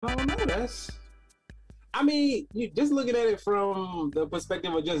that's. I mean, you just looking at it from the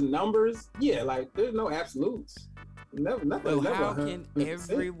perspective of just numbers. Yeah, like there's no absolutes. Never, nothing. Well, how never can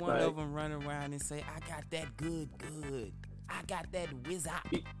every one of them run around and say, "I got that good, I got that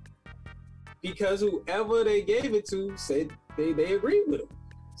wizard"? Because whoever they gave it to said they agreed with them,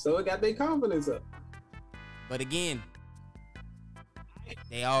 so it got their confidence up. But again,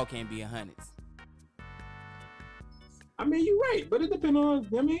 they all can't be 100s. I mean, you're right, but it depends on,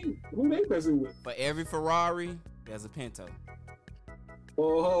 who they messing with. For every Ferrari, there's a Pinto.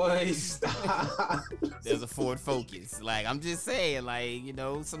 Boy, stop. There's a Ford Focus. Like, I'm just saying, like,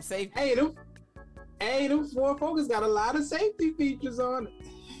 some safety. Hey, them Ford Focus got a lot of safety features on it.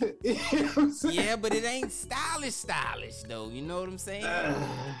 You know what I'm saying? Yeah, but it ain't stylish, though. You know what I'm saying?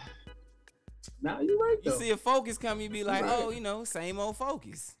 Nah, you're right, though. You see a Focus come, you be like, right. Same old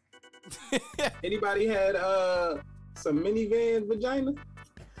Focus. Anybody had some minivan vagina?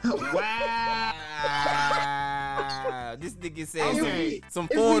 Wow. This nigga says some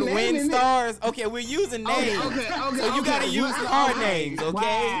Ford Windstars. Okay, we're using names. Okay. So you gotta use car names,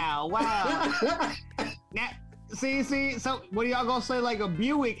 okay? Wow. Now, see. So what are y'all gonna say, like a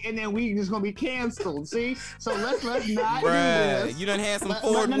Buick, and then we just gonna be canceled? See. So let's not do this. You done had some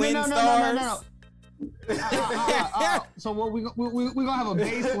Ford Windstars. No. So what we gonna have a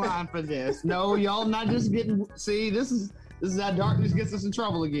baseline for this? No, y'all not just getting. See, this is how darkness gets us in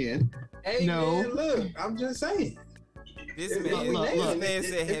trouble again. Hey, no. Man, look, I'm just saying. This man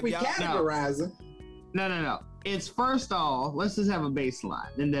said, if we categorize them. No. It's first off, let's just have a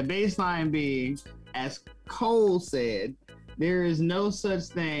baseline. And the baseline being, as Cole said, there is no such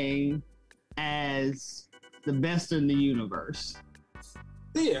thing as the best in the universe.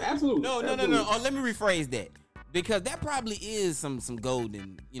 Yeah, absolutely. No. Oh, let me rephrase that, because that probably is some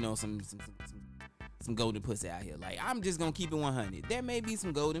golden, some golden pussy out here. Like, I'm just gonna keep it 100. There may be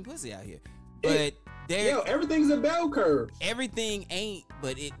some golden pussy out here, but everything's a bell curve. Everything ain't,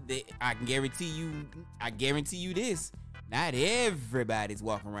 but I guarantee you this. Not everybody's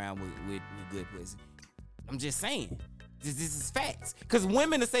walking around with good pussy. I'm just saying. This is facts. Because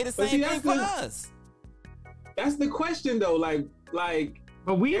women will say the same thing for us. That's the question, though. Like.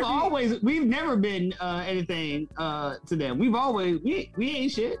 But we've never been anything to them. We've always we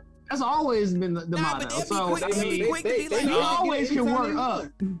ain't shit. That's always been the motto. So they always can work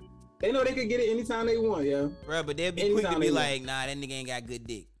up. They know they could get it anytime they want, yeah. Right, but they'll be quick to be like, nah, that nigga ain't got good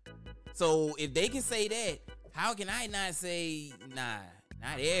dick. So if they can say that, how can I not say, nah,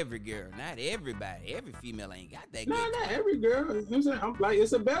 not every girl, not everybody, every female ain't got that good dick. Not every girl. You know what I'm saying? I'm like,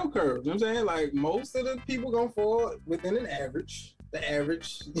 it's a bell curve. You know what I'm saying? Like, most of the people gonna fall within an average. The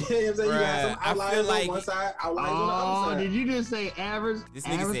average. You know what I'm saying? You got some outliers on one side, outliers on the other side. Did you just say average? This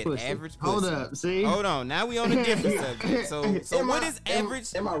nigga said pussy. Average pussy. Hold up, see? Hold on. Now we on a different subject. So what is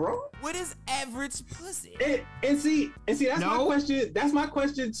average? Am I wrong? What is average pussy? And see, that's my question. That's my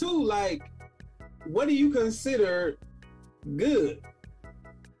question too. Like, what do you consider good?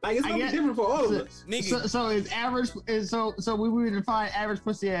 Like, it's gonna be different for all of us. Nigga. So is average? So we would define average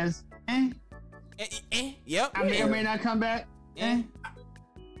pussy as Yep. I may or may not come back. Yeah.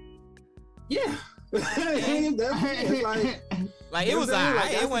 Like it was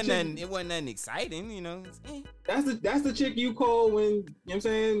alright. It wasn't nothing exciting, That's the chick you call when, you know what I'm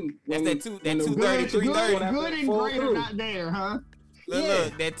saying? That's that 230, 330. Good and great are not there, huh?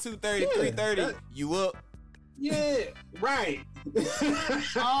 Look, that 230, 330, you up. Yeah, right.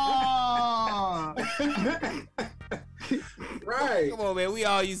 Oh. Right. Come on, man. We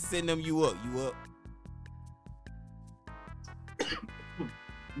all used to send them you up.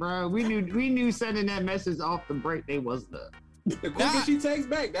 Bro, we knew sending that message off the break they wasn't up. The quicker she takes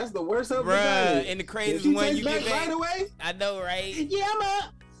back, that's the worst of it. Bruh, and the craziest one you get back right away. I know, right? Yeah, I'm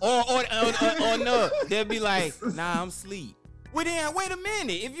up. Or no, they'll be like, nah, I'm asleep. Well then, wait a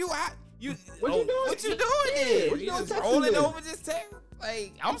minute. If what you doing? What you doing then? What you just rolling over this text?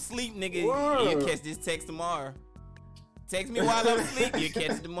 Like, I'm asleep, nigga. Whoa. You'll catch this text tomorrow. Text me while I'm asleep. You'll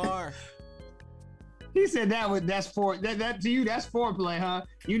catch it tomorrow. He said that's to you, that's foreplay, huh?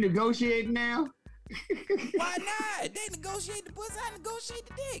 You negotiating now? Why not? They negotiate the pussy, I negotiate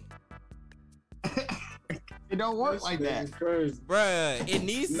the dick. It don't work like that. Crazy. Bruh, it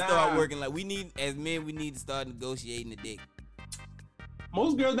needs to start working. Like, as men, we need to start negotiating the dick.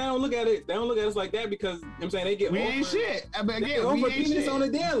 Most girls, they don't look at us like that because, you know what I'm saying, they get ain't shit. But again, we ain't penis on the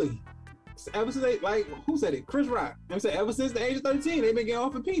daily. Ever since who said it? Chris Rock. You know what I'm saying? Ever since the age of 13, they've been getting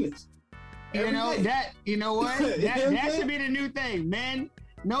off of penis. You know what? That should be the new thing. Men,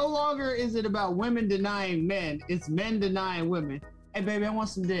 no longer is it about women denying men. It's men denying women. Hey, baby, I want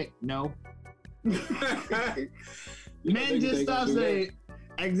some dick. No. Men just stop saying,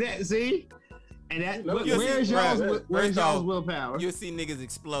 Exactly. See, and that. No, Where's y'all's willpower? You'll see niggas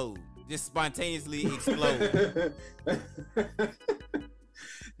explode, just spontaneously explode.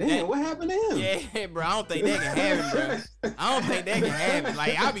 Damn, what happened to him? Yeah, bro. I don't think that can happen, bro. I don't think that can happen.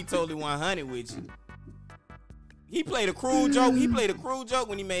 Like, I'll be totally 100 with you. He played a cruel joke. He played a cruel joke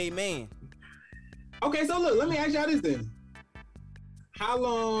when he made Man. Okay, so look, let me ask y'all this then. How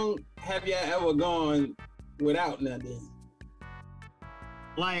long have y'all ever gone without nothing?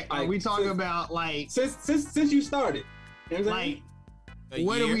 Like, are we talking about like since you started? You know what I'm like, saying?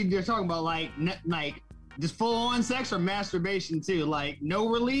 what are we just talking about? Like just full on sex or masturbation too? Like no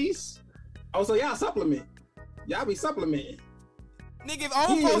release? Oh, so y'all supplement? Y'all be supplementing? Nigga, if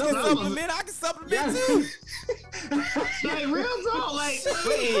old folks can supplement, I can supplement too. Like real talk, like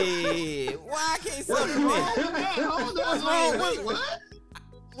shit. Why I can't supplement? Hold on, wait, what?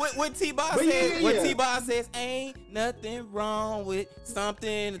 What T-Boss says, what T-Boss says, ain't nothing wrong with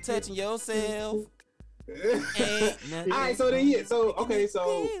something touching yourself. Ain't nothing. All right, so then because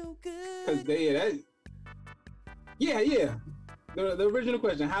The original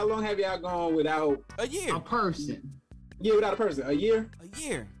question: how long have y'all gone without a year? A person. Yeah, without a person. A year? A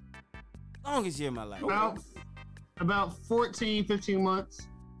year. Longest year of my life. About 14, 15 months.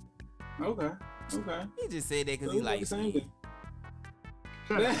 Okay. He just said that because he likes me.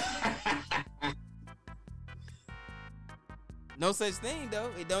 No such thing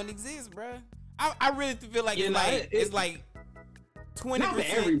though. It don't exist, bro. I really feel like it's like 20%. Not for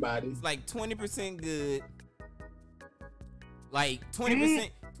everybody. It's like 20% good. Like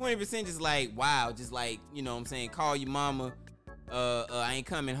 20% just like wow, just like, you know what I'm saying, call your mama, I ain't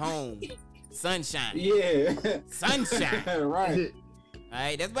coming home. Sunshine. Yeah. Sunshine. Right.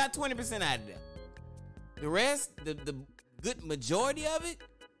 Alright, that's about 20% out of that. The rest, the good majority of it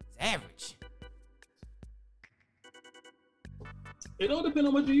is average. It all depends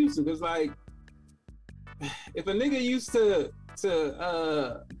on what you're used to, because like if a nigga used to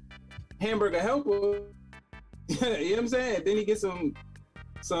hamburger helper, you know what I'm saying? Then he gets a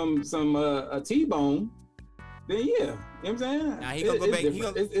T-bone. Then yeah, you know what I'm saying? Nah, he gonna go back. He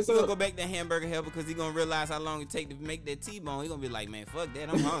gonna go back to hamburger helper because he gonna realize how long it take to make that T-bone. He gonna be like, man, fuck that,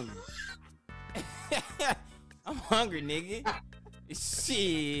 I'm hungry. I'm hungry, nigga.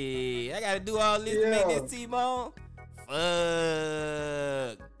 Shit, I gotta do all this to make this T-bone. Fuck.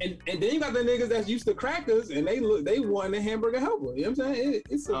 And then you got the niggas that's used to crackers and they want a hamburger helper. You know what I'm saying?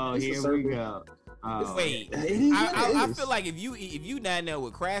 It's a here circle. we go. Wait, I feel like if you down there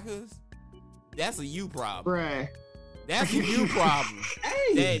with crackers, that's a you problem. Bruh. That's a you problem.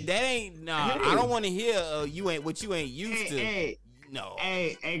 Hey, that ain't Hey. I don't want to hear you ain't what you ain't used to. Hey. No.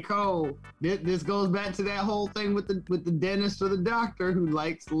 Hey, Cole. This goes back to that whole thing with the dentist or the doctor who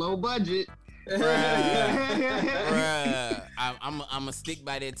likes low budget. Bruh. I'ma stick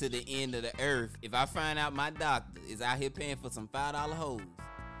by that to the end of the earth. If I find out my doctor is out here paying for some $5 hoes,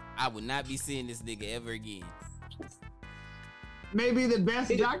 I would not be seeing this nigga ever again. Maybe the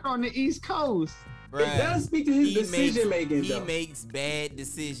best doctor on the East Coast. Bruh, it does speak to his decision making. He makes bad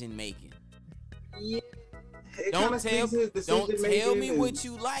decision making. Yeah. Don't tell me what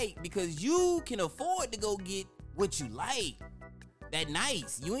you like, because you can afford to go get what you like. That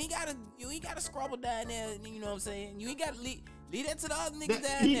nice. You ain't gotta scrabble down there. You know what I'm saying? You ain't gotta leave that to the other niggas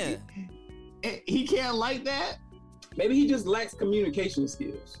down there. He can't like that. Maybe he just lacks communication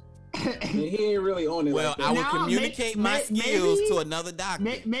skills. And he ain't really on it. Well, like that. I would communicate my skills to another doctor.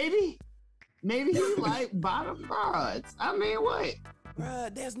 Maybe he like bottom frauds. I mean, what?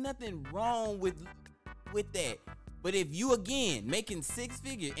 Bruh, there's nothing wrong with that. But if you again making 6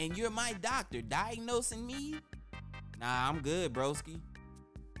 figures and you're my doctor diagnosing me, nah, I'm good, broski.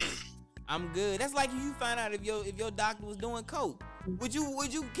 I'm good. That's like if you find out if your doctor was doing coke. Would you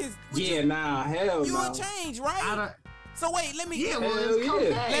nah, hell you no. would change, right? So wait, let me get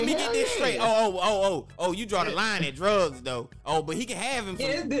this straight. Oh, you draw the line at drugs though. Oh, but he can have him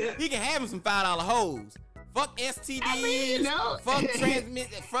some $5 hoes. Fuck STDs. I mean,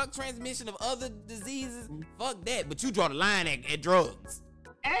 fuck transmission of other diseases. Fuck that. But you draw the line at drugs.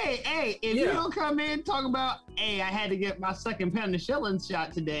 Hey, if you don't come in talking about, hey, I had to get my second penicillin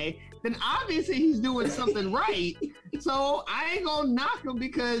shot today, then obviously he's doing something right. So I ain't gonna knock him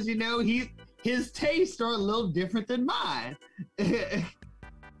because, his tastes are a little different than mine.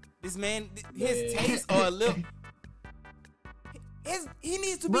 This man, his tastes are a little... He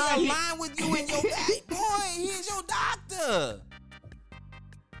needs to be aligned with you and your boy. He is your doctor.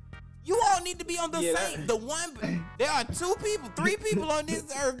 You all need to be on the same. There are 3 people on this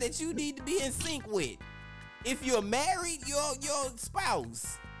earth that you need to be in sync with. If you're married, your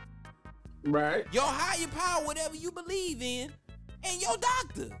spouse, right? Your higher power, whatever you believe in, and your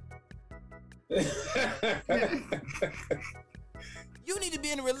doctor. You need to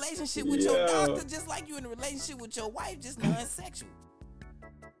be in a relationship with your doctor just like you in a relationship with your wife, just non-sexual.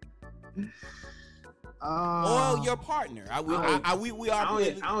 Or your partner. We are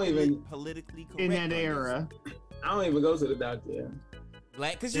politically correct in that era. I don't even go to the doctor.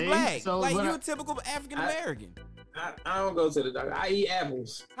 Black, because you're black. So like you're a typical African American. I don't go to the doctor. I eat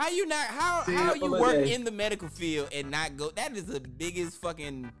apples. How you not? How you work in the medical field and not go? That is the biggest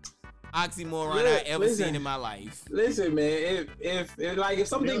fucking oxymoron I ever seen in my life. Listen, man. If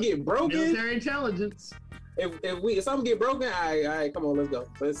something get broken, military intelligence. If something get broken, all right, come on, let's go.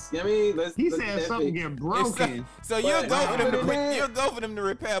 He said something get broken. So you'll go for them to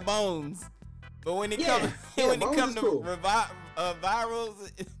repair bones, but when it comes to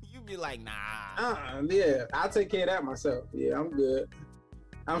virals, you be like, nah. Yeah, I'll take care of that myself. Yeah, I'm good.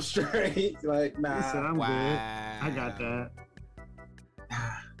 I'm straight. Like, nah. He said, I'm good. I got that.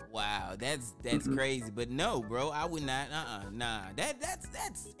 Wow, that's crazy. But no, bro, I would not. Nah.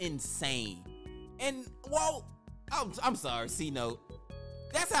 That's insane. And well, I'm sorry, C-Note.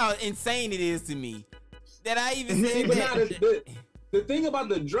 That's how insane it is to me that I even said that. The thing about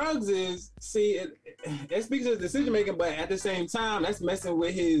the drugs is, it speaks to his decision making, but at the same time, that's messing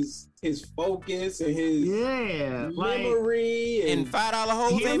with his focus and his memory. And $5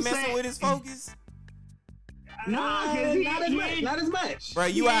 hoes ain't messing with his focus. Not as much. Bro,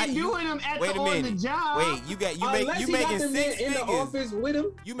 you ain't doing them on the job. Wait, you making 6 figures in the office with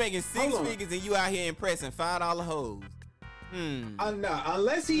him. You making 6 figures and you out here impressing $5 hoes. No,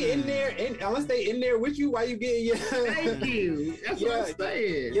 unless he in there, unless they in there with you while you getting your thank you. That's what I'm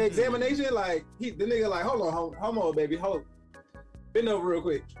saying. Your examination, like the nigga, like hold on, baby, bend over real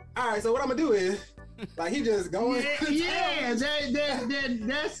quick. All right, so what I'm gonna do is, like he just going.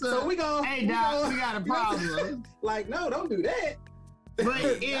 That's. So we go. Hey, Doc, we got a problem. Like, no, don't do that. But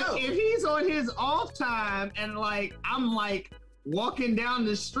if he's on his off time and like I'm like walking down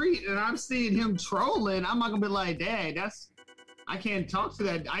the street and I'm seeing him trolling, I'm not gonna be like, Dad, I can't talk to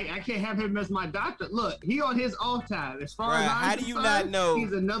that. I can't have him as my doctor. Look, he on his off time. As far as how do you not know?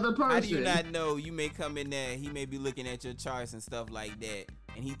 He's another person. How do you not know? You may come in there. He may be looking at your charts and stuff like that,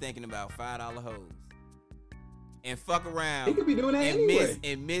 and he thinking about $5 hoes. And fuck around. He could be doing that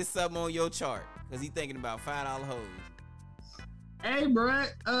anyway. miss something on your chart because he thinking about $5 hoes. Hey,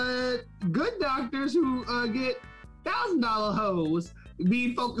 Brett. Good doctors who get $1,000 hoes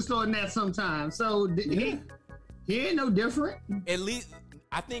be focused on that sometimes. So he ain't no different. At least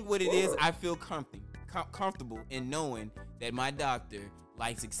I think what it is, I feel comfortable in knowing that my doctor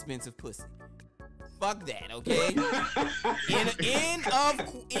likes expensive pussy. Fuck that, okay?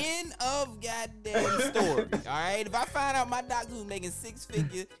 End of goddamn story. All right. If I find out my doctor who's making 6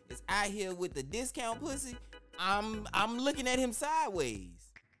 figures is out here with the discount pussy, I'm looking at him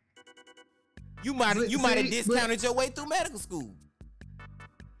sideways. You might have discounted your way through medical school.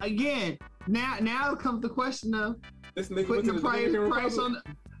 Again, now comes the question of putting the price on.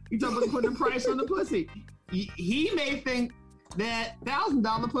 You talking about putting the price on the pussy? He may think that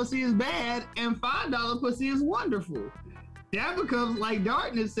 $1,000 pussy is bad and $5 pussy is wonderful. That becomes, like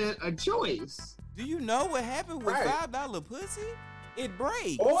Darkness said, a choice. Do you know what happened with $5 pussy? It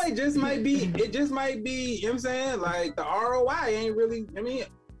breaks. Or it just might be. You know what I'm saying? Like the ROI ain't really.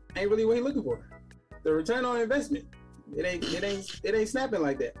 Ain't really what he looking for. The return on investment. It ain't snapping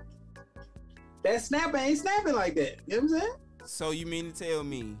like that. That snapper ain't snapping like that. You know what I'm saying? So you mean to tell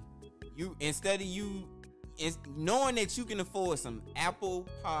me, knowing that you can afford some Apple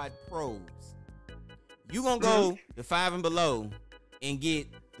Pod Pros, you gonna go to 5 and below and get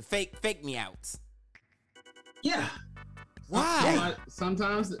the fake me outs? Yeah. Why?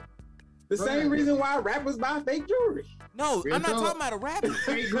 Sometimes the same reason why rappers buy fake jewelry. No, I'm not talking about a rapper.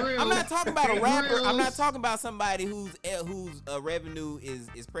 I'm not talking about a rapper. I'm not talking about somebody whose revenue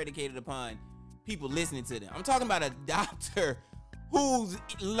is predicated upon people listening to them. I'm talking about a doctor whose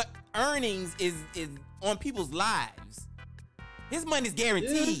earnings is on people's lives. His money's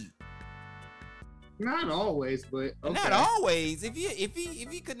guaranteed. Not always, but okay. Not always. If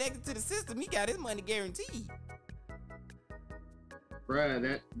he connected to the system, he got his money guaranteed. Bruh,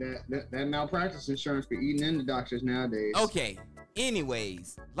 that malpractice insurance for eating in the doctors nowadays. Okay.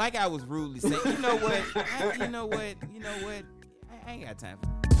 Anyways, like I was rudely saying, you know what? I ain't got time for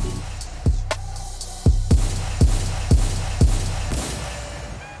that.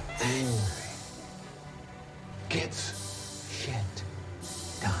 Angry gets shit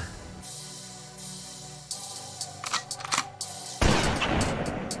done.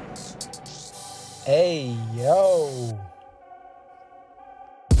 Hey, yo.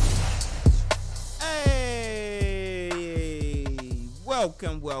 Hey.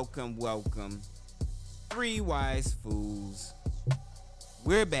 welcome. Three Wise Fools.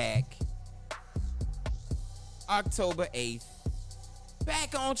 We're back. October 8th.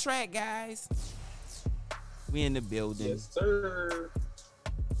 Back on track, guys. We in the building. Yes, sir.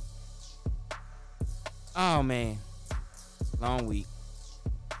 Oh, man. Long week.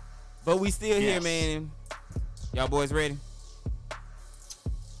 But we still here, Yes. man. Y'all boys ready?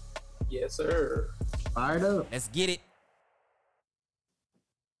 Yes, sir. Fired up. Let's get it.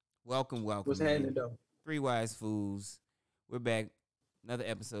 Welcome. What's man. happening though? Three Wise Fools. We're back. Another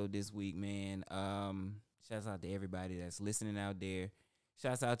episode this week, man. Shouts out to everybody that's listening out there.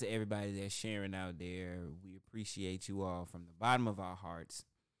 Shouts out to everybody that's sharing out there. We appreciate you all from the bottom of our hearts.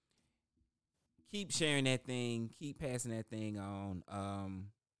 Keep sharing that thing. Keep passing that thing on.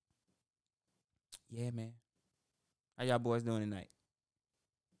 Yeah, man. How y'all boys doing tonight?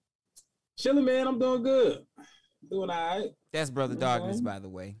 Chilling, man. I'm doing good. Doing all right. That's Brother Darkness, by the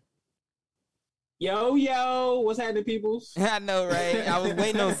way. Yo, what's happening, peoples? I know, right? I was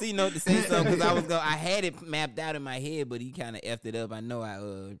waiting on C Note to say something because I had it mapped out in my head, but he kind of effed it up. I know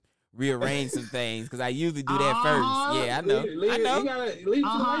I rearranged some things because I usually do that first. Yeah, I know. Leave I it, know. You gotta leave it to the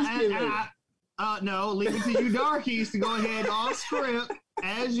light skin, man. No, leave it to you darkies to go ahead off script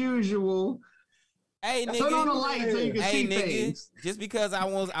as usual. Hey, nigga. Turn on the light so you can Hey, see nigga. things. Just because I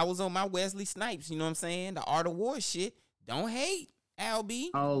was on my Wesley Snipes, you know what I'm saying? The Art of War shit. Don't hate, Albie.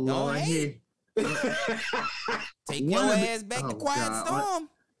 Oh Don't Lord, hate. Take your What? ass back to Oh, Quiet God. Storm.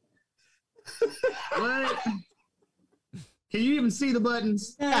 what? Can you even see the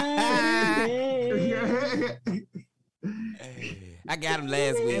buttons? I got him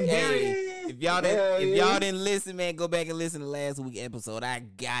last week. Hey, if y'all didn't listen, man, go back and listen to last week's episode. I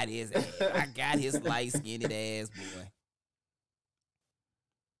got his light skinned ass boy.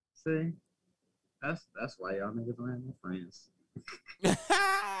 See, that's why y'all niggas don't have no friends.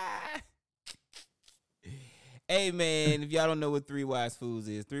 Hey man, if y'all don't know what Three Wise Fools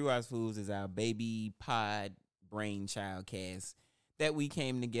is, Three Wise Fools is our baby pod brainchild cast that we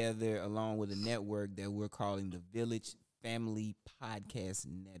came together along with a network that we're calling the Village Family Podcast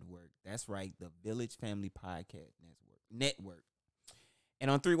Network. That's right, the Village Family Podcast Network.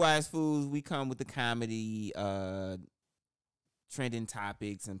 And on Three Wise Fools, we come with the comedy, trending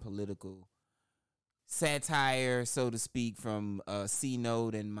topics, and political satire, so to speak, from C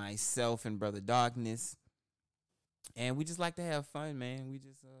Note and myself and Brother Darkness. And we just like to have fun, man. We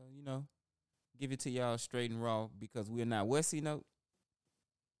just, give it to y'all straight and raw because we're not what, C Note?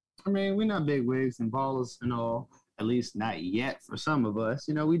 I mean, we're not big wigs and ballers and all. At least not yet for some of us.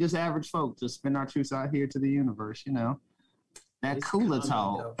 You know, we just average folk. Just spin our truths out here to the universe. You know, that It's cooler coming,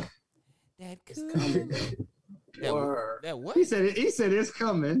 talk. though. That It's cool. coming, though. Word. That what? He said it's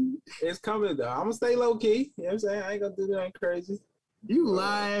coming. It's coming though. I'm gonna stay low key. You know what I'm saying? I ain't gonna do nothing crazy. You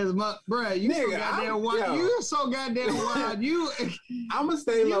lie as much, bruh. You so Nigga, goddamn wild. You so goddamn wild. You I'm gonna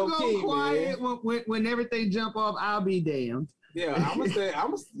stay you low go key, quiet man. when everything jump off. I'll be damned. Yeah, I'm gonna stay. I'm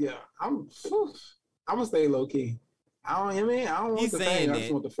gonna stay low key. I don't want He's the saying fame. I that.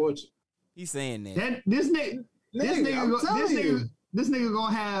 just want the fortune. He's saying that. That this nigga I'm telling you. this nigga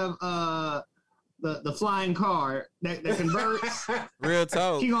gonna have the flying car that converts. Real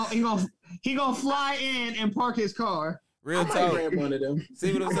talk. he gonna fly in and park his car. Real I might talk. grab one of them.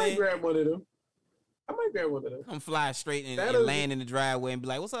 See what I'm I might saying? grab one of them. I might grab one of them. Come fly straight and That'll- land in the driveway and be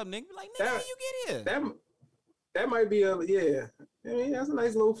like, "What's up, nigga?" Be like, "Nigga, how That- you get here?" That might be yeah. I mean, that's a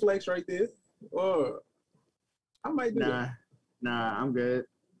nice little flex right there. Or I might do that. Nah, I'm good.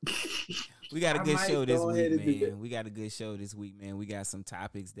 We got a I good might show this go ahead week, and do that. man. We got a good show this week, man. We got some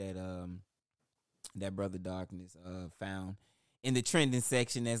topics that that Brother Darkness found in the trending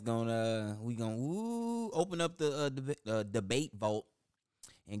section. That's gonna open up the debate vault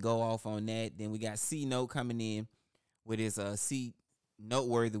and go off on that. Then we got C Note coming in with his C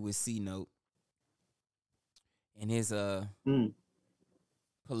Noteworthy with C Note and his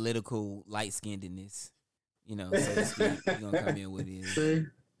political light skinnedness, so to speak. He's gonna come in with his. See?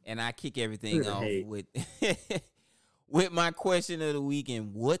 And I kick everything Look at off hate. with with my question of the week.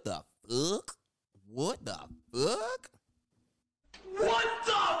 And what the fuck? What the fuck? What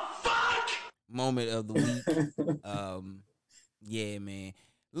the fuck? Moment of the week. Yeah, man.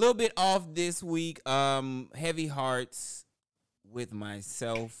 A little bit off this week. Heavy hearts with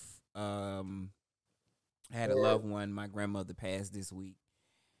myself. I had a loved one. My grandmother passed this week.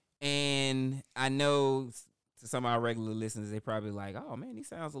 And I know to some of our regular listeners, they probably like, oh man, he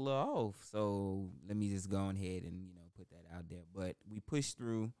sounds a little off. So let me just go ahead and put that out there. But we push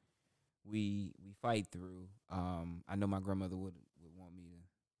through, we fight through. I know my grandmother would want me to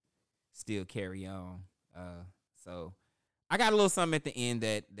still carry on. So I got a little something at the end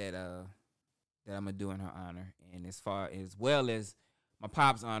that I'm gonna do in her honor, and as well as my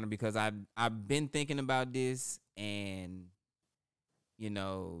pop's honor, because I've been thinking about this, and you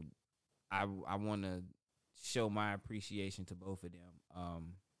know, I want to show my appreciation to both of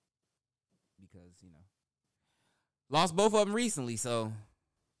them, because you know, lost both of them recently, so.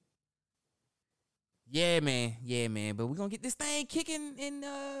 Yeah, man. But we're gonna get this thing kicking and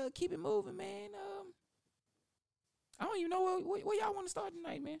keep it moving, man. I don't even know where y'all want to start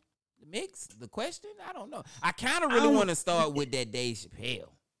tonight, man. The mix, the question, I don't know. I kind of really want to start with that Dave Chappelle.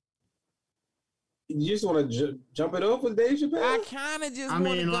 You just want to jump it off with Dave Chappelle? I kind of just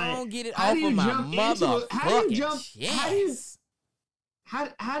want to go and get it off of my motherfucking chest.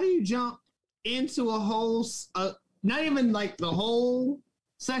 How do you jump into a whole, not even like the whole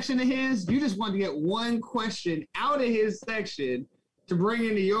section of his? You just want to get one question out of his section to bring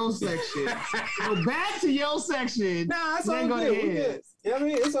into your section. Go back to your section. Nah, it's all good. Yeah, I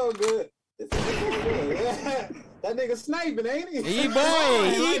mean, it's all good. It's all good. That nigga sniping, ain't he? He boy,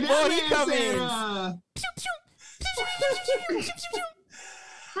 he coming in.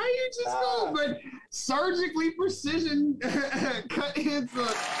 How you just go, but surgically precision cut his.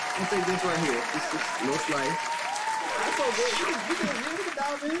 I'll take this right here. This looks like. That's all good. You can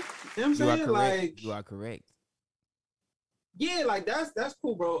dive in. You know what I'm saying? Like, you are correct. Yeah, like that's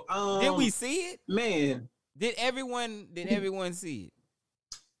cool, bro. Did we see it? Man. Did everyone see it?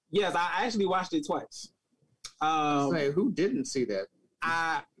 Yes, I actually watched it twice. Say, who didn't see that?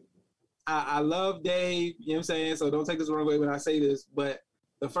 I love Dave, you know what I'm saying? So don't take this the wrong way when I say this, but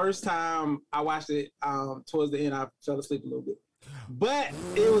the first time I watched it, towards the end, I fell asleep a little bit. But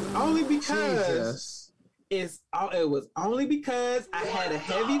it was only because it was only because I had a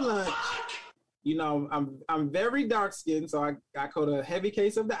heavy lunch. You know, I'm very dark skinned, so I caught a heavy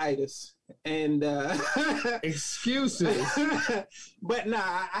case of the itis. And excuses. But nah,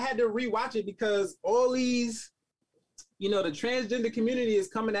 I had to rewatch it because all these, you know, the transgender community is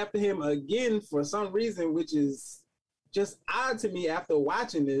coming after him again for some reason, which is just odd to me after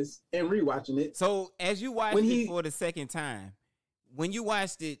watching this and rewatching it. So as you watched it for the second time, when you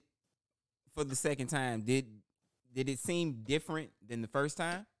watched it for the second time, did it seem different than the first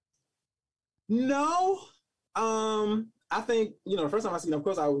time? No. I think, you know, the first time I seen it, of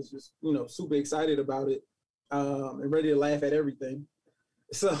course, I was just, you know, super excited about it, and ready to laugh at everything.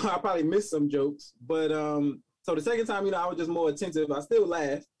 So I probably missed some jokes, but so the second time, you know, I was just more attentive. I still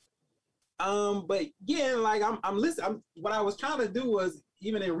laughed. But yeah, like I'm listening. What I was trying to do was,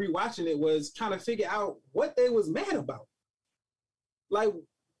 even in rewatching it, was trying to figure out what they was mad about. Like,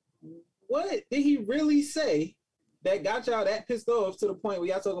 what did he really say that got y'all that pissed off to the point where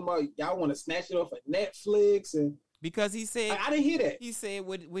y'all talking about y'all want to snatch it off of Netflix? And because he said, I didn't hear that. He said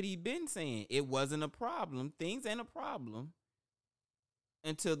what he been saying. It wasn't a problem. Things ain't a problem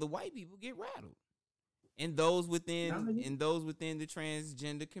until the white people get rattled, and those within the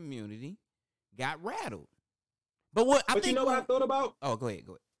transgender community got rattled. But what I think, you know what I thought about? Oh, go ahead.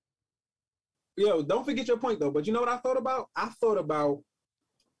 Yo, don't forget your point though. But you know what I thought about? I thought about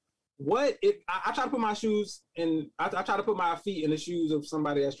what if I try to put my shoes in. I try to put my feet in the shoes of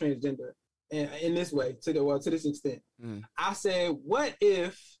somebody that's transgender, and in this way, to this extent. I said, what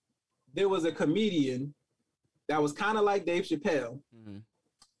if there was a comedian that was kind of like Dave Chappelle,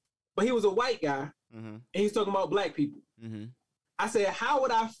 but he was a white guy, and he's talking about black people? I said, how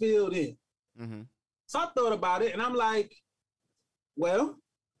would I feel then? So I thought about it, and I'm like, well,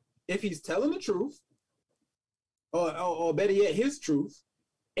 if he's telling the truth, or better yet, his truth,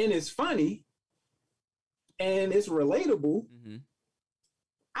 and it's funny, and it's relatable,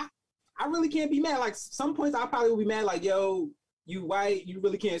 I really can't be mad. Like, some points I probably would be mad, like, yo, you white, you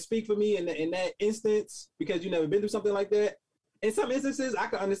really can't speak for me in that instance because you never been through something like that. In some instances, I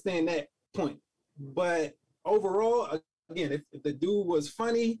can understand that point. But overall, again, if the dude was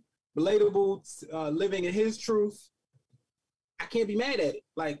funny, relatable, living in his truth, I can't be mad at it.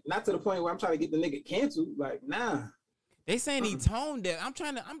 Like, not to the point where I'm trying to get the nigga canceled. Like, nah. They saying he tone deaf. I'm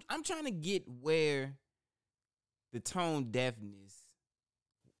trying to get where the tone deafness,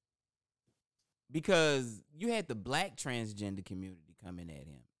 because you had the black transgender community coming at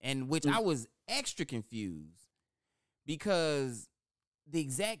him, and which I was extra confused because the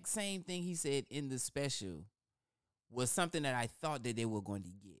exact same thing he said in the special was something that I thought that they were going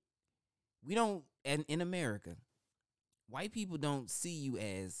to get. We don't, and in America, white people don't see you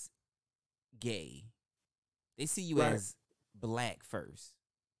as gay. They see you as black first.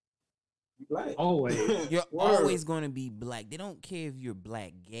 Black. Always. You're always going to be black. They don't care if you're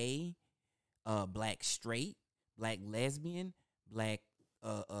black gay, black straight, black lesbian, black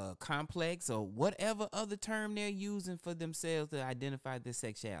complex or whatever other term they're using for themselves to identify their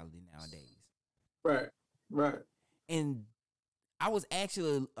sexuality nowadays. Right. And I was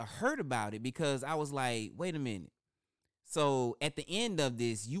actually hurt about it because I was like, wait a minute. So at the end of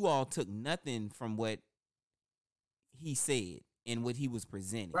this, you all took nothing from what he said and what he was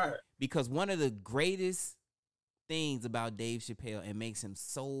presenting. Right. Because one of the greatest things about Dave Chappelle and makes him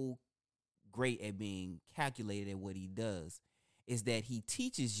so great at being calculated at what he does is that he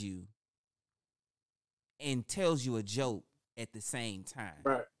teaches you and tells you a joke at the same time.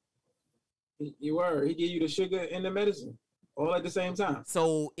 Right. He give you the sugar and the medicine all at the same time.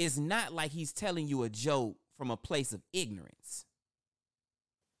 So it's not like he's telling you a joke from a place of ignorance.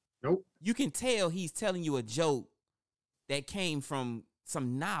 Nope. You can tell he's telling you a joke that came from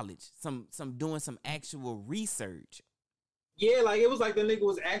some knowledge, some doing some actual research. Yeah, like it was like the nigga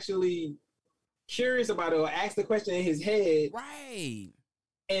was actually curious about it or asked the question in his head. Right.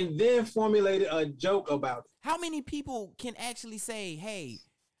 And then formulated a joke about it. How many people can actually say, hey,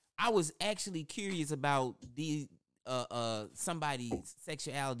 I was actually curious about the somebody's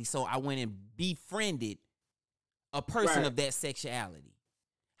sexuality, so I went and befriended a person Right. of that sexuality?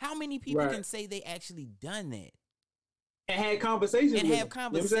 How many people Right. can say they actually done that? And had conversations And with have him.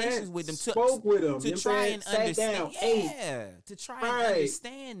 conversations with them to- Spoke with them. To try and Sat understand, down, ate, yeah, to try and Right.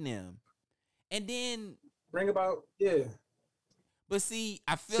 understand them. And then, bring about, yeah. but see,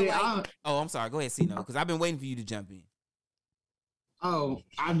 I feel See, like, I'm sorry, go ahead, Cino, because I've been waiting for you to jump in. Oh,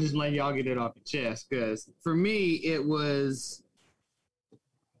 I'm just letting y'all get it off your chest because for me, it was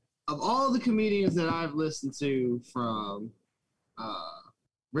of all the comedians that I've listened to from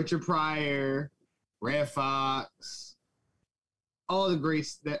Richard Pryor, Red Fox, all the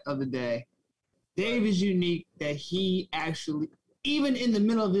greats of the day, Dave is unique that he actually, even in the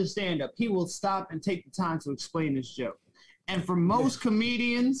middle of his stand-up, he will stop and take the time to explain his joke. And for most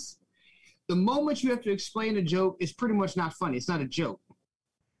comedians, the moment you have to explain a joke, it's pretty much not funny. It's not a joke.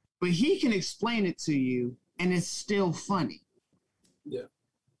 But he can explain it to you, and it's still funny. Yeah.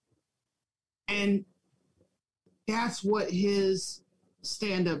 And that's what his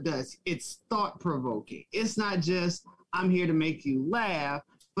stand-up does. It's thought-provoking. It's not just, I'm here to make you laugh,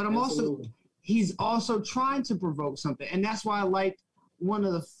 but he's also trying to provoke something. And that's why I liked one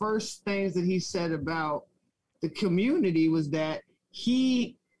of the first things that he said about the community was that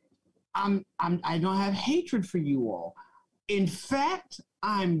I don't have hatred for you all. In fact,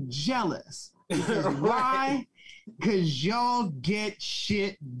 I'm jealous. Because why? Because y'all get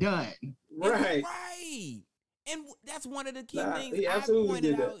shit done. Right. Right. And that's one of the key Nah, things he I absolutely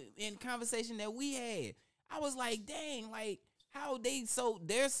pointed did that. out in conversation that we had. I was like, dang, like how their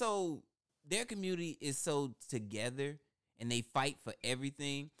community is so together and they fight for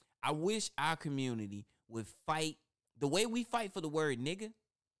everything. I wish our community would fight the way we fight for the word nigga.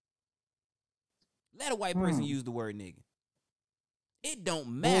 Let a white person use the word nigga. It don't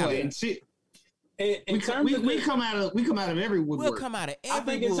matter. Boy, and see, In terms of we come out of every woodwork. We'll come out of I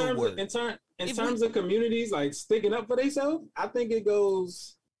every think in terms woodwork. in terms of communities like sticking up for themselves, I think it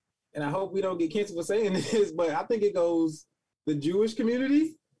goes, and I hope we don't get canceled for saying this, but I think it goes the Jewish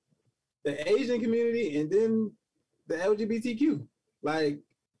community, the Asian community, and then the LGBTQ. Like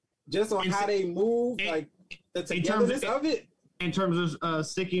just on how they move, like the togetherness of it. In terms of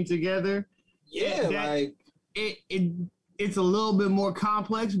sticking together, Yeah, like it's a little bit more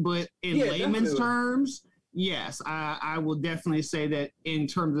complex, but in layman's definitely. terms, yes, I will definitely say that in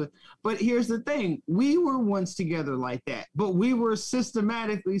terms of, but here's the thing, we were once together like that, but we were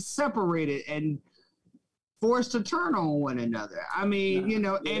systematically separated and forced to turn on one another. I mean,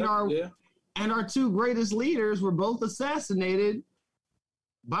 and our two greatest leaders were both assassinated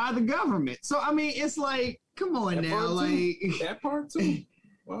by the government. So, I mean, it's like, come on That now, part like too. That part too.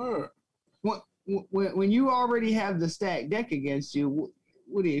 Word. when you already have the stacked deck against you,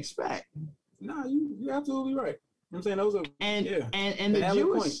 what do you expect? No, you're absolutely right. I'm saying those are And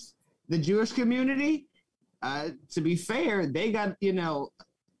the the Jewish community, to be fair, they got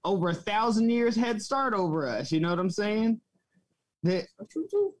over 1,000 years head start over us. You know what I'm saying? That's true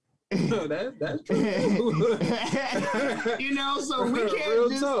too. That's true. So we can't Real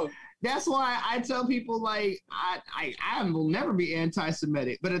just. talk. That's why I tell people, like, I will never be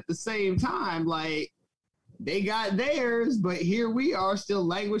anti-Semitic, but at the same time, like, they got theirs, but here we are still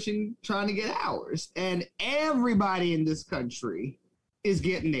languishing, trying to get ours. And everybody in this country is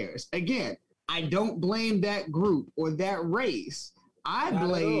getting theirs. Again, I don't blame that group or that race. I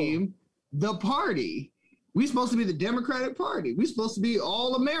blame the party. We're supposed to be the Democratic Party. We're supposed to be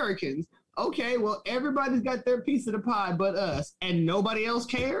all Americans. Okay, well, everybody's got their piece of the pie but us, and nobody else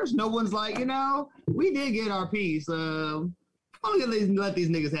cares. No one's like, we did get our piece. I'm gonna let these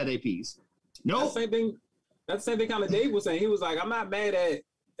niggas have their piece. That's Nope. the same thing. That's the same thing kind of Dave was saying. He was like, I'm not mad at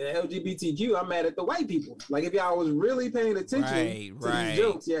the LGBTQ. I'm mad at the white people. Like, if y'all was really paying attention to these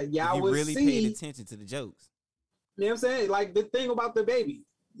jokes, y'all you would really see. paid attention to the jokes. You know what I'm saying? Like, the thing about the baby.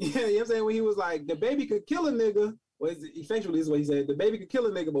 You know what I'm saying? When he was like, the baby could kill a nigga. Well, effectually, this is what he said. The baby could kill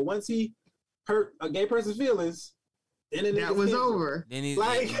a nigga, but once he hurt a gay person's feelings, then the That was over. Then he,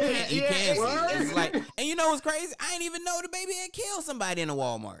 Like, he yeah, canceled. word. It's like, and you know what's crazy? I didn't even know the baby had killed somebody in a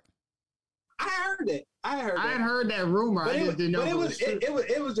Walmart. I heard that. I had heard that rumor. But I just didn't know. it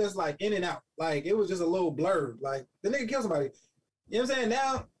was just like in and out. Like, it was just a little blurred. Like, the nigga killed somebody. You know what I'm saying?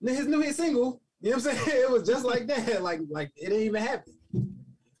 Now his new hit single. You know what I'm saying? It was just like that. Like it didn't even happen.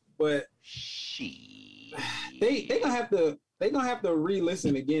 But they gonna have to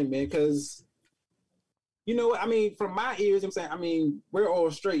re-listen again, man, because you know what I mean. From my ears, I'm saying, I mean, we're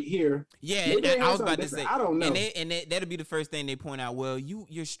all straight here. Yeah, Maybe they I have was about something to say. different. I don't know. And that'll be the first thing they point out. Well,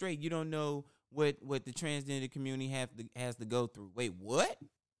 you're straight. You don't know what the transgender community has to go through. Wait, what?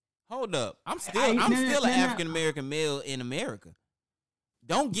 Hold up. I'm still an African American male in America.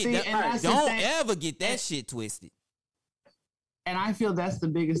 Don't get that. Don't ever get that shit twisted. And I feel that's the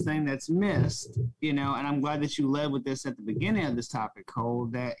biggest thing that's missed, you know, and I'm glad that you led with this at the beginning of this topic, Cole,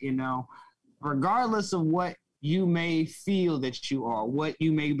 that, you know, regardless of what you may feel that you are, what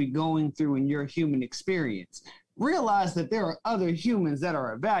you may be going through in your human experience, realize that there are other humans that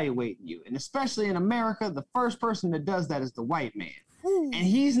are evaluating you. And especially in America, the first person that does that is the white man. And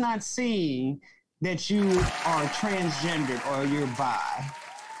he's not seeing that you are transgendered or you're bi,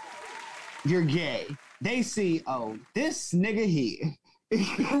 you're gay. They see, oh, this nigga here.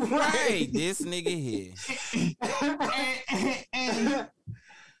 Right, this nigga here. and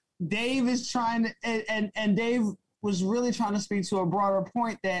Dave is trying to, and Dave was really trying to speak to a broader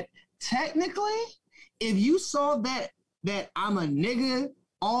point that technically, if you saw that I'm a nigga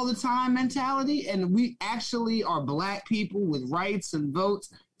all the time mentality, and we actually are black people with rights and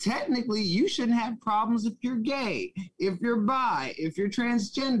votes, technically you shouldn't have problems if you're gay, if you're bi, if you're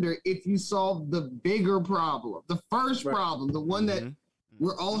transgender, if you solve the bigger problem, the first problem, the one that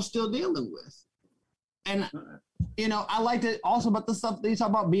we're all still dealing with. And, you know, I liked it also about the stuff that you talk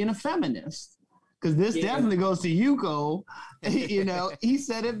about being a feminist, because this definitely goes to Yuko. You know, he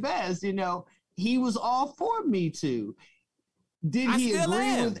said it best, you know, he was all for Me Too. Did he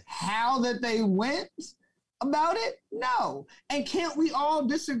agree with how that they went about it? No. And can't we all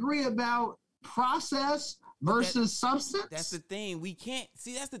disagree about process versus substance? That's the thing. We can't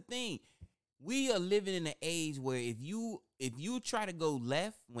see. That's the thing. We are living in an age where if you try to go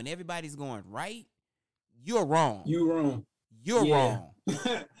left when everybody's going right, you're wrong. You're wrong. You're wrong.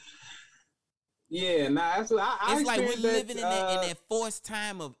 Yeah, nah, absolutely. It's like we're living in that forced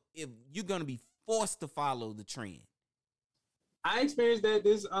time of if you're gonna be forced to follow the trend. I experienced that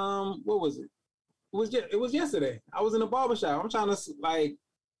this what was it? It was yesterday. I was in a barbershop. I'm trying to like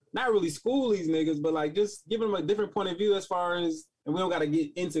not really school these niggas, but like just give them a different point of view as far as, and we don't gotta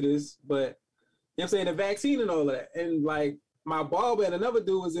get into this, but you know what I'm saying, the vaccine and all that. And like my barber and another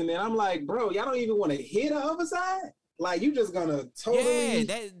dude was in there. And I'm like, bro, y'all don't even want to hear the other side? Like you just gonna totally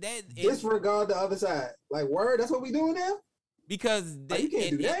disregard the other side. Like word, that's what we doing now? Because you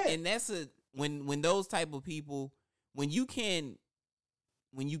can't do that. And that's when those type of people, when you can't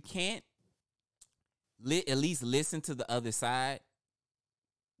at least listen to the other side,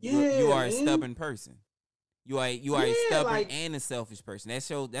 you are a stubborn person. You are a stubborn and a selfish person.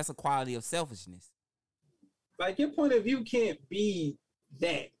 That's a quality of selfishness. Like your point of view can't be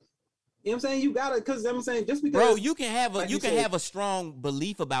that. You know what I'm saying? You gotta, because I'm saying just because, bro, you can have have a strong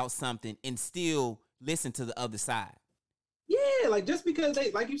belief about something and still listen to the other side. Yeah, like just because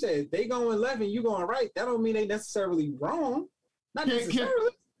they, like you said, they going left and you going right, that don't mean they necessarily wrong. Not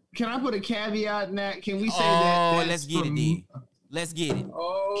necessarily. Can I put a caveat in that? Can we say that? Oh, let's get it, D. Let's get it.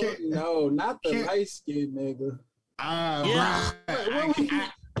 Oh no, not the light skinned nigga.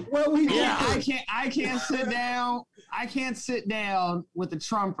 What we do? I can't sit down. I can't sit down with a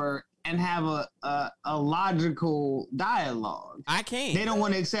Trumper and have a logical dialogue. I can't. They don't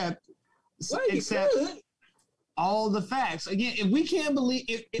want to accept all the facts. Again, if we can't believe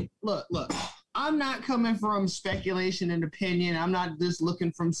it, look, I'm not coming from speculation and opinion. I'm not just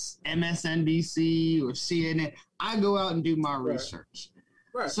looking from MSNBC or CNN. I go out and do my research.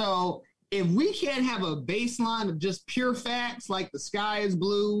 Right. So if we can't have a baseline of just pure facts, like the sky is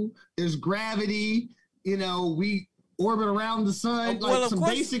blue, there's gravity, you know, we orbit around the sun, like some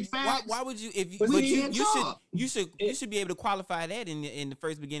basic facts. Why would you? You should be able to qualify that in the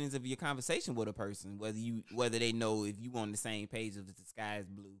first beginnings of your conversation with a person, whether they know if you on the same page of the sky is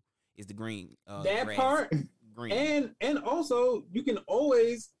blue, is the green. That part, And also you can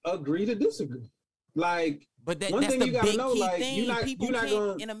always agree to disagree. Like, but that's one thing the you gotta big know, key like, thing. you're not People can't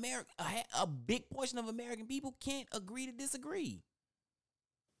gonna, in America. A big portion of American people can't agree to disagree.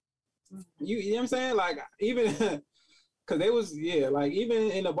 you know what I'm saying? Like, even because they was, like,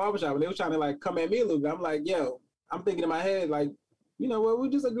 even in the barbershop, they was trying to like come at me a little bit. I'm like, yo, I'm thinking in my head, like, you know what, we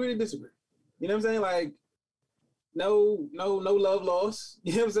just agree to disagree. You know what I'm saying? Like, no love lost.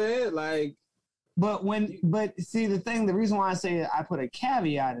 You know what I'm saying? Like, but see, the reason why I say I put a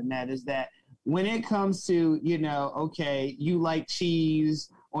caveat in that is that when it comes to, okay, you like cheese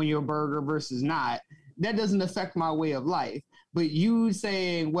on your burger versus not, that doesn't affect my way of life. But you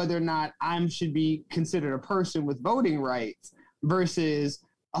saying whether or not I should be considered a person with voting rights versus,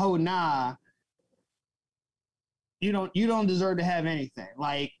 oh, nah, you don't deserve to have anything.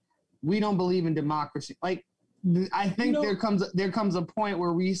 Like, we don't believe in democracy. Like, I think there comes a point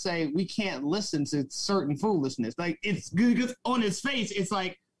where we say we can't listen to certain foolishness. Like, it's good because on its face, it's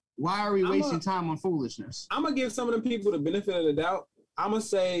like, why are we wasting time on foolishness? I'm gonna give some of them people the benefit of the doubt. I'm gonna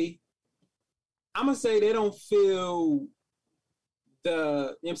say they don't feel you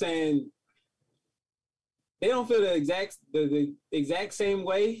know what I'm saying? They don't feel the exact same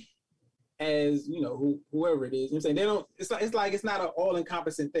way as, whoever it is. You know what I'm saying? They don't, it's like it's not an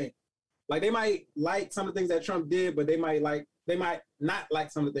all-encompassing thing. Like, they might like some of the things that Trump did, but they might not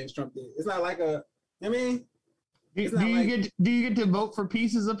like some of the things Trump did. It's not like do you get to vote for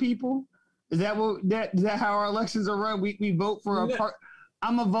pieces of people? Is that how our elections are run? We vote for a part.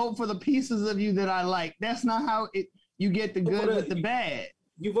 I'm gonna vote for the pieces of you that I like. That's not how you get the good with the bad.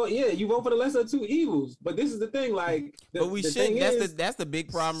 You vote for the lesser of two evils. But this is the thing, like, but we shouldn't. That's the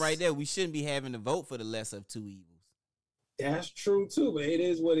big problem right there. We shouldn't be having to vote for the lesser of two evils. That's true too, but it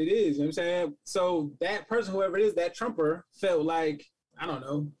is what it is. You know what I'm saying? So that person, whoever it is, that Trumper, felt like, I don't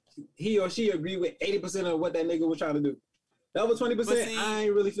know, he or she agreed with 80% of what that nigga was trying to do. The other 20%, I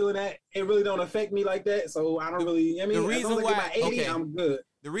ain't really feeling that. It really don't affect me like that. So I don't really, the reason why my 80, I'm good.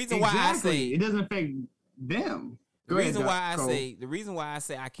 The reason why I say it doesn't affect them. The reason why I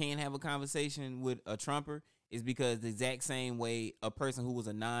say I can't have a conversation with a Trumper is because the exact same way a person who was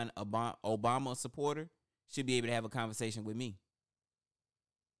a non-Obama supporter should be able to have a conversation with me.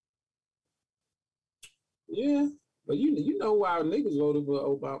 Yeah, but you know why niggas voted for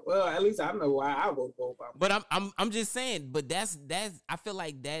Obama. Well, at least I know why I voted for Obama. But I'm just saying. But that's I feel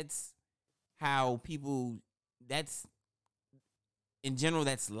like that's how people. That's in general.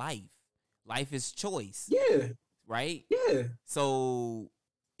 That's life. Life is choice. Yeah. Right. Yeah. So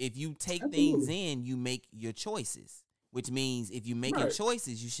if you take things in, you make your choices. Which means if you're making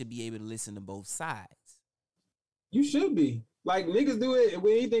choices, you should be able to listen to both sides. You should be. Like, niggas do it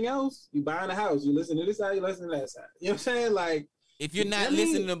with anything else. You buying a house, you listen to this side, you listen to that side. You know what I'm saying? Like, if you're not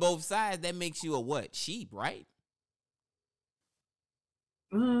listening to both sides, that makes you a what? Sheep, right?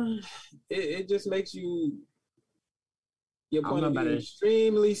 It just makes your point of view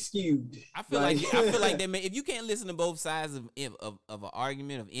extremely skewed. I feel like that. If you can't listen to both sides of an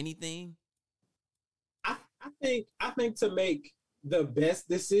argument of anything, I think to make the best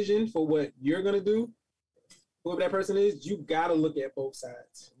decision for what you're gonna do, whoever that person is, you gotta look at both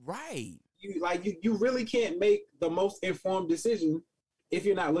sides. Right. You really can't make the most informed decision if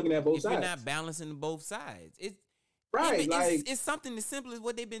you're not looking at both sides. If you're not balancing both sides. It's something as simple as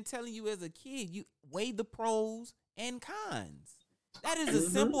what they've been telling you as a kid. You weigh the pros and cons. That is a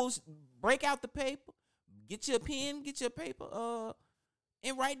simple break out the paper, get your pen, get your paper,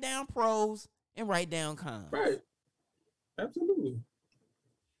 and write down pros and write down cons. Right. Absolutely.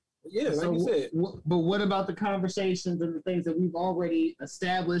 Yeah, like you said. But what about the conversations and the things that we've already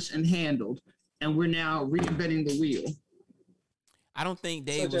established and handled, and we're now reinventing the wheel? I don't think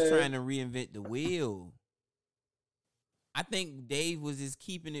Dave was trying to reinvent the wheel. I think Dave was just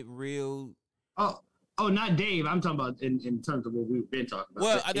keeping it real. Oh, not Dave. I'm talking about in terms of what we've been talking about.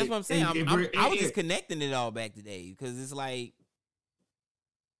 Well, that's what I'm saying. I was just connecting it all back to Dave because it's like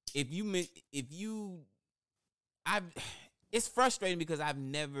it's frustrating because I've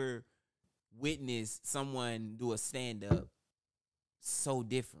never witnessed someone do a stand-up so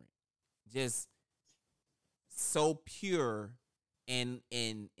different, just so pure and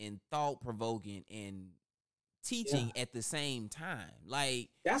thought-provoking and teaching at the same time. Like,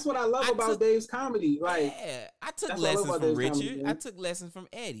 that's what I love about Dave's comedy. Like, I took lessons from Richard. Comedy, I took lessons from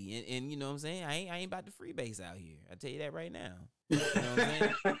Eddie, and you know what I'm saying. I ain't about to freebase out here. I tell you that right now. You know what I'm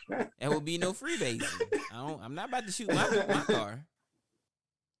saying? There will be no freebasing. I'm not about to shoot my car.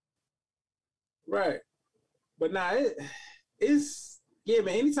 Right, but it's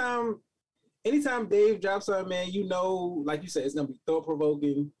man. Anytime Dave drops something, man, like you said, it's gonna be thought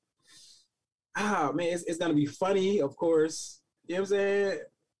provoking. man, it's gonna be funny, of course. You know what I'm saying?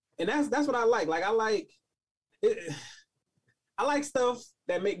 And that's what I like. Like I like it, I like stuff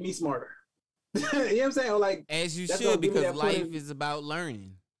that make me smarter. You know what I'm saying? Or like As you that's gonna should, give me because that life point. is about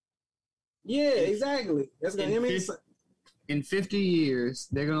learning. Yeah, exactly. That's gonna. I mean, In 50 years,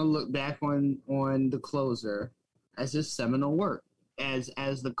 they're gonna look back on the closer as his seminal work, as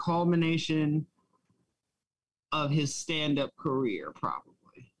the culmination of his stand-up career,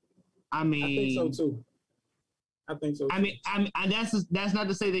 probably. I mean, I think so too. I think so. Too. That's not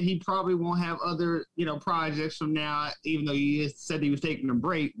to say that he probably won't have other projects from now, even though he said he was taking a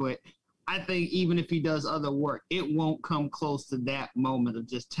break. But I think even if he does other work, it won't come close to that moment of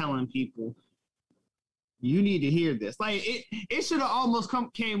just telling people, you need to hear this. Like it should have almost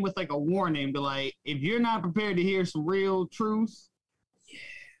came with like a warning, but like, if you're not prepared to hear some real truth,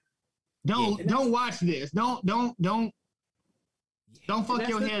 don't watch this. Don't fuck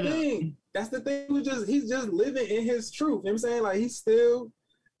your head up. That's the thing. He's just living in his truth. You know what I'm saying? Like he's still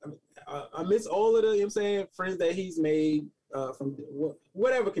amidst all of the, you know what I'm saying, friends that he's made from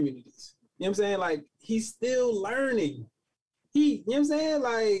whatever communities. You know what I'm saying? Like he's still learning. You know what I'm saying?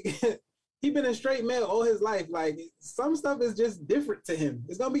 Like he's been a straight male all his life. Like some stuff is just different to him.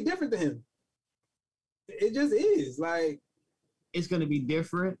 It's gonna be different to him. It just is. Like it's gonna be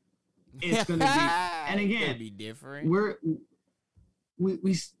different. It's gonna be, and again, it's gonna be different.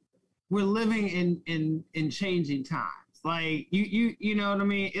 We're living in changing times. Like you know what I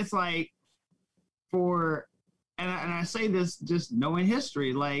mean? It's like and I say this just knowing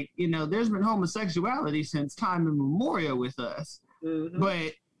history. Like there's been homosexuality since time immemorial with us,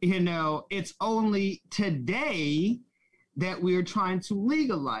 but it's only today that we're trying to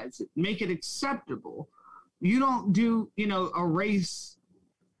legalize it, make it acceptable. You don't do a race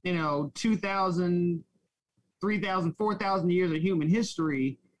 2,000, 3,000, 4,000 years of human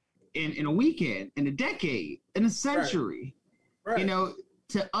history in a weekend, in a decade, in a century. Right.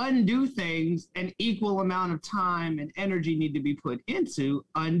 To undo things, an equal amount of time and energy need to be put into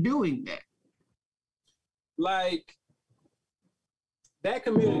undoing that. Like that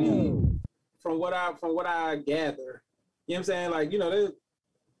community, from what I gather, you know what I'm saying? Like,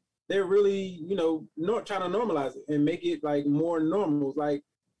 they're really, not trying to normalize it and make it like more normal. Like,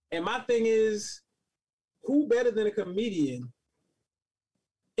 and my thing is, who better than a comedian?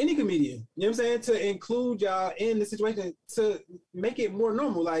 Any comedian, you know what I'm saying, to include y'all in the situation to make it more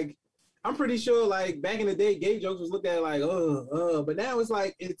normal. Like, I'm pretty sure, like, back in the day, gay jokes was looked at like, but now it's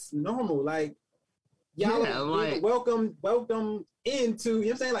like, it's normal. Like, y'all welcome into, you know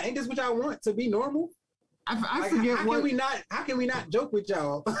what I'm saying? Like, ain't this what y'all want, to be normal? I forget how can we not joke with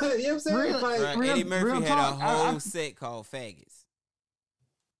y'all? You know what I'm saying? Real, like, Eddie Murphy had a whole set called Faggots.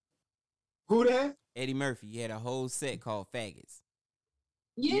 Who that? Eddie Murphy had a whole set called Faggots.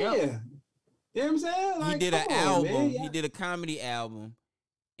 Yeah. Yep. You know what I'm saying? Like, he did an album. Man, yeah. He did a comedy album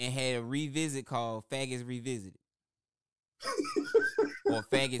and had a revisit called Faggots Revisited. Or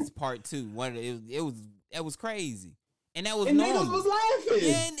Faggots Part 2. It was crazy. And that was normal. Niggas was laughing.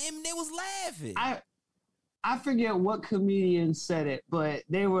 Yeah, and they was laughing. I forget what comedian said it, but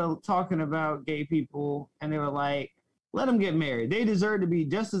they were talking about gay people and they were like, let them get married. They deserve to be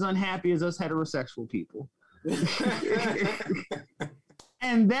just as unhappy as us heterosexual people.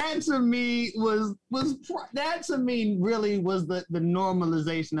 And that to me really was the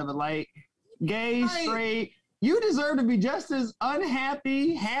normalization of it. Like, gay, straight, you deserve to be just as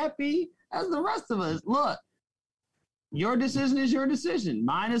unhappy, happy as the rest of us. Look, your decision is your decision.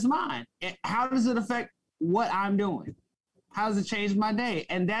 Mine is mine. How does it affect what I'm doing? How does it change my day?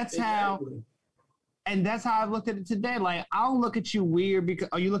 And that's exactly. That's how I've looked at it today. Like, I don't look at you weird because,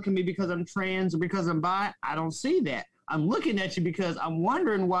 are you looking at me because I'm trans or because I'm bi? I don't see that. I'm looking at you because I'm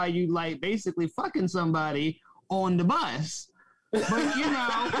wondering why you like basically fucking somebody on the bus. But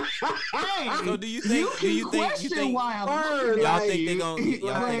hey, so do you think why I'm y'all think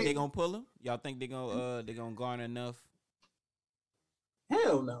they're gonna pull him? Y'all think they're gonna garner enough?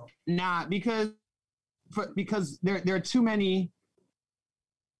 Hell no. Nah, because there are too many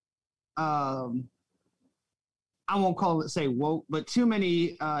I won't call it say woke, but too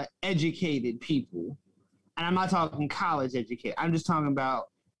many educated people. And I'm not talking college educated. I'm just talking about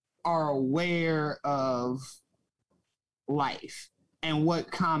are aware of life and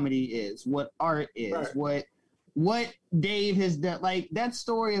what comedy is, what art is, right. what Dave has done. Like that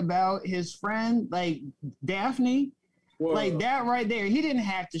story about his friend, like Daphne, whoa. Like that right there. He didn't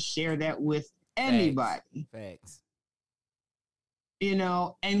have to share that with anybody. Facts.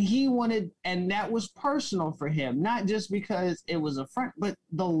 And he wanted, and that was personal for him, not just because it was a friend, but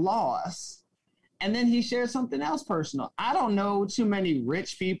the loss and then he shared something else personal. I don't know too many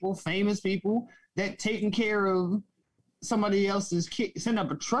rich people, famous people that taking care of somebody else's kid, send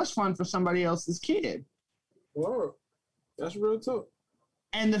up a trust fund for somebody else's kid. Whoa, that's real talk.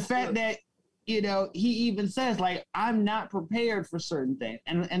 And the fact that, you know, he even says, like, I'm not prepared for certain things.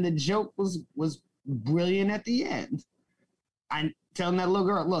 And the joke was brilliant at the end. I'm telling that little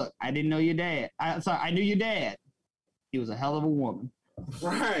girl, look, I didn't know your dad. I knew your dad. He was a hell of a woman.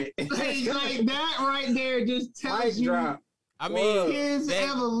 Right. like that right there just tells you drop. I mean, his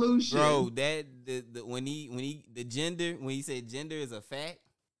evolution. bro. That when he said gender is a fact,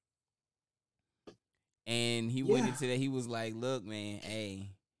 and he went into that, he was like, "Look, man, hey,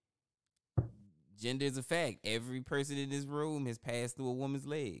 gender is a fact. Every person in this room has passed through a woman's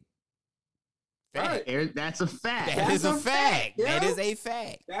leg. Right. That's a fact. That is a fact. yo. That is a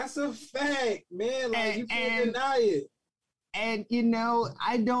fact. That's a fact, man. Like, you can't And- deny it. And, you know,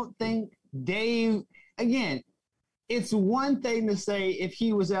 I don't think Dave, again, it's one thing to say if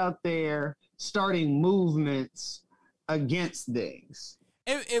he was out there starting movements against things.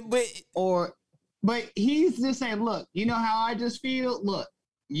 But he's just saying, look, you know how I just feel? Look,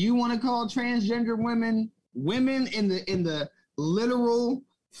 you want to call transgender women in the literal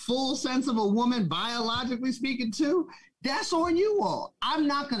full sense of a woman, biologically speaking too? That's on you all. I'm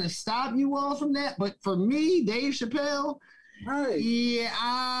not going to stop you all from that. But for me, Dave Chappelle, Right. yeah,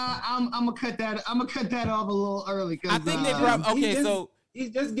 I'm gonna cut that. I'm gonna cut that off a little early. I think they probably he's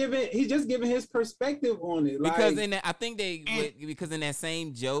just giving his perspective on it. Because like, because in that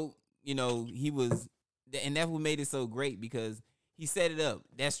same joke, you know, he was, and that's what made it so great because he set it up.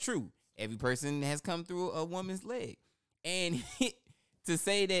 That's true. Every person has come through a woman's leg, and to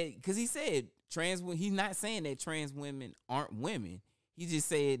say that, because he said he's not saying that trans women aren't women. He just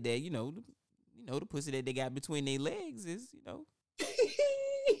said that the pussy that they got between their legs is,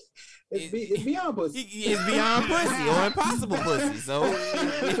 it's beyond pussy. It's beyond pussy or impossible pussy. So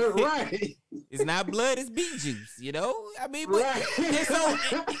right. It's not blood, it's beet juice, I mean, but Right. and so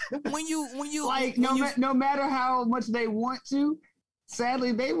when you like when no matter how much they want to,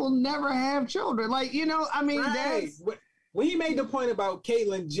 sadly they will never have children. Like, I mean, Right. that's When he made the point about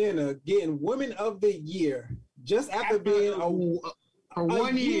Caitlyn Jenner getting Woman of the Year just after being for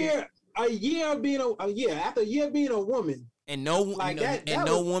 1 year. after a year being a woman. And no Like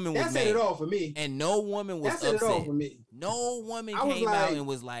woman was that mad. said it all for me. And no woman was That said it all upset. for me. No woman I was came out like- and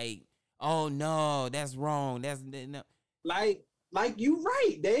was like, "Oh no, that's wrong. That's no." Like you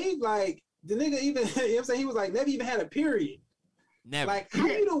right, Dave. Like the nigga even, you know what I'm saying? He was like, never even had a period. Never. Like, how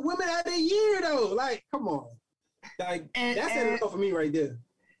you the Woman of the Year though? Like, come on. Like that said it all for me right there.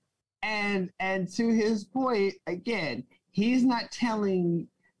 And to his point, again, he's not telling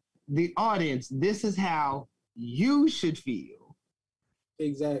the audience this is how you should feel.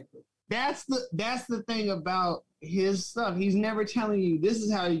 Exactly. That's the thing about his stuff. He's never telling you this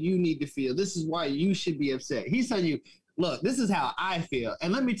is how you need to feel. This is why you should be upset. He's telling you, look, this is how I feel,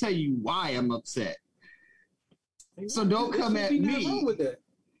 and let me tell you why I'm upset. So don't come at me. Wrong with that.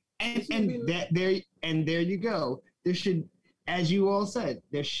 And there you go. There should, as you all said,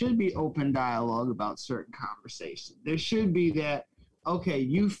 there should be open dialogue about certain conversations. There should be that, okay,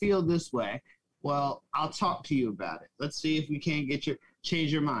 you feel this way. Well, I'll talk to you about it. Let's see if we can't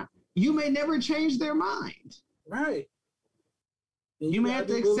change your mind. You may never change their mind. Right. And You may have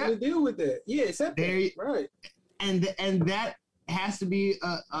gotta to be willing accept- to deal with that. Yeah, accept that. Right. And that has to be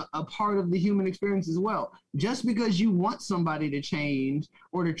a part of the human experience as well. Just because you want somebody to change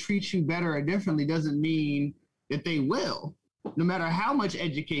or to treat you better or differently doesn't mean that they will, no matter how much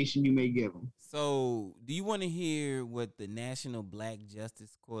education you may give them. So, do you want to hear what the National Black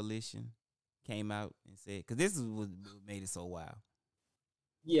Justice Coalition came out and said? Because this is what made it so wild.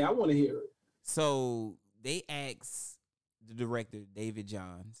 Yeah, I want to hear it. So they asked the director, David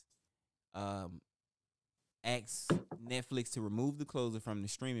Johns, asked Netflix to remove the closer from the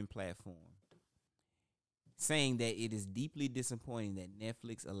streaming platform, saying that it is deeply disappointing that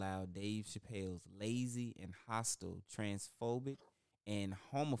Netflix allowed Dave Chappelle's lazy and hostile, transphobic, and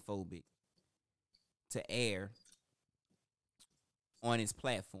homophobic to air on its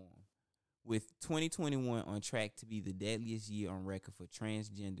platform, with 2021 on track to be the deadliest year on record for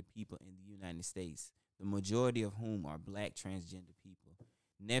transgender people in the United States, the majority of whom are black transgender people.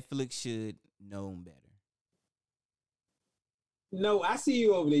 Netflix should know better. No, I see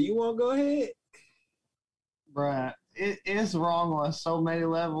you over there. You want to go ahead? Bruh, it's wrong on so many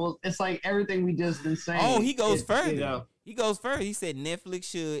levels. It's like everything we just been saying. Oh, he goes further. You know, He goes further. He said Netflix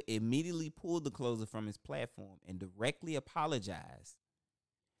should immediately pull the closer from its platform and directly apologize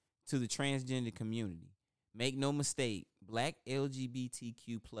to the transgender community. Make no mistake, Black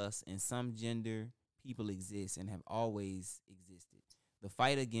LGBTQ plus and some gender people exist and have always existed. The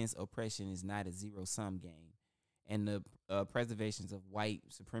fight against oppression is not a zero-sum game, and the preservation of white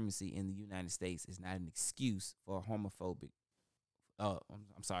supremacy in the United States is not an excuse for homophobic. I'm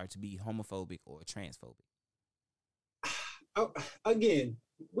sorry, to be homophobic or transphobic. Oh, again,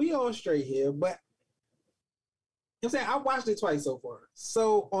 we all straight here, but you know what I'm saying, I watched it twice so far.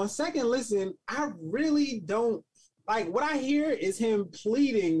 So on second listen, I really don't like what I hear is him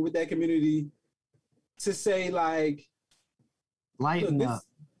pleading with that community to say, like, Lighten look, up.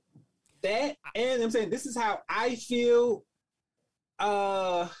 that, and I'm saying this is how I feel.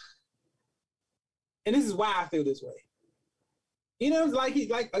 And this is why I feel this way. You know, it's like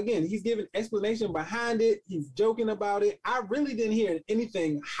he's giving explanation behind it. He's joking about it. I really didn't hear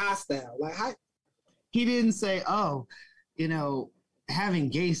anything hostile. Like, He didn't say, "Oh, you know, having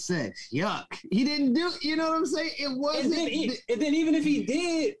gay sex, yuck." He didn't do. You know what I'm saying? It wasn't. And then even if he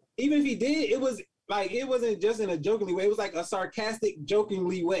did, it was like it wasn't just in a jokingly way. It was like a sarcastic,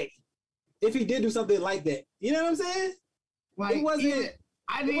 jokingly way. If he did do something like that, you know what I'm saying? Like, it wasn't.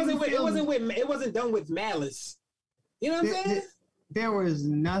 It wasn't done with malice. You know what I'm saying? There was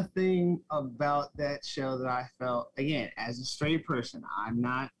nothing about that show that I felt, again, as a straight person, I'm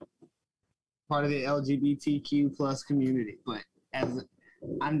not part of the LGBTQ plus community, but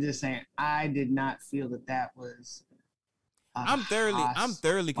I'm just saying, I did not feel that was. I'm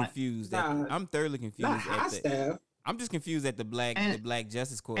thoroughly confused. I'm thoroughly confused. Not hostile. I'm just confused at the Black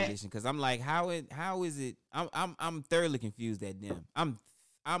Justice Coalition because I'm like, how is it? I'm thoroughly confused at them.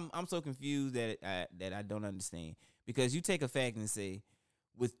 I'm so confused that I don't understand. Because you take a fact and say,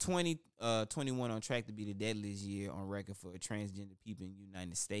 with 2021 on track to be the deadliest year on record for transgender people in the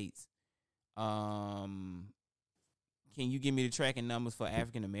United States, can you give me the tracking numbers for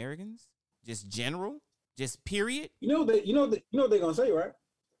African Americans? Just general, just period. You know what they're gonna say, right?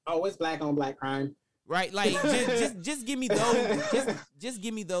 Oh, it's black on black crime, right? Like just give me those. just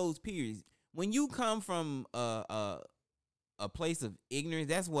give me those periods. When you come from a place of ignorance,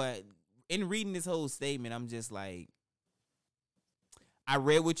 that's what. In reading this whole statement, I'm just like, I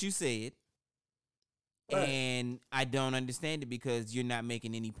read what you said, right, and I don't understand it because you're not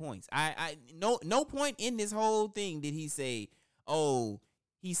making any points. No point in this whole thing did he say, oh,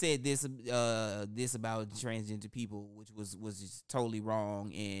 he said this about transgender people, which was just totally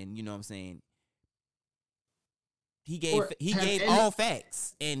wrong, and you know what I'm saying. He gave all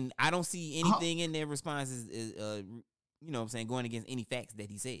facts, and I don't see anything in their responses, you know what I'm saying, going against any facts that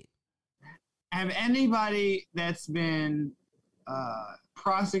he said. Have anybody that's been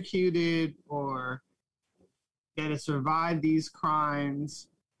prosecuted or that has survived these crimes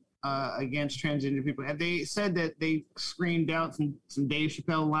against transgender people, have they said that they screamed out some Dave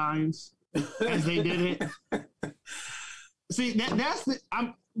Chappelle lines as they did it? See,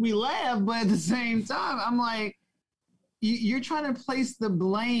 we laugh, but at the same time, I'm like, you're trying to place the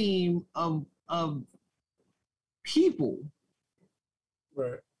blame of people,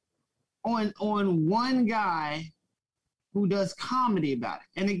 right, on one guy who does comedy about it.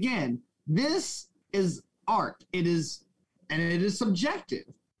 And again, this is art. It is subjective.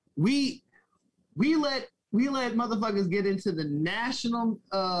 We let motherfuckers get into the National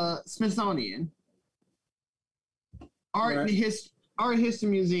Smithsonian Art History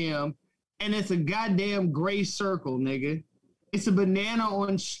Museum, and it's a goddamn gray circle, nigga. It's a banana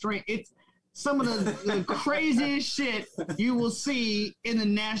on string. It's some of the craziest shit you will see in the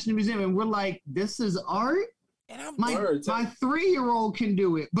National Museum, and we're like, this is art? And my 3-year-old can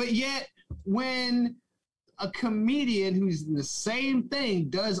do it. But yet, when a comedian who's in the same thing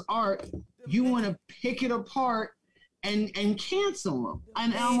does art, you want to pick it apart and cancel them.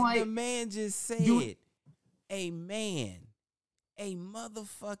 And I'm like, the man just said, a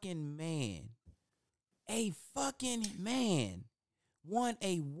motherfucking man, a fucking man won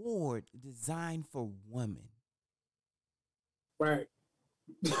a award designed for women. Right.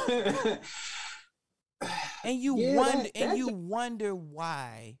 And you wonder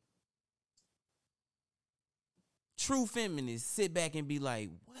why true feminists sit back and be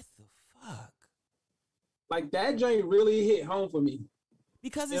like, what the fuck? Like, that joint really hit home for me.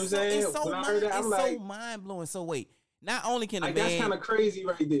 Because it's so mind blowing. So wait, not only can a man, that's kind of crazy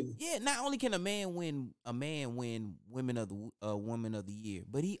right there. Yeah, not only can a man win woman of the year,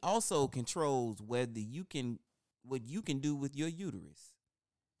 but he also controls what you can do with your uterus.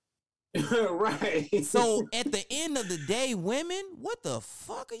 Right. So at the end of the day, women, what the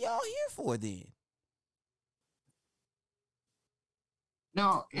fuck are y'all here for then?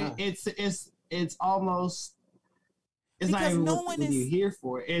 No, it's almost, it's because not even what you're here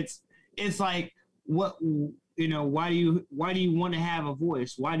for. It's like, what why do you want to have a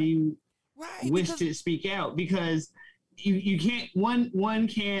voice? Why do you wish to speak out? Because you can't one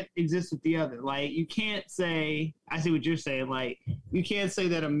can't exist with the other. Like you can't say, I see what you're saying, like you can't say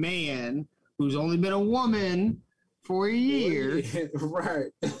that a man who's only been a woman for a year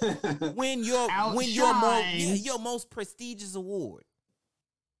right when your most prestigious award,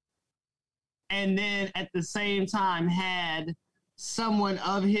 and then at the same time had someone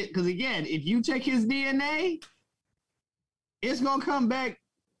of his, because again, if you check his DNA, it's gonna come back.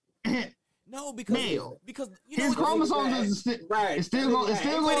 No, because male. Because his chromosomes is right. It's still going.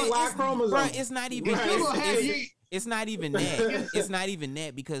 Y chromosome. Right, it's not even. Right. It's not even that. It's not even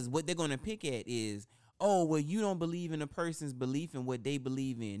that, because what they're gonna pick at is, oh, well, you don't believe in a person's belief in what they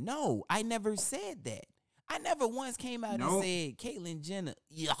believe in. No, I never said that. I never once came out and said Caitlyn Jenner.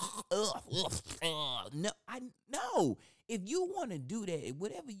 No. If you want to do that,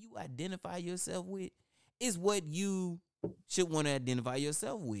 whatever you identify yourself with is what you should want to identify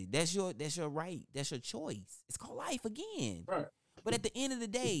yourself with. That's your right. That's your choice. It's called life again. Right. But at the end of the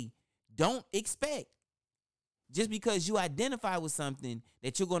day, don't expect just because you identify with something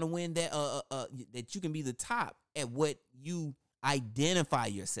that you're going to win that that you can be the top at what you identify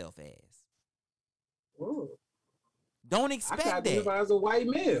yourself as. Whoa. Don't expect I identify as a white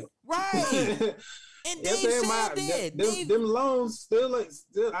male. Right. And Dave said that. Them loans still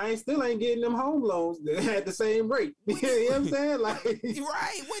ain't getting them home loans at the same rate. You know what I'm saying? Like,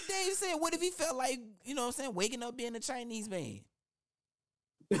 right. What Dave said. What if he felt like, you know what I'm saying, waking up being a Chinese man?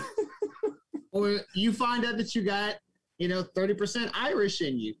 Or you find out that you got, 30% Irish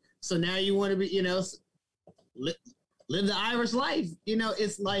in you. So now you want to be, live the Irish life.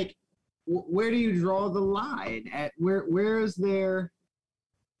 It's like, where do you draw the line? At where is there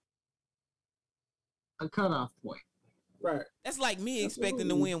a cutoff point? Right. That's like me expecting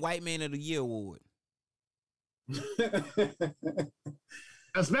to win White Man of the Year award.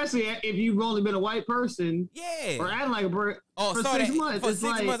 Especially if you've only been a white person. Yeah. Or acting like a bird for 6 months. For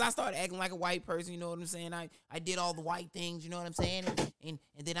 6 months, I started acting like a white person, you know what I'm saying? I did all the white things, you know what I'm saying? And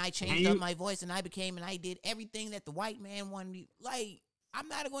then I changed up my voice and I did everything that the white man wanted me. Like, I'm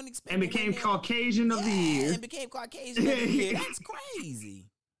not going to expect. And became Caucasian of the year. And became Caucasian of the year. That's crazy.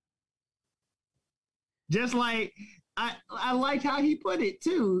 Just like, I liked how he put it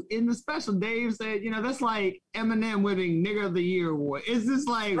too in the special. Dave said, that's like Eminem winning Nigger of the Year award. Is this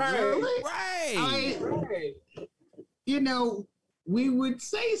like really? Right. We would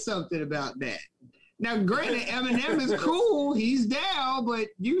say something about that. Now, granted, Eminem is cool. He's down, but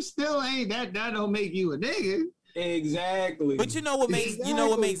you still ain't that. That don't make you a nigga. Exactly. But you know what makes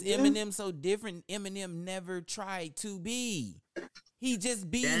Eminem so different? Eminem never tried to be. He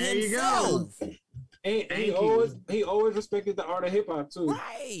just be himself. And he always respected the art of hip hop too.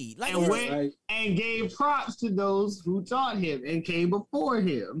 Right. And gave props to those who taught him and came before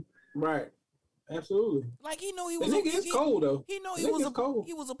him. Right. Absolutely. Like he know he was. The nigga is cold though. He know he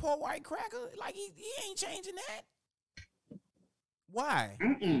was a poor white cracker. Like he ain't changing that. Why?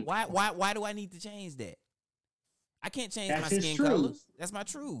 Mm-mm. Why do I need to change that? I can't change my skin truth. color. That's my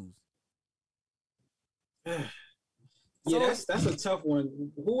truths. Yeah, that's a tough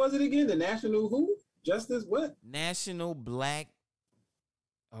one. Who was it again? The National who? Justice what? National Black.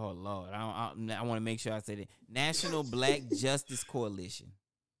 Oh Lord, I want to make sure I said it. National Black Justice Coalition.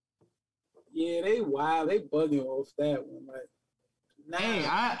 Yeah, they wild. They bugging off that one. Like, nah. Hey,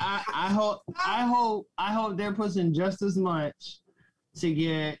 I hope they're pushing just as much to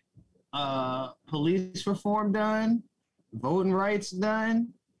get police reform done, voting rights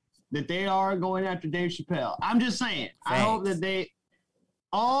done, that they are going after Dave Chappelle. I'm just saying. Thanks. I hope that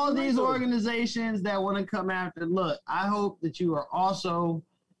all these organizations that want to come after, look, I hope that you are also,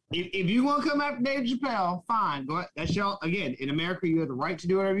 if you want to come after Dave Chappelle, fine. Go ahead. That's y'all. Again, in America, you have the right to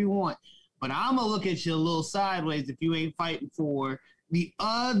do whatever you want. But I'm going to look at you a little sideways if you ain't fighting for the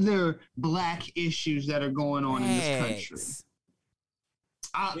other black issues that are going on in this country.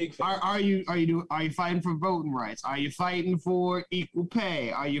 Are you fighting for voting rights? Are you fighting for equal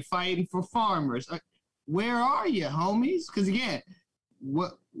pay? Are you fighting for farmers? Where are you, homies? Because again,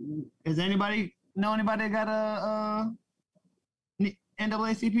 what does anybody that got a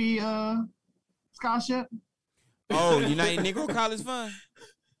NAACP scholarship? Oh, United Negro College Fund.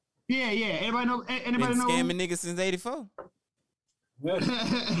 Yeah. Anybody know? Anybody know? Scamming niggas since '84.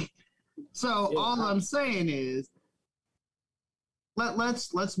 So all I'm saying is,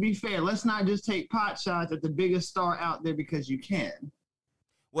 let's be fair. Let's not just take pot shots at the biggest star out there because you can.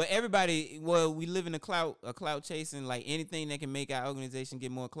 Well, we live in a clout chasing, like anything that can make our organization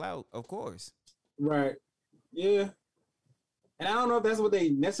get more clout, of course. Right. Yeah. And I don't know if that's what they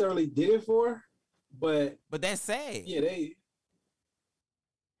necessarily did it for, But that's sad. yeah, they.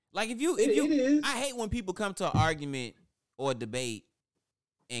 Like if you, It is. I hate when people come to an argument or a debate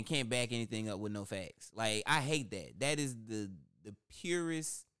and can't back anything up with no facts. Like I hate that. That is the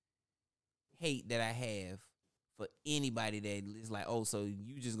purest hate that I have for anybody that is like, oh, so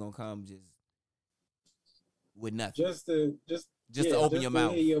you just gonna come just with nothing, Just to open your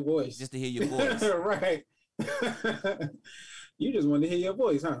mouth, hear your voice, just to hear your voice. Right. You just want to hear your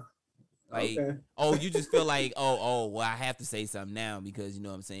voice, huh? Like, okay. oh, you just feel like, oh, well, I have to say something now because you know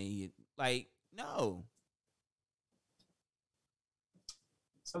what I'm saying. Like, no.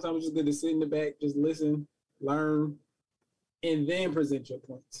 Sometimes it's just good to sit in the back, just listen, learn, and then present your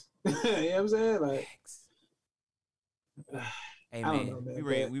points. You know what I'm saying? Like, hey I man, don't know,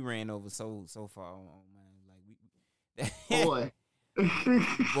 man, we ran over so far on man. Like Boy.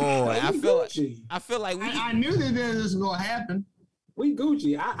 boy, I Gucci. feel like we. I knew that this was gonna happen. We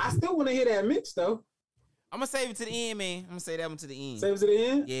Gucci. I still want to hear that mix though. I'm gonna save it to the end, man. I'm gonna say that one to the end. Save it to the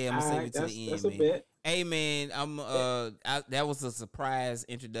end. Yeah, I'm gonna save it to the end, That's man. a bet. Hey man, that was a surprise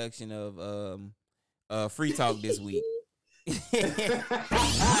introduction of Free Talk this week.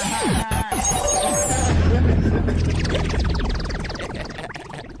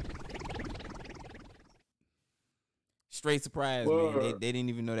 Straight surprise, man. They didn't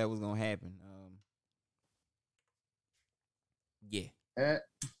even know that was gonna happen. Yeah.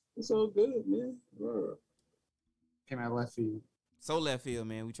 It's all good, man. Word. Came out left field. So left field,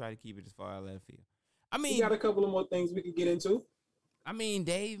 man. We try to keep it as far as left field. I mean, We got a couple of more things we could get into. I mean,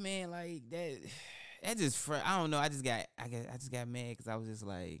 Dave, man, like that just I don't know. I just got mad because I was just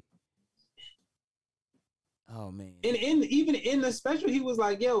like, oh man. And even in the special, he was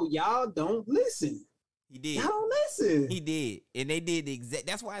like, "Yo, y'all don't listen. He did. Y'all don't listen." He did, and they did the exact.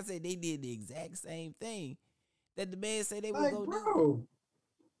 That's why I said they did the exact same thing that the man said they would Like, go do. bro.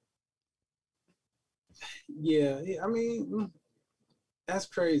 Yeah, I mean, that's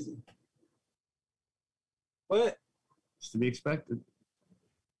crazy. But It's to be expected.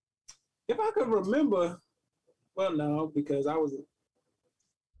 if I could remember, well, no, because I was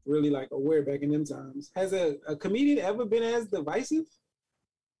really like aware back in them times. Has a comedian ever been as divisive?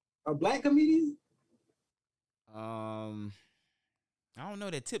 A black comedian? I don't know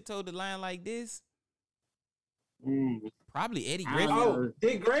that tiptoed the line like this. Probably Eddie I Griffin. don't know. Oh,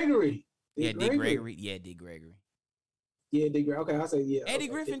 Dick Gregory. Dick Gregory. Yeah, Dick Gregory. Yeah, Dick Gregory. Okay, I'll say yeah. Eddie okay,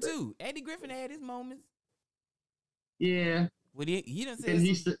 Griffin Dick Gregory. too. Eddie Griffin had his moments. Yeah. But he done said And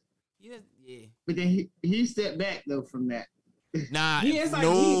yeah. but then he stepped back though from that. Nah, Yeah, it's like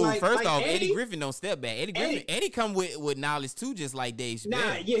no. he, like- First like off, Eddie- Eddie Griffin don't step back. Eddie come with knowledge too, just like Dave Chappelle.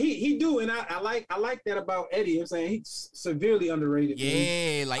 Nah, yeah, he do, and I like that about Eddie. I'm saying he's severely underrated.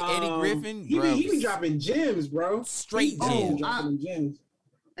 man. Yeah, like Eddie Griffin, He bro. be dropping gems, bro. Straight He be gems. dropping gems.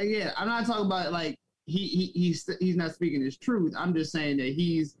 Yeah, I'm not talking about like he's not speaking his truth. I'm just saying that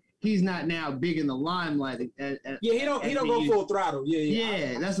he's not now big in the limelight. Yeah, he don't go full throttle.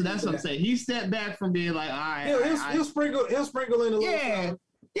 Yeah, that's what I'm saying. He stepped back from being like, all right, He'll sprinkle in a little. yeah.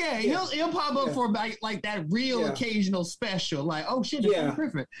 Yeah, he'll pop up for like that real occasional special, like, oh shit, it's Eddie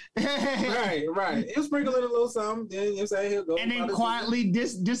Griffin. Right. He'll sprinkle in a little something, then you say he'll go. And then quietly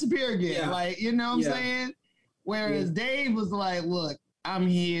disappear again. Yeah. Like, you know what I'm saying? Whereas Dave was like, look, I'm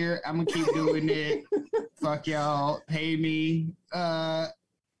here, I'm gonna keep doing it. Fuck y'all, pay me.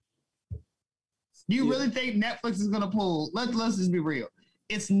 You really think Netflix is gonna pull? Let's just be real.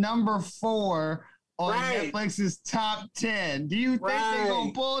 It's number 4 on Netflix's top 10. Do you think they're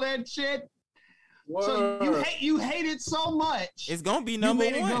gonna pull that shit? Word. So you hate it so much. It's gonna be number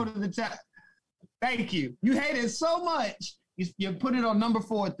you made one. It go to the top. Thank you. You hate it so much. You put it on number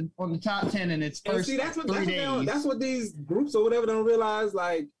 4 on the top 10 in its first see, that's what 3 days. that's what these groups or whatever don't realize.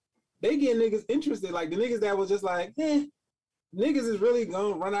 Like, they get niggas interested. Like the niggas that was just like, niggas is really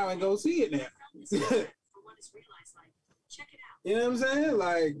gonna run out and go see it now. You know what I'm saying?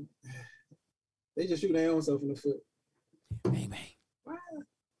 Like, they just shoot their own self in the foot. Bang bang. Wow.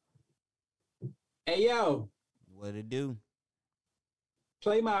 Hey yo, What it do?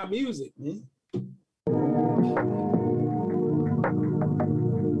 play my music, man.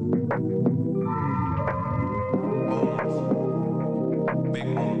 Big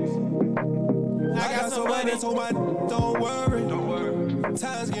moves. I got some money, so my don't worry.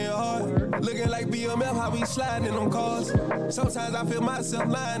 Times getting hard. Looking like BMF, how we sliding in them cars. Sometimes I feel myself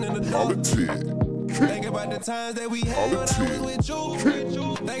lying in the dark. Thinking about the times that we had when I was with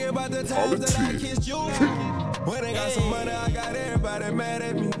you. Thinking about the times that I kissed you. When I got some money, I got everybody mad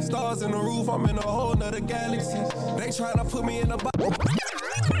at me. Stars in the roof, I'm in a whole nother galaxy. They trying to put me in a box.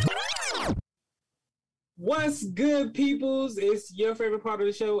 What's good, peoples? It's your favorite part of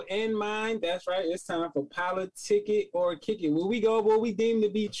the show and mine. That's right. It's time for Politic It or Kick It, where we go what we deem to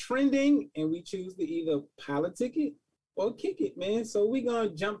be trending, and we choose to either politic it or kick it, man. So we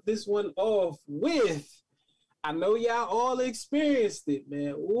gonna jump this one off with, I know y'all all experienced it,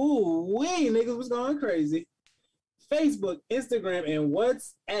 man. Ooh, niggas was going crazy. Facebook, Instagram, and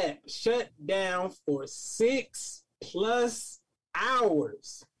WhatsApp shut down for 6+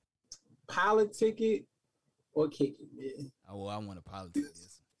 hours. Politic it or kick it, man. Oh, well, I want to politic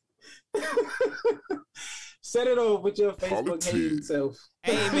this. Set it off with your Facebook hating self.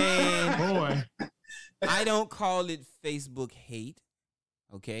 Hey, man. Boy. I don't call it Facebook hate,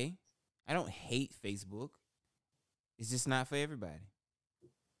 okay? I don't hate Facebook. It's just not for everybody.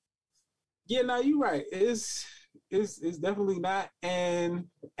 Yeah, no, you're right. It's definitely not. And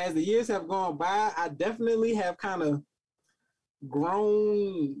as the years have gone by, I definitely have kind of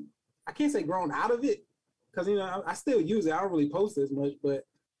grown. I can't say grown out of it, because I still use it. I don't really post as much, but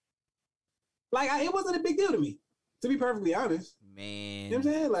like it wasn't a big deal to me, to be perfectly honest. Man, you know what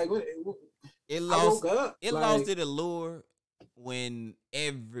I'm saying? Like it I woke up. Lost its allure when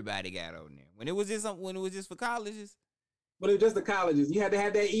everybody got on there. When it was just for colleges. But it was just the colleges. You had to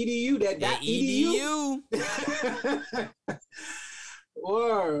have that EDU, that .edu.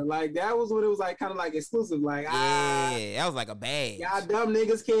 Or like that was when it was like kind of like exclusive. Like that was like a badge. Y'all dumb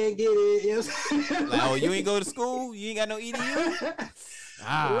niggas can't get it. You know what I'm saying? Like, oh, you ain't go to school? You ain't got no EDU?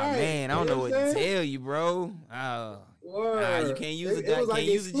 Right. Man, I don't know what to tell you, bro. You can't use a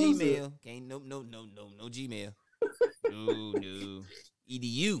Gmail. Can't no Gmail. No.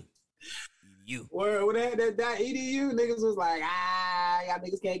 EDU. Word, when they had that .edu, niggas was like, y'all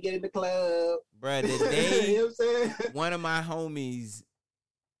niggas can't get in the club. Bruh, the day you know what I'm saying? One of my homies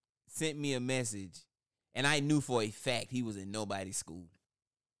sent me a message, and I knew for a fact he was in nobody's school.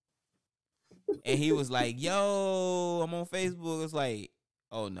 And he was like, yo, I'm on Facebook. It's like,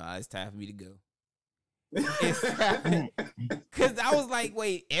 oh, no, it's time for me to go. Because I was like,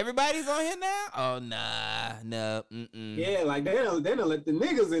 wait, everybody's on here now? Oh, no. Yeah, like they don't let the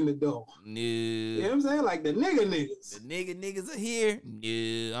niggas in the door. No. You know what I'm saying? Like the niggas. The niggas are here.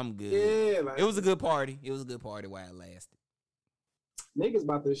 No, I'm good. Yeah, like, it was a good party. It was a good party while it lasted. Niggas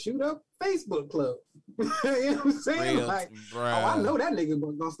about to shoot up Facebook club. You know what I'm saying? Real, like, bruh. oh, I know that nigga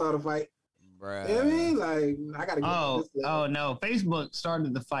gonna start a fight. Bruh. You know what I mean? Like, I gotta get this. Oh no, Facebook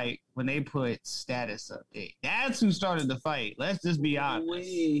started the fight when they put status update. That's who started the fight. Let's just be honest.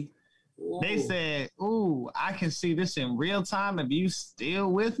 They said, ooh, I can see this in real time if you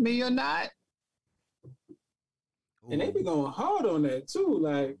still with me or not. And they be going hard on that too.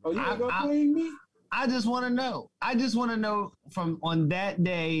 Like, oh, you ain't gonna blame me? I just want to know. I just want to know from on that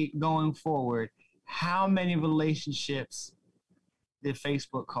day going forward, how many relationships did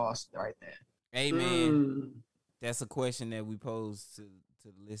Facebook cost right there? Hey, man, that's a question that we pose to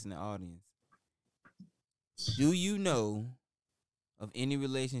the listening audience. Do you know of any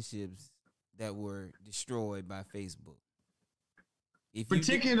relationships that were destroyed by Facebook?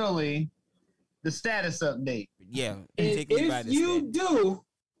 Particularly the status update. Yeah. Particularly by the you do,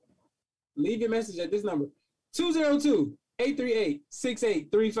 leave your message at this number,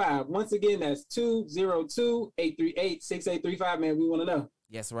 202-838-6835. Once again, that's 202-838-6835. Man, we want to know.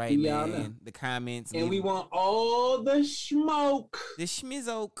 That's right, man. Know. The comments. And we want all the smoke. The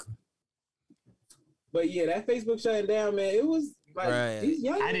schmizoke. But yeah, that Facebook shutting down, man, it was like these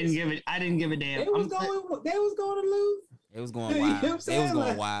young I didn't give a damn. They was going to lose. It was going wild. It was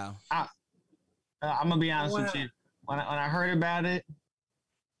going wild. I'm gonna be honest with you. When I heard about it,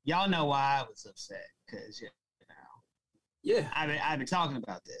 y'all know why I was upset, because I've been talking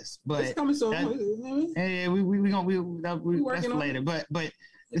about this, but it's coming soon. Yeah, we that's later. But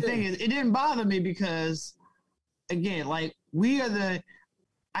the thing is, it didn't bother me because, again, like I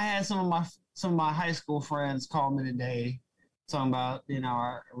had some of my high school friends call me today, talking about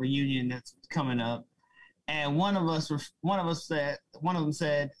our reunion that's coming up, and one of them said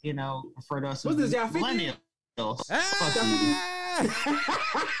refer to us as millennials.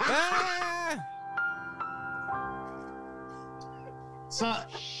 So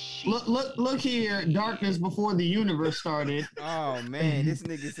look here, darkness before the universe started. Oh man, this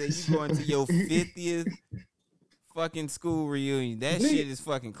nigga said you going to your 50th fucking school reunion. That shit is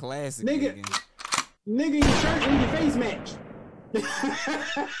fucking classic, nigga. Nigga, your shirt and your face match.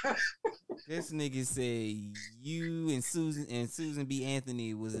 This nigga said you and Susan B.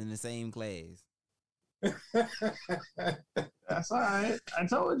 Anthony was in the same class. That's all right. I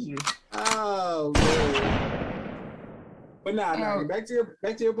told you. Oh man. But nah. Back to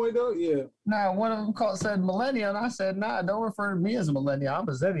your point though. Yeah. Nah, one of them said millennial, and I said, nah, don't refer to me as a millennial. I'm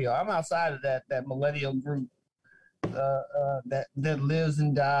a zennial. I'm outside of that millennial group that lives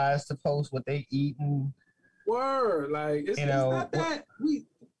and dies to post what they eat and word. Like it's not that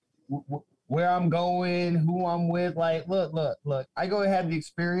where I'm going, who I'm with. Like, look. I go and have the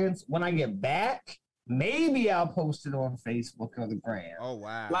experience. When I get back, maybe I'll post it on Facebook or the gram. Oh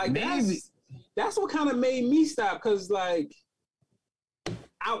wow. Like maybe. That's what kind of made me stop, because like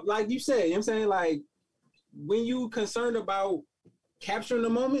you said, you know what I'm saying, like when you concerned about capturing the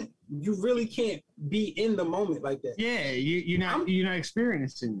moment, you really can't be in the moment like that. Yeah, you're not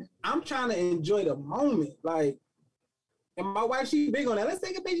experiencing it. I'm trying to enjoy the moment, like, and my wife, she big on that. Let's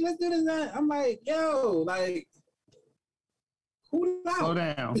take a picture. Let's do this. That. I'm like, yo, like, cool out. Slow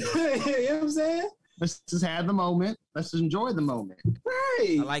down. You know what I'm saying? Let's just have the moment. Let's just enjoy the moment.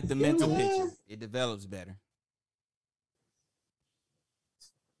 Right. I like the mental picture. It develops better.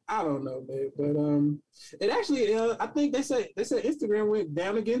 I don't know, babe, but it actually, I think they said Instagram went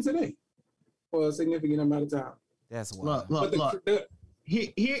down again today for a significant amount of time. That's wild. Look.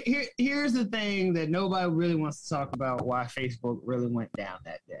 Here's the thing that nobody really wants to talk about: why Facebook really went down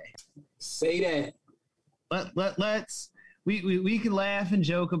that day. Say that. Let's. We can laugh and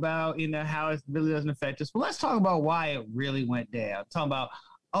joke about, how it really doesn't affect us, but let's talk about why it really went down. Talking about,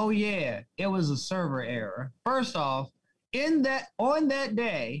 oh yeah, it was a server error. First off, on that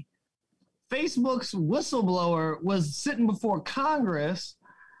day, Facebook's whistleblower was sitting before Congress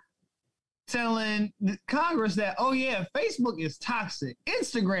telling Congress that, oh yeah, Facebook is toxic.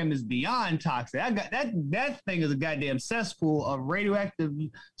 Instagram is beyond toxic. I got that thing is a goddamn cesspool of radioactive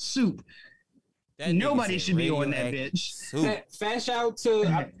soup. Nobody should be on that bitch. Fast shout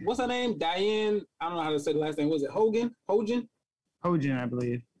to what's her name? Diane. I don't know how to say the last name. Was it Hogan, I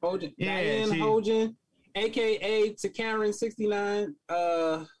believe. Hogan. Yeah, Diane Hogan, aka Karen69.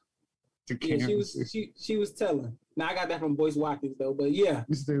 She was telling. Now I got that from Boyce Watkins though, but yeah,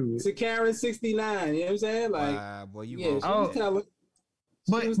 Karen69. You know what I'm saying? Like, boy, she was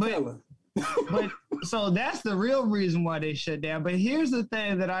telling. But so that's the real reason why they shut down. But here's the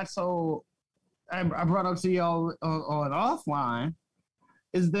thing that I brought up to y'all on offline,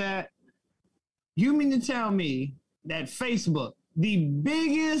 is that you mean to tell me that Facebook, the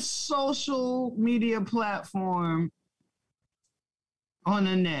biggest social media platform on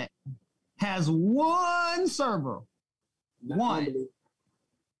the net, has one server, one,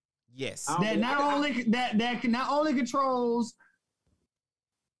 yes, that not only controls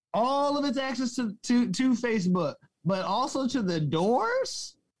all of its access to Facebook, but also to the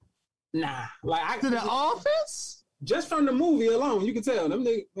doors? Nah, like to the office. Just from the movie alone, you can tell them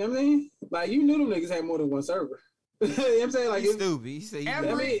niggas. You know what I mean? Like, you knew them niggas had more than one server. You know what I'm saying? Like, he's stupid.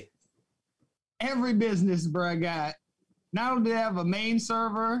 Every business, bro, got not only do they have a main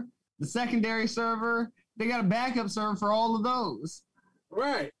server, the secondary server, they got a backup server for all of those.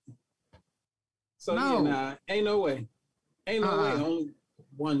 Right. So ain't no way. Ain't no way. Only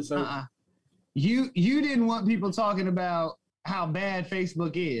one server. You didn't want people talking about how bad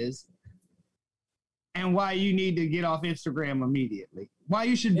Facebook is and why you need to get off Instagram immediately. Why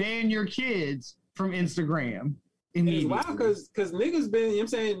you should ban your kids from Instagram immediately. It's wild because niggas been, you know what I'm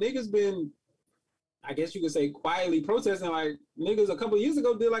saying, niggas been, I guess you could say, quietly protesting. Like, niggas a couple of years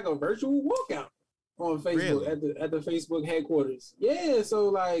ago did like a virtual walkout on Facebook at the Facebook headquarters. Yeah, so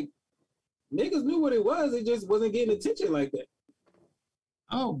like niggas knew what it was. It just wasn't getting attention like that.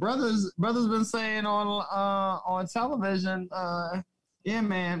 Oh, brothers been saying on television, yeah,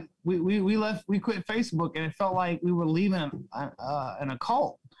 man, we quit Facebook and it felt like we were leaving an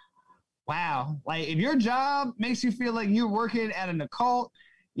occult. Wow, like if your job makes you feel like you're working at an occult,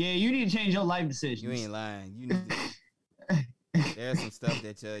 yeah, you need to change your life decisions. You ain't lying. You need to, there's some stuff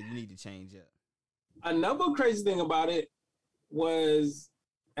that you need to change up. Another crazy thing about it was,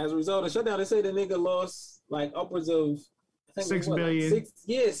 as a result of the shutdown, they say the nigga lost like upwards of $6 billion.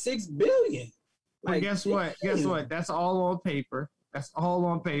 6 billion. Like, guess what? That's all on paper.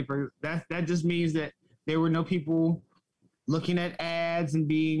 That just means that there were no people looking at ads and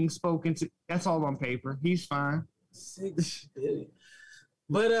being spoken to. That's all on paper. He's fine. 6 billion.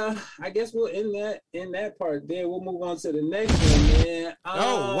 But I guess we'll end that part there. We'll move on to the next one, man.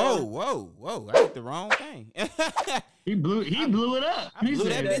 Whoa! I hit the wrong thing. He blew it up. I blew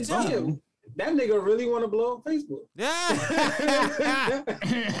that bitch up. That nigga really want to blow up Facebook.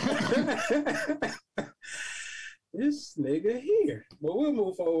 This nigga here. But we'll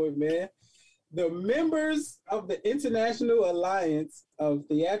move forward, man. The members of the International Alliance of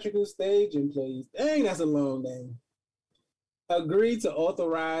Theatrical Stage Employees, dang, that's a long name, agreed to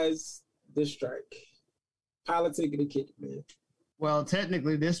authorize the strike. politic of the kick, man. Well,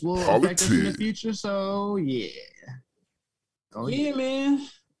 technically, this will affect us in the future, so yeah. Yeah, man.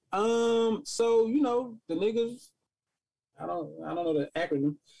 So you know the niggas. I don't know the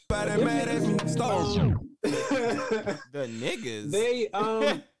acronym. The niggas. They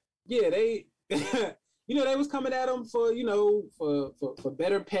yeah, they you know, they was coming at them for, you know, for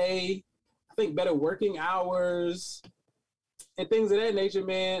better pay, I think better working hours and things of that nature,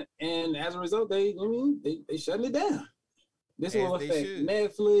 man. And as a result, they shutting it down. This will affect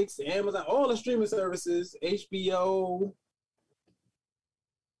Netflix, Amazon, all the streaming services, HBO.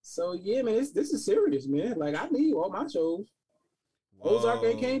 So yeah, man, this is serious, man. Like I need all my shows. Whoa. Ozark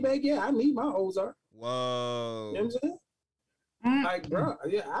ain't came back yet. I need my Ozark. Whoa. You know what I'm saying? Like, bro,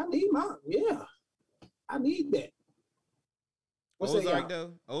 yeah, I need I need that. What's Ozark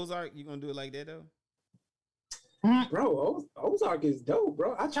though? Ozark, you gonna do it like that though? Bro, Ozark is dope,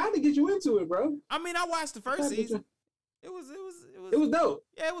 bro. I tried to get you into it, bro. I mean, I watched the first season. It was dope.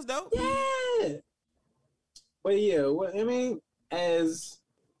 Yeah, it was dope. Yeah. But yeah, well, I mean, as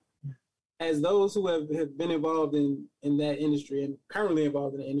those who have been involved in that industry and currently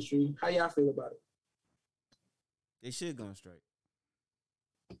involved in the industry, how y'all feel about it? They should go on strike.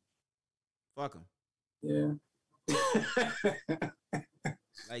 Fuck them. Yeah.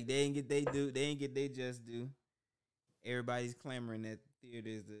 Like they ain't get they just do. Everybody's clamoring that theater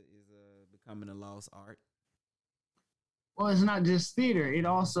is becoming a lost art. Well, it's not just theater. It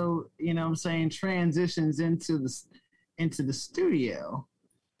also, you know what I'm saying, transitions into the studio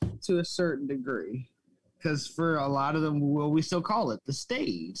to a certain degree. Because for a lot of them, well, we still call it the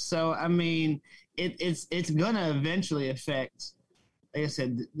stage. So, I mean, it's going to eventually affect, like I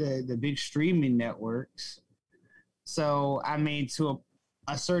said, the big streaming networks. So, I mean, to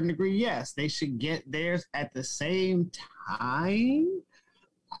a certain degree, yes, they should get theirs at the same time.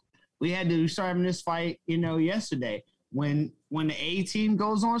 We started having this fight, you know, yesterday. When the A team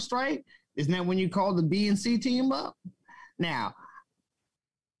goes on strike, isn't that when you call the B and C team up? Now,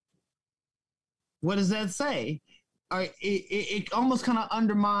 what does that say? It almost kind of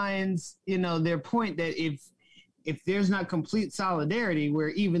undermines, you know, their point that if there's not complete solidarity where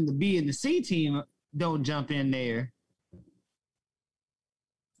even the B and the C team don't jump in there,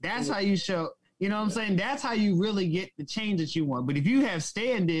 that's how you show, you know what I'm saying? That's how you really get the change that you want. But if you have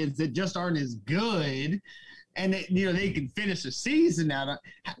stand-ins that just aren't as good and that, you know, they can finish the season out,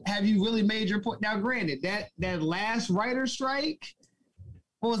 have you really made your point? Now, granted, that last writer strike,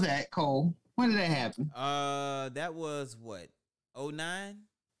 what was that, Cole? When did that happen? That was what? 09?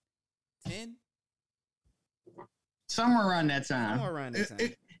 10? Somewhere around that time.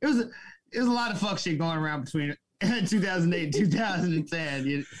 It was a lot of fuck shit going around between 2008 and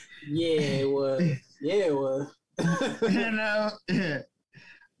 2010. Yeah, it was. Yeah, it was. You know,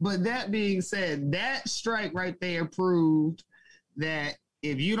 but that being said, that strike right there proved that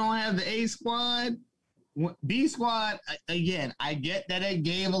if you don't have the A squad, B squad, again, I get that it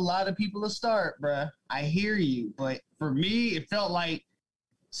gave a lot of people a start, bruh. I hear you. But for me, it felt like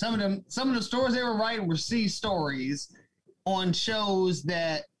some of the stories they were writing were C stories on shows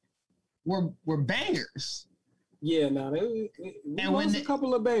that were bangers. Yeah, no, it was a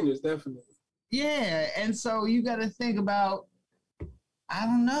couple of bangers, definitely. Yeah, and so you got to think about, I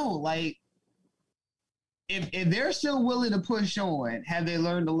don't know, like, if they're still willing to push on, have they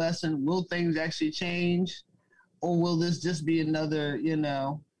learned a lesson? Will things actually change, or will this just be another, you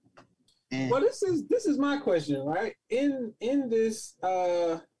know? Well, this is my question, right? In this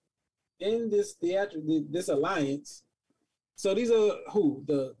this alliance. So these are who?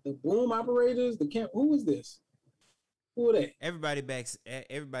 The boom operators, the camp. Who is this? Who are they? Everybody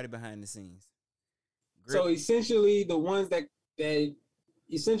behind the scenes. So essentially, the ones that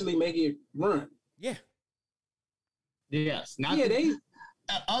essentially make it run. Yeah. Yes. They.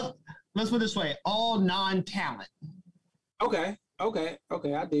 Let's put it this way: all non-talent. Okay.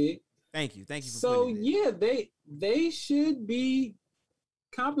 I did. Thank you. For so yeah, they should be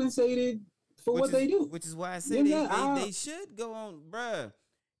compensated for what they do. Which is why I said they should go on, bruh.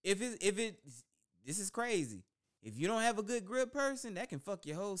 This is crazy. If you don't have a good grip person, that can fuck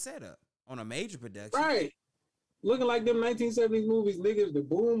your whole setup on a major production. Right. Looking like them 1970s movies, niggas, the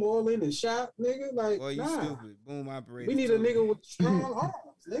boom all in and shot, nigga. Like, boy, you stupid. Boom operator. We need a nigga with strong arms,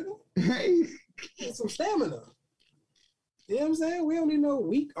 nigga. Get some stamina. You know what I'm saying? We don't need no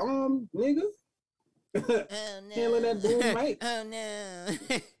weak arm nigga. Oh, no. Handling that boom mic. Oh,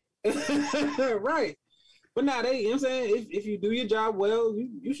 no. Right. But now you know what I'm saying? If you do your job well,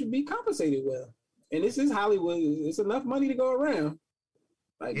 you should be compensated well. And this is Hollywood. It's enough money to go around.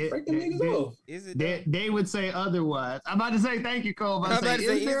 Like, break them niggas off. Is it? Though? They would say otherwise. I'm about to say thank you, Cole. I'm about to say,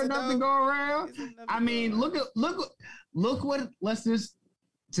 Is there is it enough though? to go around? Is it enough I to mean, go around? look what. Let's just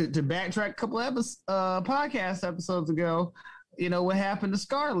to backtrack a couple podcast episodes ago. You know what happened to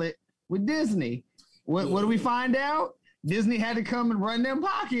Scarlett with Disney? What do we find out? Disney had to come and run them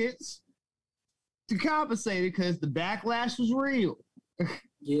pockets to compensate it because the backlash was real.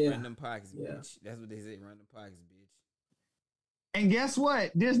 Yeah. Run them pockets, Yeah. bitch. That's what they say. Run them pockets, bitch. And guess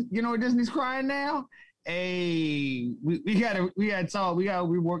what? You know what Disney's crying now? Hey, we gotta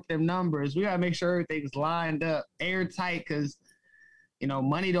rework them numbers. We gotta make sure everything's lined up, airtight, because you know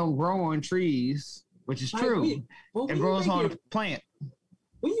money don't grow on trees, which is Like, true. when It you grows on a making- plant.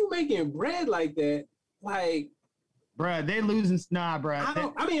 When you making bread like that, like Bruh, they losing. Nah,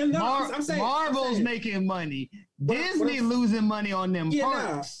 bruh. I mean, no, I'm saying Marvel's I'm saying, making money. What Disney I'm- losing money on them Yeah,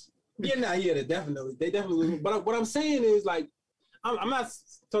 parks. Yeah, they definitely. But what I'm saying is like, I'm not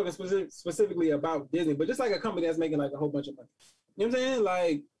talking specifically about Disney, but just like a company that's making like a whole bunch of money. You know what I'm saying?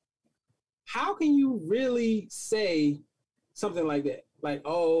 Like, how can you really say something like that? Like,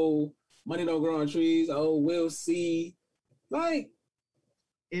 oh, money don't grow on trees. Oh, we'll see. Like,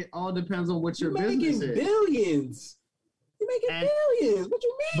 It all depends on what your you're making business is. billions. You're making And- billions. What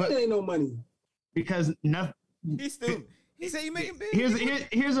you mean but- there ain't no money? Because nothing. He's stupid. He said you making big. Here's a What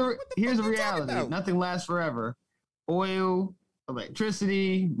the here's a fuck you talking reality. about? Nothing lasts forever. Oil,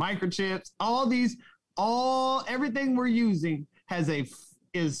 electricity, microchips, everything we're using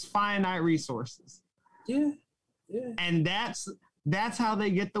is finite resources, Yeah. and that's how they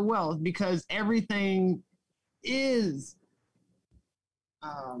get the wealth because everything is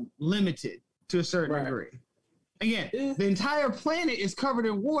limited to a certain Right. degree. Again, Yeah. the entire planet is covered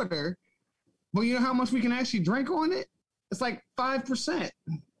in water, but you know how much we can actually drink on it? It's like 5%.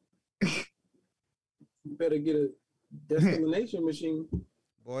 You better get a desalination machine.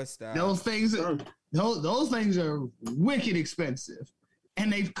 Boy, stop. Those things, Son. those things are wicked expensive,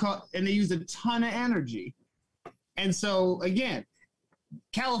 and they use a ton of energy. And so again,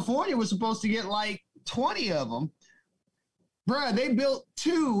 California was supposed to get like 20 of them. Bruh, they built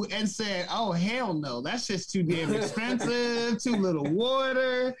 2 and said, "Oh hell no, that's just too damn expensive. Too little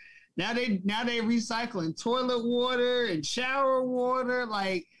water." Now they recycling toilet water and shower water.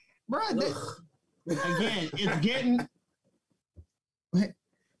 Like, bruh, again, it's getting.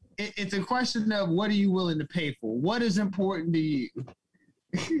 It's a question of what are you willing to pay for? What is important to you?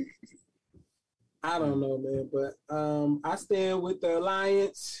 I don't know, man, but I stand with the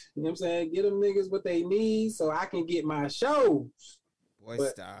Alliance. You know what I'm saying? Get them niggas what they need so I can get my shows. Boy,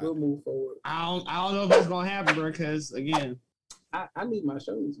 But stop. we'll move forward. I don't know if that's gonna happen, bro. Because again, I need my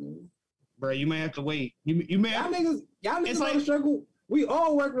shows, man. bro, you may have to wait. You may Y'all have niggas It's on like- the struggle. We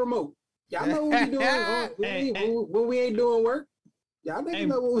all work remote. Y'all know what we doing when we ain't doing work. Y'all niggas Hey.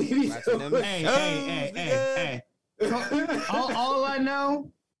 know what we be Watching doing. them- hey. all I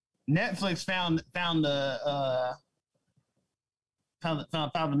know, Netflix found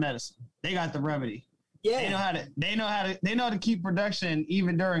the medicine. They got the remedy. They know how to keep production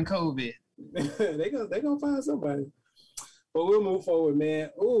even during COVID. they gonna find somebody. But we'll move forward, man.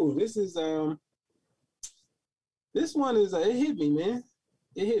 Ooh, this one is it hit me, man.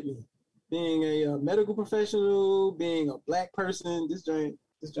 It hit me. Being a medical professional, being a black person, this joint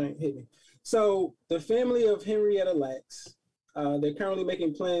hit me. So the family of Henrietta Lacks, they're currently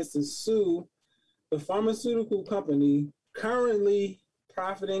making plans to sue the pharmaceutical company currently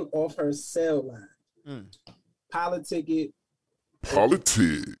profiting off her cell line. Politic.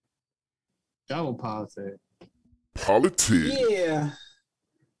 Double politics. Yeah.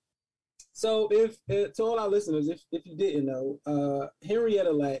 So if to all our listeners, if you didn't know,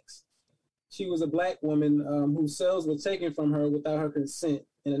 Henrietta Lacks, she was a black woman whose cells were taken from her without her consent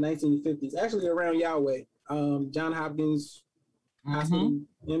in the 1950s, actually around Yahweh, John Hopkins Hospital, you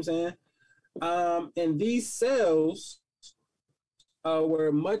know what I'm saying? And these cells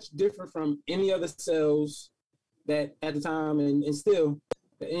were much different from any other cells that at the time and still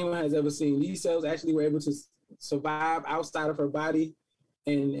that anyone has ever seen. These cells actually were able to survive outside of her body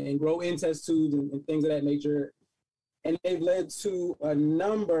and grow in test tubes and things of that nature. And they've led to a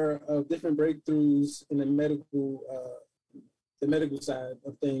number of different breakthroughs in the medical side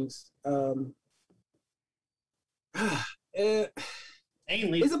of things.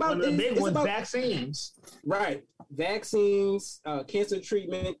 Mainly, It's about one of the these- big it's ones, about- vaccines. Right. Vaccines, cancer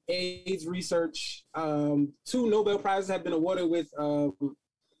treatment, AIDS research. 2 Nobel Prizes have been awarded with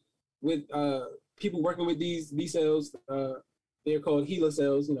people working with these B cells. They're called HeLa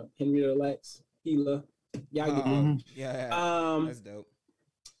cells, you know, Henrietta Lacks, HeLa. Y'all get it. Yeah, Um, that's dope.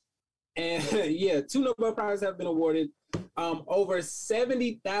 And yeah, 2 Nobel Prizes have been awarded. Over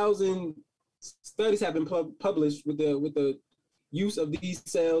 70,000 studies have been published with the use of these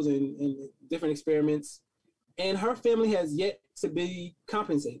cells in different experiments, and her family has yet to be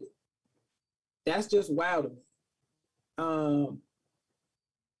compensated. That's just wild to me.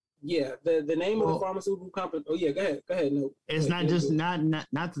 Yeah, the name of the pharmaceutical company. Oh yeah, go ahead. No, it's not just not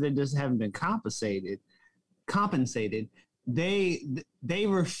that they just haven't been compensated. They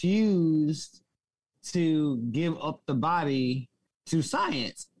refused to give up the body to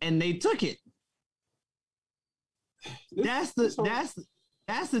science, and they took it. That's the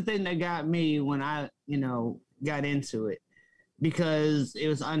thing that got me when I got into it, because it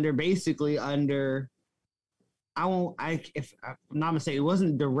was basically under. If I'm not mistaken, it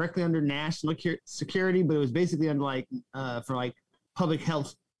wasn't directly under national security, but it was basically under for public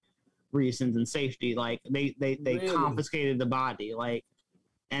health reasons and safety. Like they really? Confiscated the body,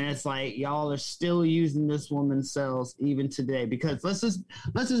 and it's like y'all are still using this woman's cells even today. Because let's just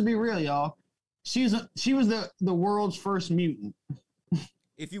be real, y'all. She was the world's first mutant.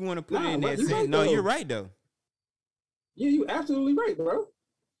 If you want to put it in that sense, you're right though. Yeah, you absolutely right, bro.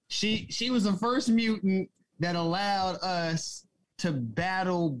 She was the first mutant that allowed us to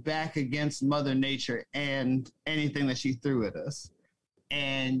battle back against Mother Nature and anything that she threw at us.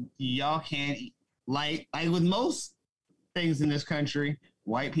 And y'all can't, like with most things in this country,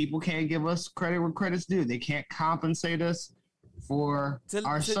 white people can't give us credit where credit's due. They can't compensate us for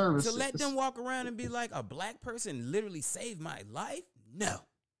our services. To let them walk around and be like, a black person literally saved my life? No.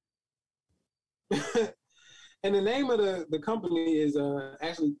 And the name of the company is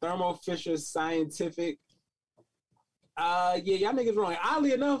actually Thermo Fisher Scientific. Yeah, y'all niggas wrong.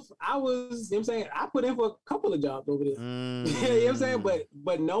 Oddly enough, I put in for a couple of jobs over there. You know what I'm saying?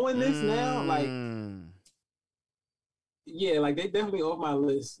 But knowing this now, yeah, they definitely off my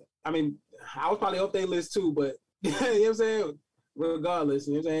list. I mean, I was probably off their list too, but you know what I'm saying? Regardless,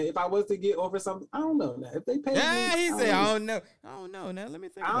 you know what I'm saying? If I was to get offered something, I don't know now. If they pay me, he said, I don't know. Now let me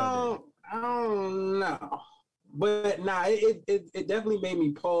think about that. I don't know. But it definitely made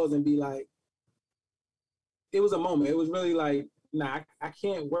me pause and be like, it was a moment. It was really like, I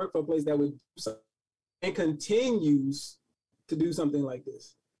can't work for a place that would do something and continues to do something like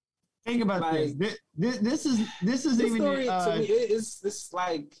this. Think about this. This is even story to me.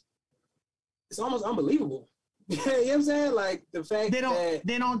 It's almost unbelievable. You know what I'm saying? Like the fact that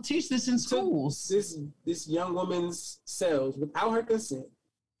they don't teach this in schools. This young woman's cells without her consent,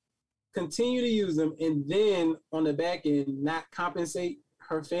 continue to use them, and then on the back end not compensate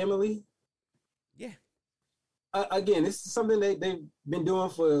her family. Yeah. Again, this is something they've been doing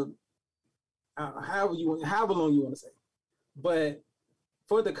for however long you want to say, but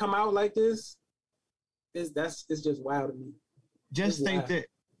for it to come out like this, it's just wild to me. Just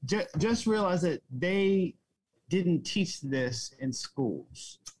just realize that they didn't teach this in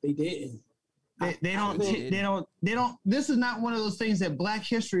schools. They didn't. They don't. This is not one of those things that Black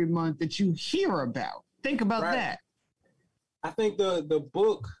History Month that you hear about. Think about that. I think the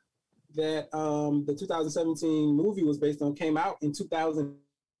book that the 2017 movie was based on came out in 2000.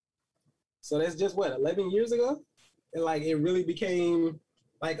 So that's just 11 years ago, and it really became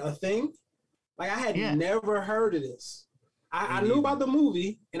a thing. I had never heard of this. I knew about the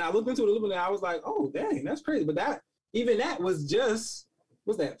movie, and I looked into it a little bit, and I was like, oh dang, that's crazy. But that was just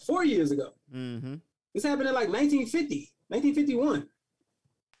 4 years ago. Mm-hmm. This happened in 1950, 1951.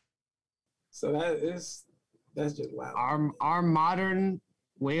 So that's just wild. Our modern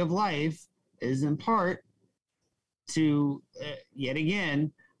way of life is in part to yet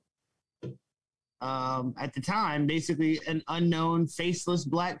again at the time basically an unknown faceless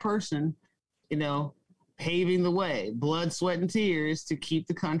Black person, paving the way, blood, sweat, and tears to keep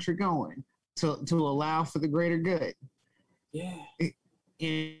the country going, to allow for the greater good. Yeah.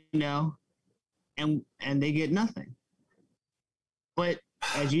 And they get nothing. But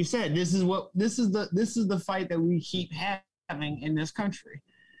as you said, this is the fight that we keep having in this country.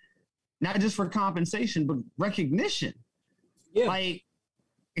 Not just for compensation, but recognition. Yeah.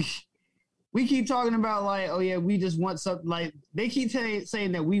 We keep talking about we just want something. They keep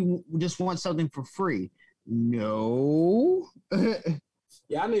saying that we just want something for free. No. Y'all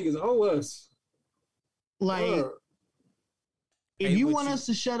niggas owe us. If you want us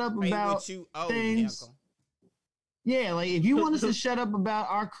to shut up about things, if you want us to shut up about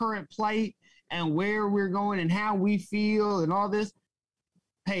our current plight and where we're going and how we feel and all this,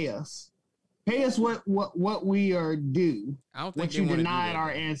 pay us. Pay us what we are due. I don't think what you denied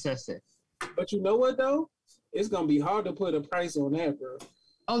our ancestors. But you know what though? It's gonna be hard to put a price on that, bro.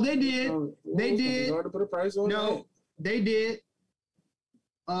 Oh, they did. They did. Hard to put a price on that. No, they did.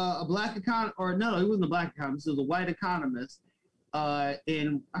 a black econ, or no, he wasn't a black economist. He was a white economist.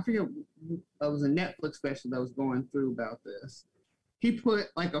 And I forget, it was a Netflix special that was going through about this. He put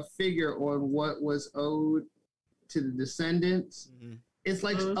like a figure on what was owed to the descendants. Mm-hmm. It's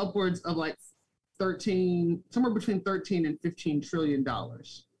like upwards of like 13, somewhere between 13 and 15 trillion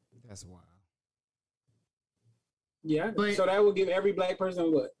dollars. That's wild. Yeah, but, so that would give every black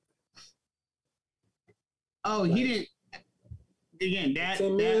person what? Oh, like, he didn't. Again, that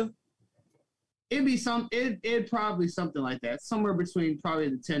it'd be it'd probably something like that, somewhere between probably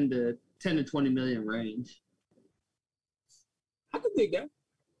the 10 to 20 million range. I could think that.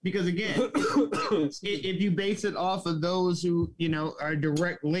 Because again, if you base it off of those who, you know, are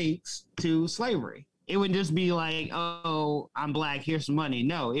direct links to slavery, it would just be like, oh, I'm black, here's some money.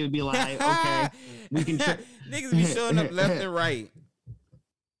 No, it would be like, okay, we can. Niggas be showing up left and right.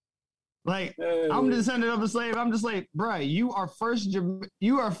 Like, I'm the descendant of a slave. I'm just like, bruh, you are first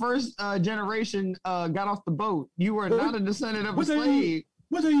generation got off the boat. You are not a descendant of a slave.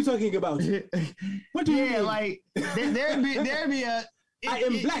 What are you talking about? What do you mean? Like there'd be a. I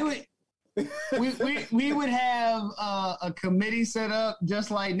am black. We would have a committee set up just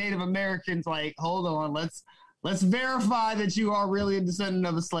like Native Americans. Like, hold on, let's verify that you are really a descendant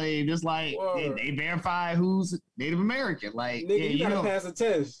of a slave. Just like they verify who's Native American. Like, nigga, you gotta pass a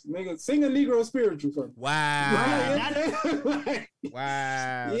test. Nigga, sing a Negro spiritual for me. Wow.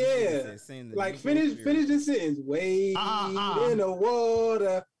 Wow. Yeah. Like finish the sentence. Wade in the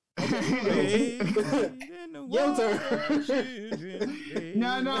water. Your turn.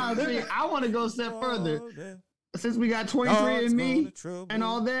 No. See, I want to go a step further. Since we got 23andMe and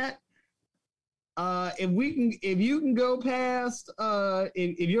all that, if you can go past,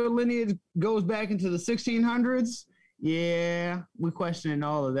 if your lineage goes back into the 1600s, yeah, we're questioning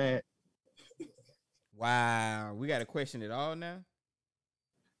all of that. Wow, we got to question it all now,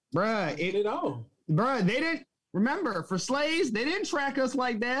 bruh. It all, bruh. They didn't remember for slaves. They didn't track us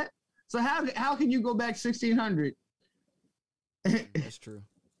like that. So how can you go back 1600? That's true.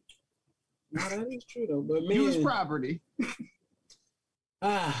 No, that is true though. But man, use property.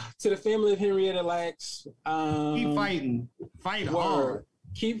 To the family of Henrietta Lacks. Keep fighting. Fight hard.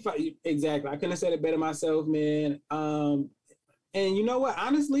 Keep fighting. Exactly. I couldn't have said it better myself, man. And you know what?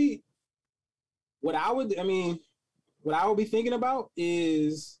 Honestly, what I would be thinking about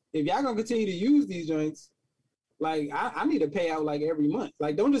is if y'all gonna continue to use these joints, like I need to pay out like every month.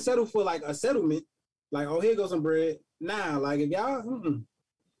 Like don't just settle for like a settlement. Like, oh, here goes some bread. Nah, like if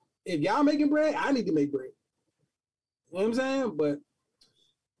y'all making bread, I need to make bread. You know what I'm saying? But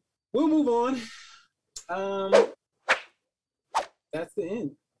we'll move on. That's the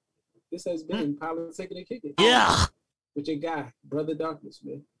end. This has been Politics and Kick It. Yeah. With your guy, Brother Darkness,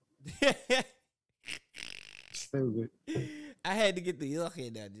 man. Stupid. I had to get the yuck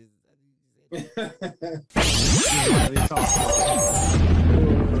in there.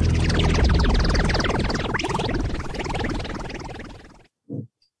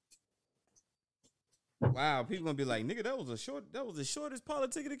 Wow, people gonna be like, nigga, that was the shortest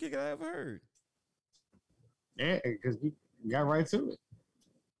Politics and Kick It I ever heard. Yeah, because you got right to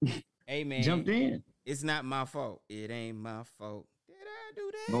it. Hey man, jumped in. It's not my fault. It ain't my fault. Did I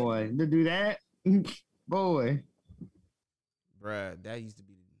do that? Boy, to do that, boy. Bruh, that used to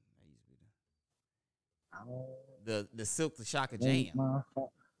be the Silk the Shocker jam.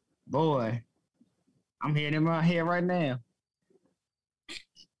 Boy, I'm hearing it in my head right now.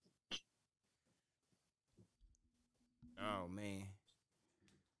 Oh man.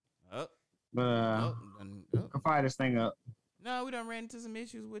 Can fire this thing up. No, we done ran into some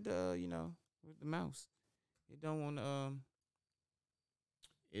issues with with the mouse. It don't want to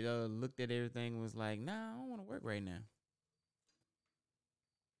it looked at everything and was like, nah, I don't want to work right now.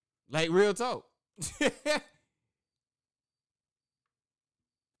 Like real talk.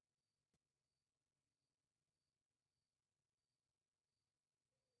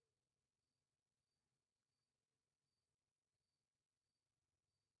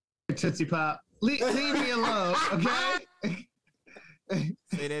 Tootsie Pop. Leave me alone, okay?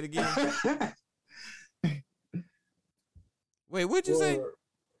 Say that again. Wait, what'd you say?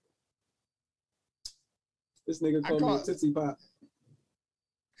 This nigga called me a Tootsie Pop.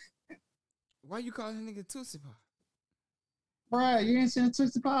 Why you calling that nigga Tootsie Pop? Bruh, you ain't seen a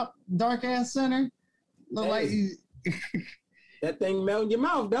Tootsie Pop? Dark ass center? Look like that thing melt in your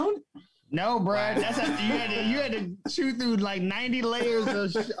mouth, don't it? No, bruh. That's after you had to chew through like 90 layers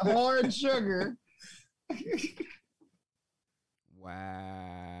of hard sugar.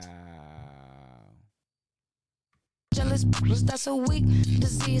 Wow. jealous bitches, that's a weak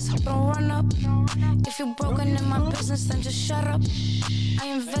disease. Don't run up. If you broken in my business, then just shut up. I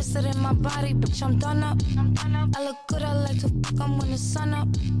invested in my body, bitch, I'm done up. I look good, I like to fuck, I'm when the sun up.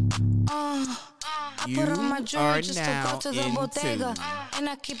 I put on my jewelry just to go to the bodega. And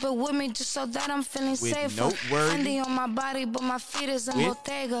I keep it with me just so that I'm feeling safer. Fendi on my body, but my feet is in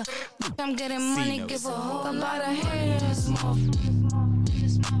Bottega. I'm getting money, give a whole lot of haters.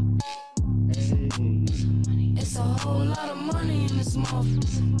 It's a whole lot of money in this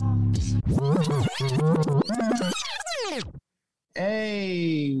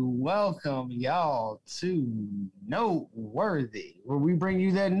Hey, welcome y'all to Noteworthy, where we bring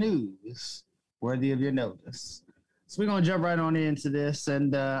you that news worthy of your notice. So we're gonna jump right on into this,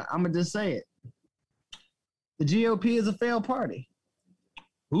 and I'm gonna just say it. The GOP is a failed party.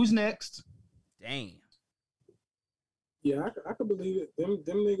 Who's next? Damn. Yeah, I could believe it. Them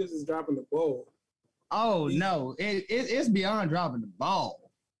niggas is dropping the ball. Oh no, it's beyond dropping the ball.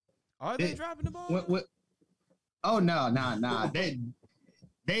 Are they dropping the ball? Oh no.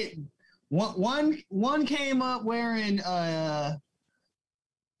 They one came up wearing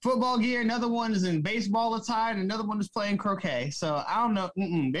football gear, another one is in baseball attire, and another one is playing croquet. So I don't know.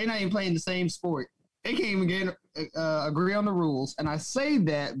 They're not even playing the same sport. They can't even agree on the rules. And I say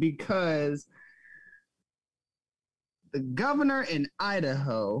that because the governor in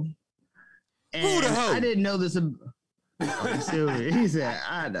Idaho, and I didn't know this. He said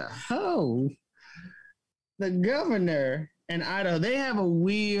Idaho. The governor in Idaho, they have a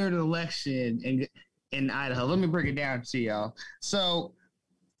weird election in Idaho. Let me break it down to y'all. So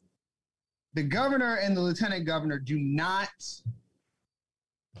the governor and the lieutenant governor do not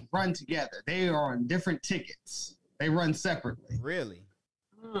run together. They are on different tickets. They run separately. Really?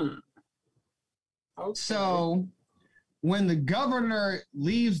 Okay. So when the governor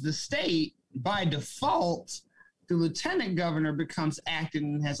leaves the state, by default, the lieutenant governor becomes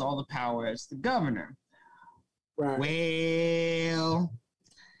acting and has all the power as the governor. Right. Well,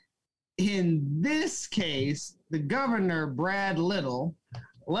 in this case, the governor, Brad Little,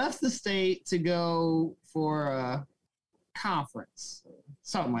 left the state to go for a conference,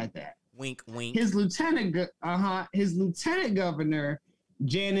 something like that. Wink, wink. His lieutenant governor,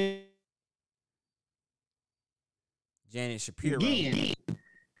 Janet Shapiro. Again,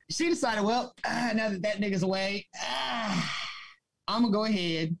 she decided, well, now that nigga's away, I'm going to go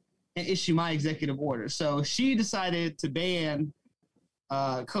ahead and issue my executive order. So she decided to ban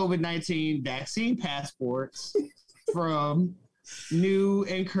COVID-19 vaccine passports from new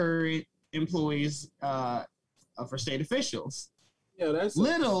and current employees for state officials. Yeah, that's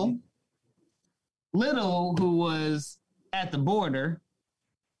Little, who was at the border,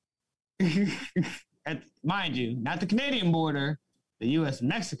 mind you, not the Canadian border, the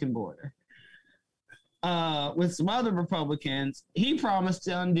U.S.-Mexican border, with some other Republicans, he promised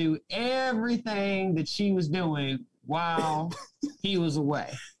to undo everything that she was doing while he was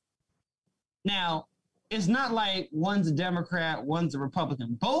away. Now, it's not like one's a Democrat, one's a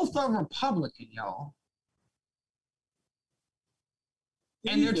Republican. Both are Republican, y'all.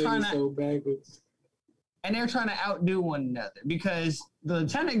 And they're trying to outdo one another because the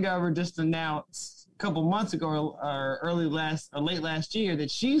lieutenant governor just announced a couple months ago or late last year that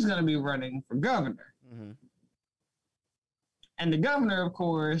she's going to be running for governor. Mm-hmm. And the governor, of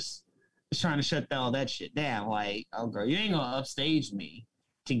course, is trying to shut all that shit down. Like, oh, girl, you ain't going to upstage me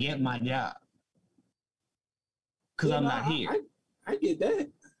to get my job because I'm not here. I get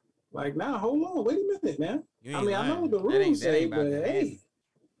that. Like, now, hold on. Wait a minute, man. I mean, I know what the That rules say, ain't but hey.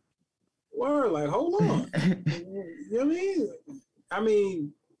 Word, like, hold on. You know what I mean? I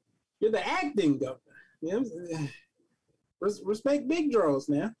mean, you're the acting governor. You know what I'm saying? Respect big draws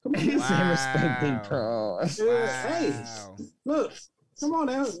now. Come on. Respect big draws. Wow. Hey, look, come on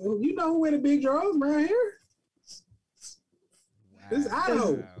now. You know who wear the big draws around here? Wow. This is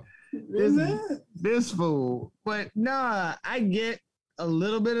Idaho. This fool. But nah, I get a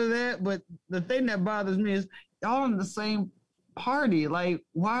little bit of that, but the thing that bothers me is y'all in the same party. Like,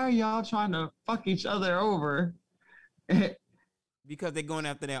 why are y'all trying to fuck each other over? Because they're going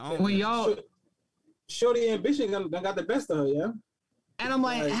after their own. When y'all Shorty ambition got the best of her, yeah. And I'm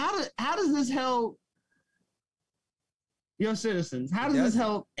like, how does this help your citizens? How does this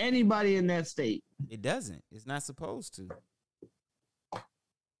help anybody in that state? It doesn't. It's not supposed to.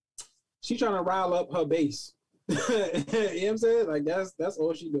 She trying to rile up her base. You know what I'm saying? Like that's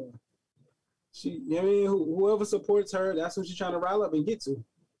all she doing. You know what I mean? Whoever supports her, that's who she's trying to rile up and get to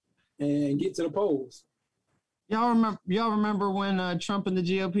the polls. Y'all remember when Trump and the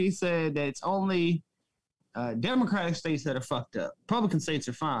GOP said that it's only Democratic states that are fucked up. Republican states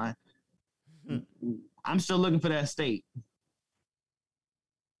are fine. I'm still looking for that state.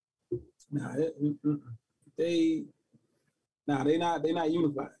 Nah, they not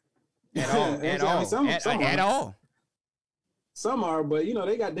unified At all. At all. At all. Some are, but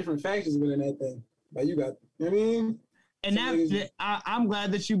they got different factions within that thing. Like you got, I mean, and I'm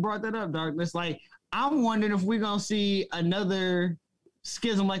glad that you brought that up, Darkness. Like, I'm wondering if we're gonna see another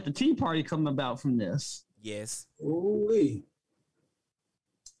schism like the Tea Party come about from this. Yes. Ooh-wee.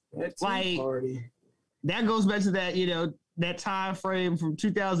 That Tea Party. That goes back to that, that time frame from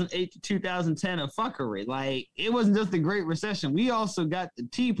 2008 to 2010 of fuckery. Like, it wasn't just the Great Recession. We also got the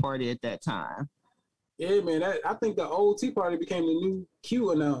Tea Party at that time. Yeah, man. I think the old Tea Party became the new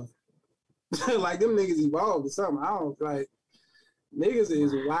QAnon. Like, them niggas evolved or something. I don't, like, niggas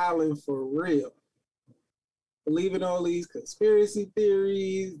is wilding for real. Believing all these conspiracy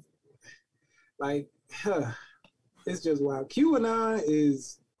theories. Like, it's just wild. QAnon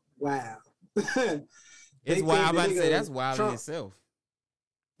is wild. It's wild. I'm about to say that's wild Trump, in itself.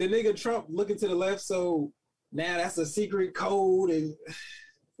 The nigga Trump looking to the left, so now that's a secret code, and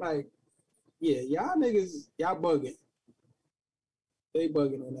like, yeah, y'all niggas, y'all bugging. They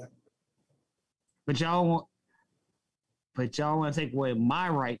bugging on that. But y'all want to take away my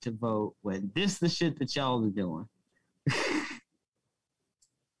right to vote when this the shit that y'all are doing. I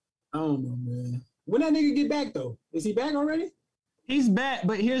don't know, man. When that nigga get back though? Is he back already? He's back,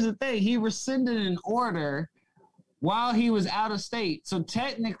 but here's the thing. He rescinded an order while he was out of state. So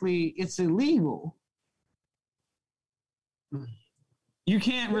technically, it's illegal. You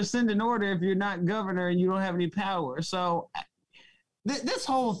can't rescind an order if you're not governor and you don't have any power. So this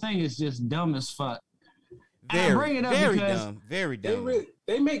whole thing is just dumb as fuck. Very, I bring it up very because dumb. Very dumb.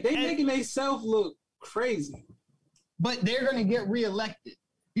 They making themselves look crazy. But they're going to get reelected.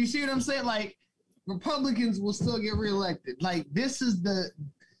 You see what I'm saying? Like, Republicans will still get reelected. Like, this is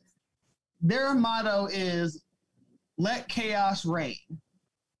their motto is let chaos reign.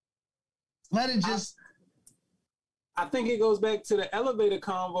 Let it just. I think it goes back to the elevator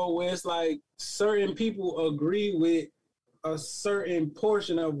convo where it's like certain people agree with a certain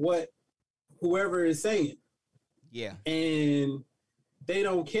portion of what whoever is saying. Yeah. And they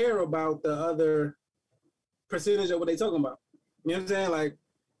don't care about the other percentage of what they're talking about. You know what I'm saying? Like,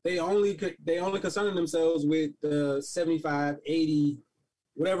 they only concern themselves with the 75, 80,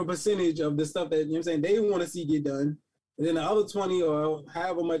 whatever percentage of the stuff that, you know what I'm saying, they want to see get done. And then the other 20 or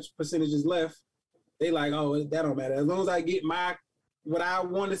however much percentage is left, they like, oh, that don't matter. As long as I get what I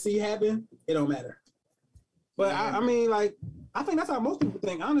want to see happen, it don't matter. But I mean, like, I think that's how most people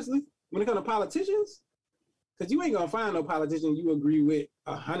think, honestly, when it comes to politicians. Because you ain't going to find no politician you agree with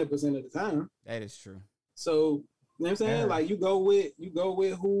 100% of the time. That is true. So, you know what I'm saying? Yeah. Like, you go with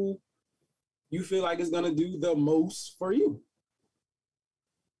who you feel like is going to do the most for you.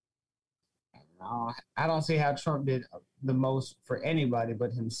 I don't see how Trump did the most for anybody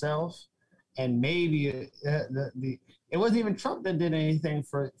but himself. And maybe it wasn't even Trump that did anything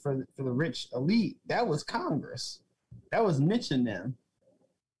for the rich elite. That was Congress. That was Mitch and them.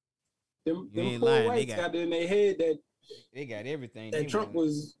 Them poor whites got it in their head that they got everything. That Trump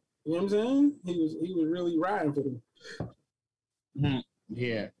was, you know what I'm saying? He was really riding for them. Mm-hmm.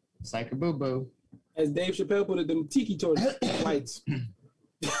 Yeah, it's like a boo boo. As Dave Chappelle put it, them tiki torch whites.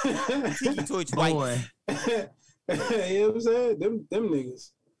 Tiki torch whites. You know what I'm saying? Them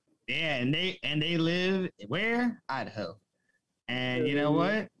niggas. Yeah, and they live where? Idaho. And you know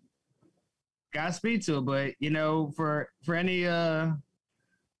what? Godspeed to it, but for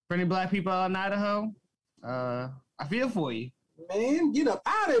any black people out in Idaho, I feel for you. Man, get up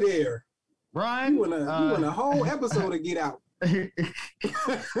out of there. Ryan, you want a whole episode to get out. And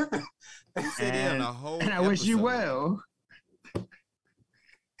I wish you well.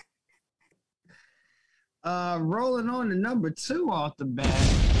 Rolling on to number 2 off the bat.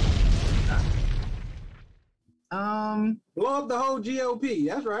 Blow up the whole GOP.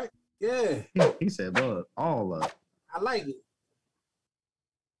 That's right. Yeah. He said blow it all up. I like it.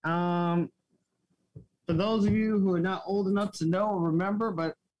 For those of you who are not old enough to know or remember,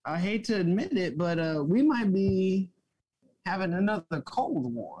 but I hate to admit it, but we might be having another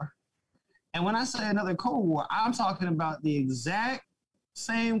Cold War. And when I say another Cold War, I'm talking about the exact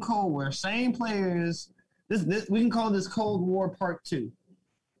same Cold War, same players. This we can call this Cold War Part 2.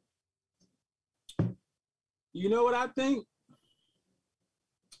 You know what I think?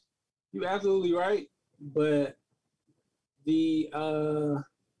 You're absolutely right, but the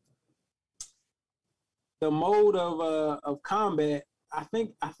mode of combat, I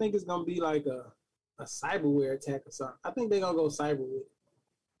think it's gonna be like a cyberware attack or something. I think they're gonna go cyber with it.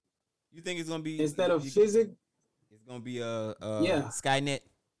 You think it's gonna be instead of physics? It's gonna be Skynet.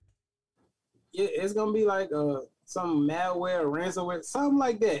 it's gonna be like some malware, ransomware, something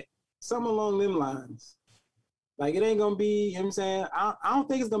like that, something along them lines. Like it ain't gonna be. You know what I'm saying, I don't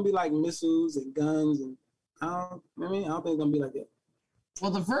think it's gonna be like missiles and guns and I don't think it's gonna be like that.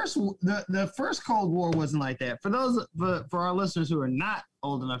 Well, the first Cold War wasn't like that. For our listeners who are not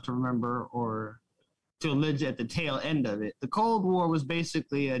old enough to remember or to live at the tail end of it, the Cold War was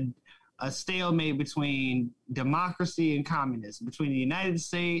basically a stalemate between democracy and communism, between the United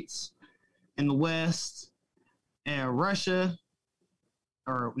States and the West and Russia,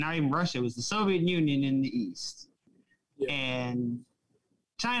 or not even Russia, it was the Soviet Union in the East. Yeah. And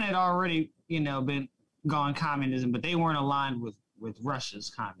China had already, been gone communism, but they weren't aligned with Russia's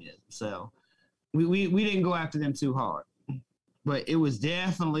communism. So we didn't go after them too hard. But it was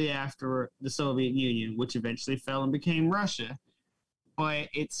definitely after the Soviet Union, which eventually fell and became Russia. But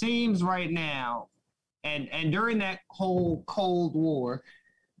it seems right now, and during that whole Cold War,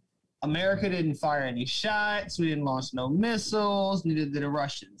 America didn't fire any shots. We didn't launch no missiles. Neither did the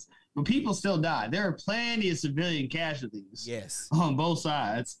Russians. But people still died. There are plenty of civilian casualties. Yes. On both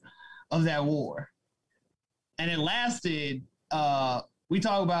sides of that war. And it lasted, we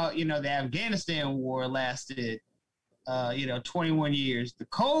talk about, the Afghanistan war lasted, 21 years. The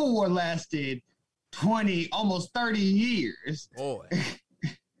Cold War lasted 20, almost 30 years. Boy.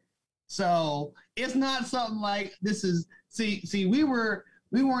 So it's not something like this is, see, we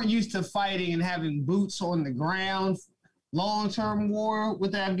weren't used to fighting and having boots on the ground, long-term war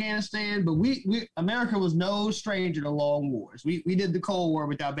with Afghanistan, but America was no stranger to long wars. We did the Cold War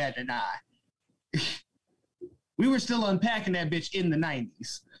without batting an eye. We were still unpacking that bitch in the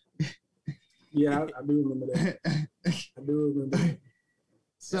 90s. Yeah, I do remember that. I do remember that.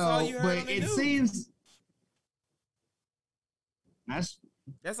 So, but it seems that's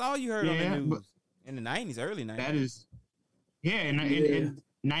all you heard on the news in the 90s, early 90s. That is, in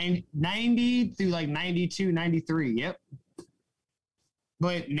 90 through like 92, 93. Yep.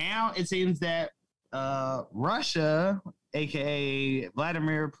 But now it seems that Russia, aka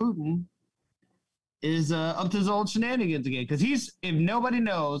Vladimir Putin, is up to his old shenanigans again. Because if nobody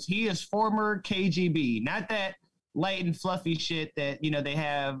knows, he is former KGB. Not that light and fluffy shit that they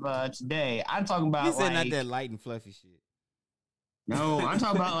have today. I'm talking about he said not that light and fluffy shit. No, I'm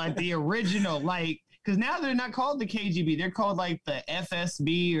talking about like the original, because now they're not called the KGB. They're called like the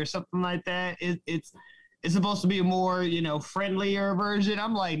FSB or something like that. It's supposed to be a more, friendlier version.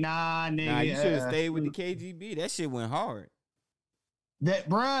 I'm like, nah, nigga. Nah, you should have stayed with the KGB. That shit went hard. That,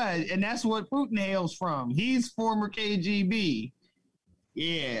 bruh, and that's what Putin hails from. He's former KGB.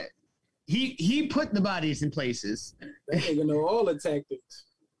 Yeah. He put the bodies in places. That nigga know all the tactics.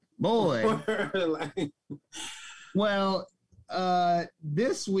 Boy. Well,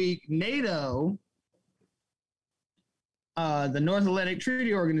 this week, NATO, the North Atlantic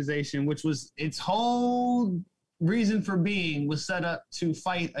Treaty Organization, which was its whole reason for being, was set up to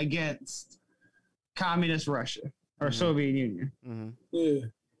fight against communist Russia or Soviet Union. Mm-hmm. Yeah.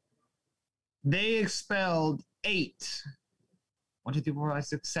 They expelled 8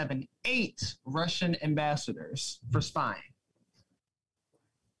 Russian ambassadors for spying.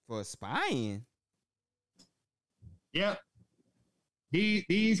 For spying? Yep.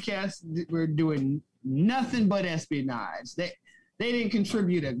 These cats were doing nothing but espionage. They didn't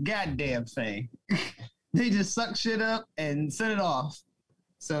contribute a goddamn thing. They just sucked shit up and sent it off.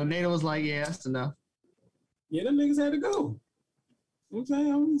 So NATO was like, yeah, that's enough. Yeah, them niggas had to go. You know what I'm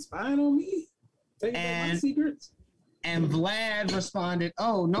saying? I'm spying on me. Taking my secrets. And Vlad responded,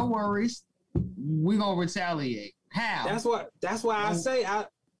 oh, no worries. We're going to retaliate. How? That's why I say I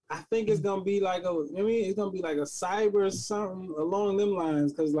think it's gonna be like it's gonna be like a cyber something along them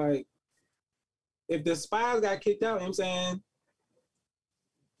lines. Cause like if the spies got kicked out, you know what I'm saying,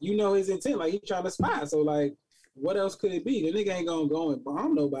 his intent, like he trying to spy. So like what else could it be? The nigga ain't gonna go and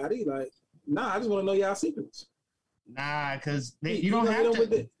bomb nobody. Like, nah, I just wanna know y'all secrets. Nah, cause you don't have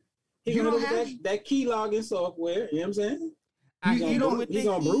to. He gonna have that key logging software, you know what I'm saying? He's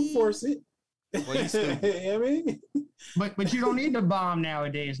gonna brute force it. Well, you know what I mean? But you don't need to bomb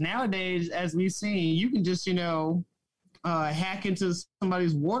nowadays. Nowadays, as we've seen, you can just, hack into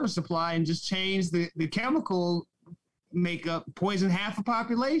somebody's water supply and just change the chemical makeup, poison half a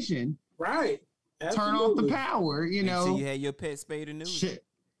population. Right. Absolutely. Turn off the power, So you had your pet spayed or neutered. Shit.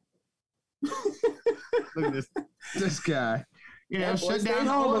 Look at this guy. Shut down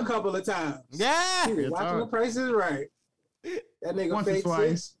home a couple of times. Yeah. He was watching The Price is Right. That nigga once or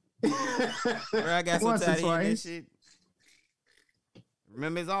twice. Bro, I got so tired of hearing that shit.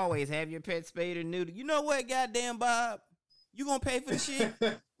 Remember, as always, have your pet spayed or neutered. You know what, goddamn Bob? You gonna pay for the shit?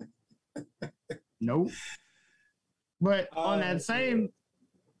 Nope. But on that same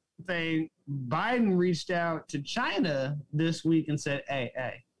thing, Biden reached out to China this week and said,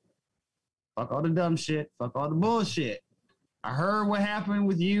 hey, fuck all the dumb shit, fuck all the bullshit. I heard what happened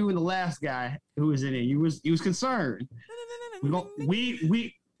with you and the last guy who was in it. He was concerned.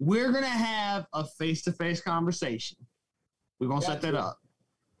 We're gonna have a face-to-face conversation. We're gonna set that up.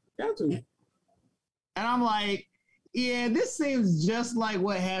 Got to. And I'm like, yeah, this seems just like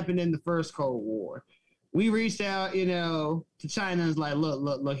what happened in the first Cold War. We reached out, to China and was like,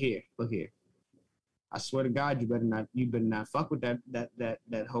 look here. I swear to God, you better not fuck with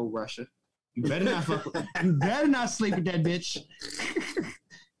that whole Russia. You better not fuck with, you better not sleep with that bitch.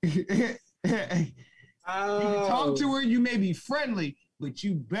 You can talk to her, you may be friendly, but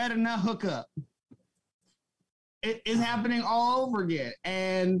you better not hook up. It is happening all over again.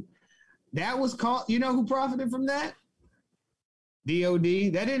 And that was called, you know who profited from that?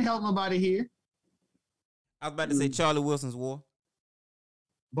 DOD. That didn't help nobody here. I was about to say Charlie Wilson's war.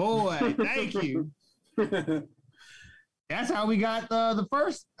 Boy, thank you. That's how we got the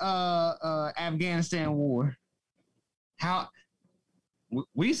first Afghanistan war. How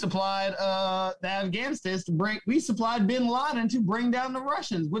we supplied the Afghanistans we supplied Bin Laden to bring down the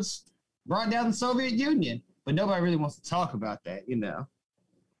Russians, which brought down the Soviet Union. But nobody really wants to talk about that,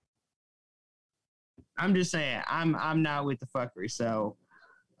 I'm just saying, I'm not with the fuckery. So,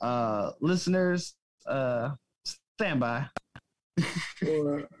 listeners, stand by.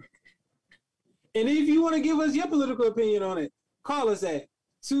 And if you want to give us your political opinion on it, call us at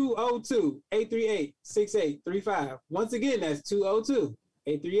 202-838-6835. Once again, that's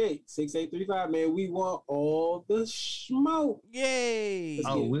 202-838-6835. Man, we want all the smoke. Yay! They're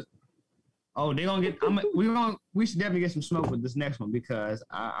gonna get. We should definitely get some smoke with this next one because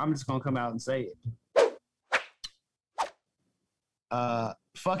I'm just gonna come out and say it.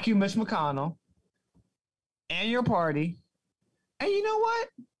 Fuck you, Mitch McConnell, and your party. And you know what?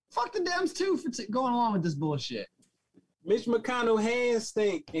 Fuck the Dems too for going along with this bullshit. Mitch McConnell hands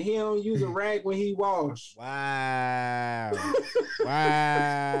stink, and he don't use a rag when he wash. Wow.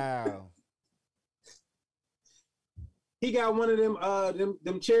 Wow. He got one of them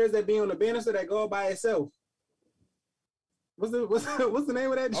chairs that be on the banister that go by itself. What's the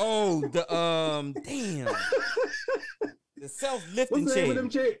name of that? Oh, the damn. The self-lifting What's the name of them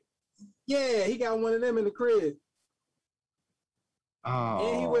chair? Yeah, he got one of them in the crib. Oh.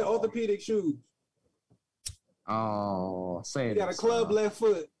 And he wear orthopedic shoes. Oh, say it. He got a club left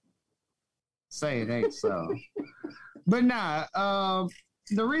foot. Say it ain't so. But nah,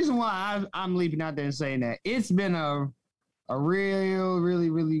 the reason why I'm leaping out there and saying that, it's been a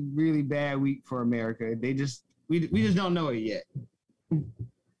really bad week for America. We just don't know it yet.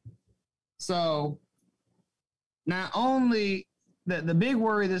 So not only the big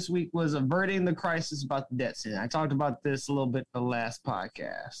worry this week was averting the crisis about the debt ceiling. I talked about this a little bit in the last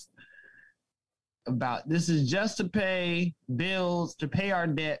podcast. About this is just to pay bills, to pay our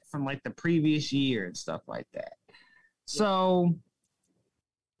debt from like the previous year and stuff like that. So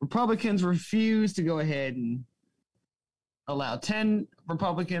Republicans refused to go ahead and allow 10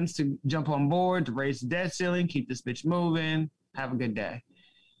 Republicans to jump on board to raise the debt ceiling, keep this bitch moving, have a good day.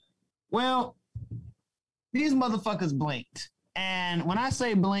 Well, these motherfuckers blinked. And when I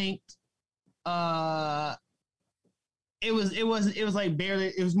say blinked, it was like barely,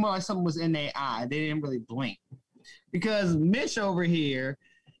 it was more like something was in their eye. They didn't really blink. Because Mitch over here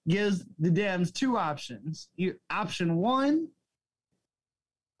gives the Dems two options. Option one,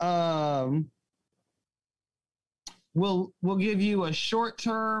 we'll give you a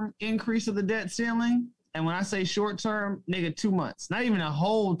short-term increase of the debt ceiling. And when I say short-term, nigga, 2 months. Not even a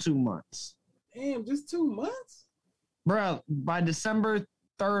whole 2 months. Damn, just 2 months? Bro, by December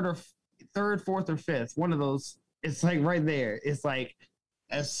 3rd, 4th, or 5th, one of those, it's like right there. It's like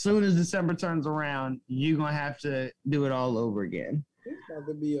as soon as December turns around, you're going to have to do it all over again. It's about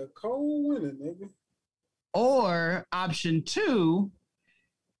to be a cold winter, nigga. Or option two,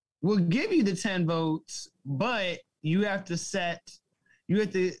 we'll give you the 10 votes, but you have to say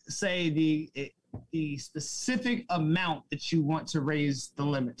the specific amount that you want to raise the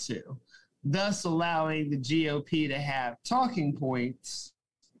limit to, thus allowing the GOP to have talking points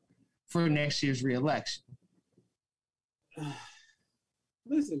for next year's reelection.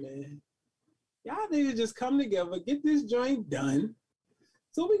 Listen, man. Y'all niggas just come together, get this joint done,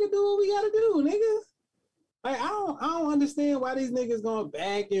 so we can do what we gotta do, niggas. Like, I don't understand why these niggas going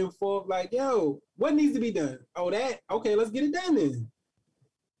back and forth. Like, yo, what needs to be done? Oh, that? Okay, let's get it done then.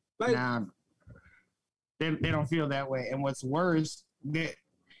 Like, nah, they don't feel that way. And what's worse, that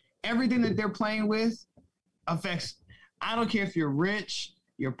everything that they're playing with affects, I don't care if you're rich,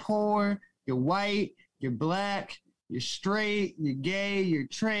 you're poor, you're white, you're black, you're straight, you're gay, you're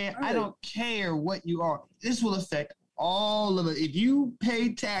trans. I don't care what you are. This will affect all of it. If you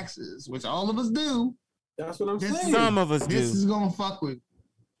pay taxes, which all of us do, that's what I'm saying. Some of us do. This is gonna fuck with.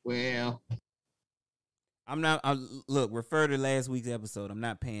 Well, I'm not. Look, refer to last week's episode. I'm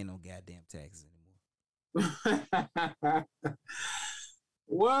not paying no goddamn taxes anymore.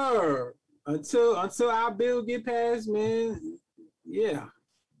 Word. Until our bill get passed, man. Yeah.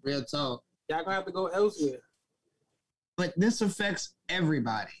 Real talk. Y'all gonna have to go elsewhere. But this affects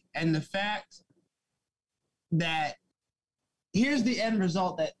everybody, and the fact that here's the end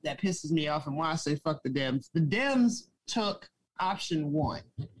result that pisses me off, and why I say fuck the Dems. The Dems took option one.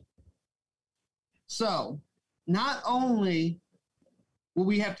 So not only will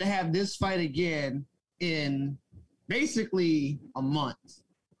we have to have this fight again in basically a month,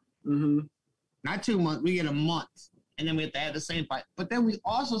 not 2 months, we get a month, and then we have to have the same fight. But then we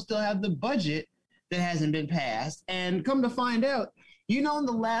also still have the budget that hasn't been passed. And come to find out, the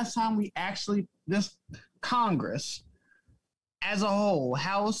last time we actually, this Congress as a whole,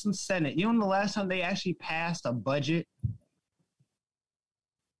 House and Senate, the last time they actually passed a budget?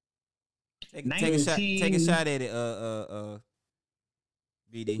 Take a shot at it,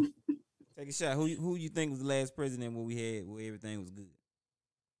 BD. Take a shot. Who you think was the last president where everything was good?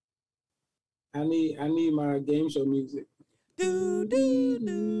 I need my game show music. Do do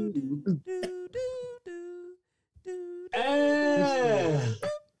do do do do do do.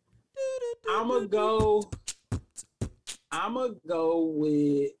 I'ma go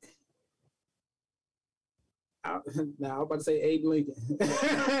with. I'm about to say Abe Lincoln. This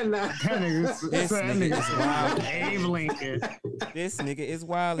nigga is wild. Abe Lincoln. This nigga is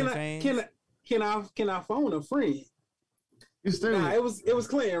wild, fans. Can I phone a friend? It was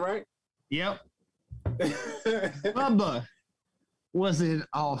Clinton, right? Yep. Bubba was in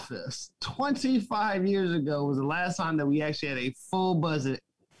office 25 years ago. Was the last time that we actually had a full budget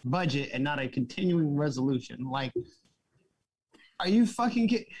and not a continuing resolution. Like, are you fucking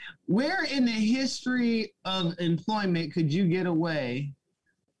kidding? Where in the history of employment could you get away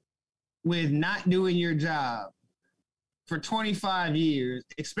with not doing your job for 25 years,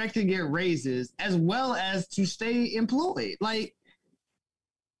 expect to get raises, as well as to stay employed? Like,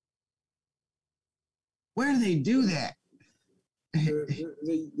 where do they do that?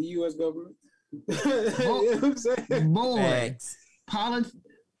 The U.S. government. Boy,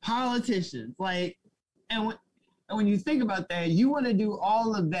 politicians. Like, and when you think about that, you want to do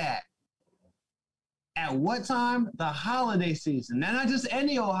all of that at what time? The holiday season. Now, not just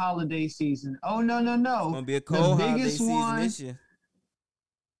any old holiday season. Oh, no. It's going to be a cold holiday season this year.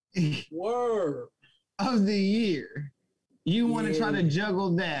 Word. Of the year. You want to try to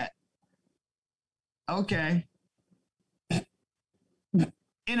juggle that. Okay.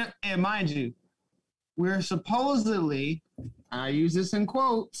 And mind you, we're supposedly, I use this in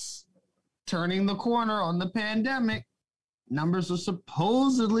quotes, turning the corner on the pandemic. Numbers are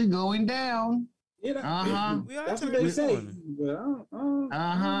supposedly going down. That's what they say.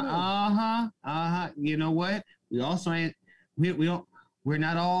 You know what? We also ain't. We're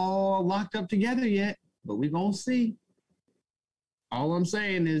not all locked up together yet, but we're gonna see. All I'm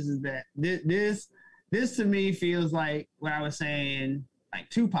saying is that this to me feels like what I was saying like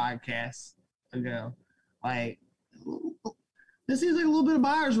 2 podcasts ago. Like, this seems like a little bit of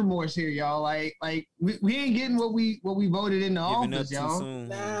buyer's remorse here, y'all. Like we ain't getting what we voted into office, y'all.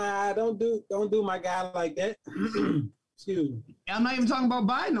 Nah, don't do my guy like that. Excuse me. I'm not even talking about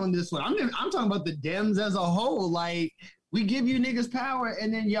Biden on this one. I'm talking about the Dems as a whole. Like, we give you niggas power,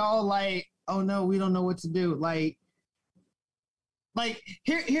 and then y'all like, oh no, we don't know what to do. Like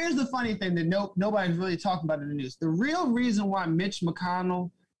here's the funny thing that nobody's really talking about in the news. The real reason why Mitch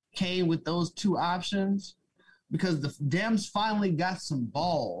McConnell came with those 2 options, because the Dems finally got some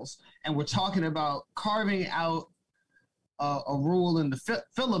balls, and we're talking about carving out a rule in the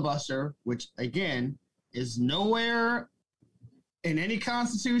filibuster, which again is nowhere in any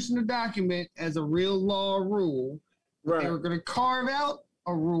constitution or document as a real law rule. Right. They were going to carve out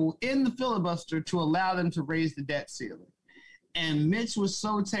a rule in the filibuster to allow them to raise the debt ceiling. And Mitch was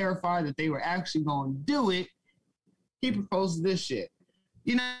so terrified that they were actually going to do it, he proposed this shit.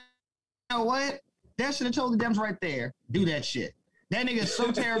 You know what? That should have told the Dems right there, do that shit. That nigga's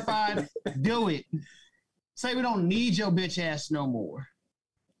so terrified, do it. Say we don't need your bitch ass no more.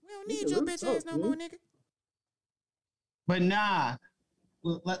 We don't need your bitch ass no more, nigga. But nah,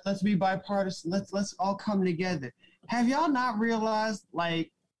 let's be bipartisan. Let's all come together. Have y'all not realized,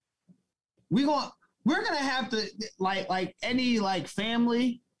 like, we're gonna have to, like any like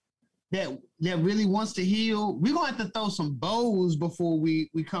family that really wants to heal, we're gonna have to throw some bows before we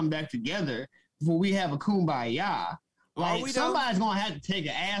come back together. we have a kumbaya. Like somebody's gonna have to take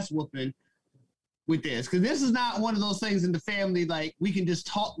an ass whooping with this, because this is not one of those things in the family like we can just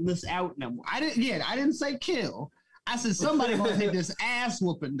talk this out no more. I didn't say kill. I said somebody gonna take this ass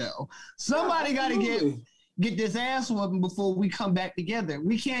whooping though. Somebody got to get this ass whooping before we come back together.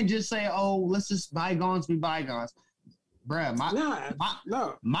 We can't just say, oh, let's just bygones be bygones. Bruh,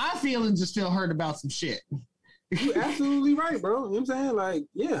 my feelings are still hurt about some shit. You're absolutely right, bro. You know what I'm saying? Like,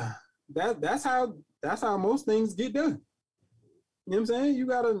 yeah, that's how most things get done. You know what I'm saying? You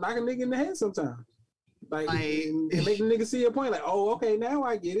gotta knock a nigga in the head sometimes. Like and make the nigga see a point, like, oh, okay, now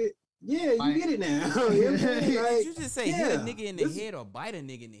I get it. Yeah, you get it now. You know what I'm saying? Like, did you just say hit a nigga in the head or bite a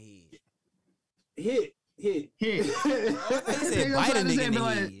nigga in the head? Hit. I thought you said bite a nigga in the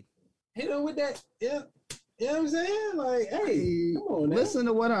head. Hit him with that, yeah. You know what I'm saying? Like, hey, come on now. Listen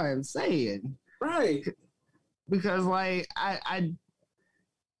to what I am saying. Right. Because, like,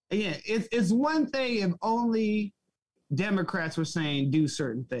 again, it's one thing if only Democrats were saying do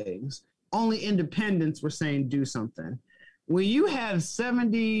certain things. Only independents were saying do something. When you have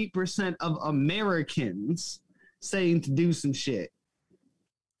 70% of Americans saying to do some shit,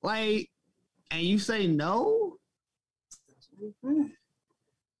 like, and you say no? You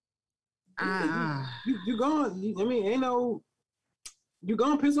gone. I mean, ain't no. You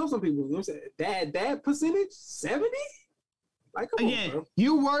gonna piss off some people. You know what I'm saying? That percentage, 70? Like, come on, bro.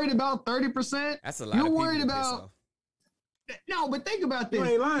 You worried about 30%? That's a lot. You're of worried about. No, but think about this. You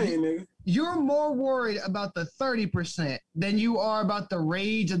ain't lying, nigga. You're more worried about the 30% than you are about the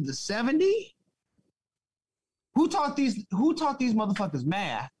rage of the 70? Who taught these motherfuckers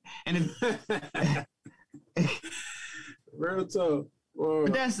math? And real tough.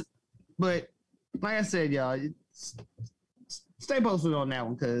 But like I said, y'all, stay posted on that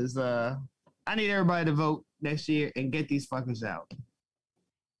one, because I need everybody to vote next year and get these fuckers out.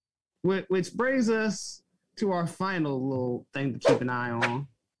 Which brings us to our final little thing to keep an eye on.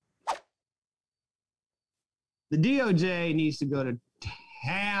 The DOJ needs to go to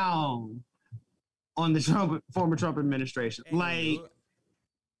town on the former Trump administration. Like,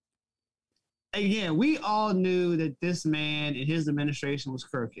 again, we all knew that this man and his administration was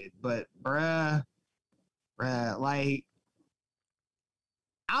crooked, but bruh, like,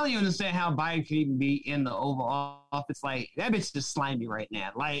 I don't even understand how Biden could even be in the Oval Office. Like, that bitch just slimy right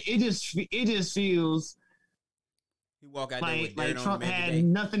now. Like, it just feels he walk out there with like Trump had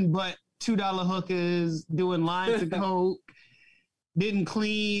nothing but $2 hookers doing lines of coke, didn't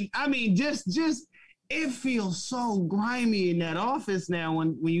clean. I mean, just it feels so grimy in that office now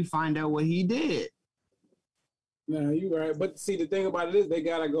when you find out what he did. No, you're right. But see, the thing about it is they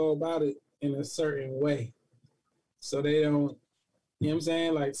gotta go about it in a certain way, so they don't. You know what I'm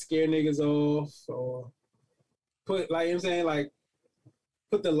saying? Like, scare niggas off, or put, like, you know what I'm saying? Like,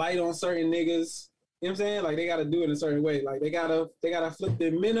 put the light on certain niggas. You know what I'm saying? Like, they got to do it in a certain way. Like, they gotta flip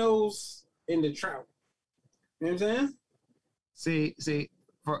their minnows into trout. You know what I'm saying? See,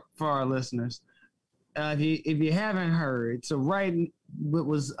 for our listeners, if you haven't heard, so what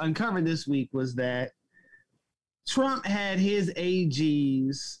was uncovered this week was that Trump had his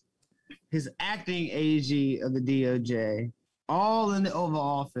AGs, his acting AG of the DOJ, all in the Oval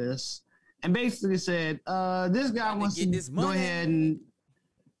Office, and basically said, this guy wants to go ahead and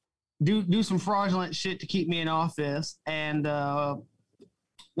do some fraudulent shit to keep me in office, and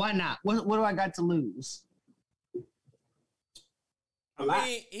why not? What do I got to lose? A lot.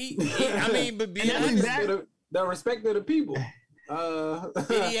 But be honest, the respect of the people.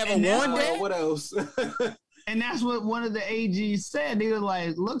 Did he ever want that? What else? And that's what one of the AGs said. They were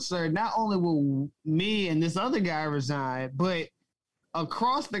like, look, sir, not only will me and this other guy resign, but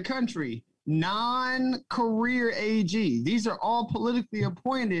across the country, non-career AG, these are all politically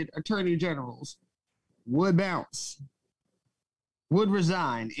appointed attorney generals, would bounce, would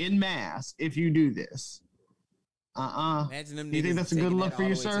resign en masse if you do this. Imagine them. You think that's a good look for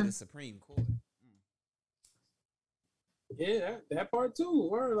you, sir? To the Supreme Court. Yeah, that part too.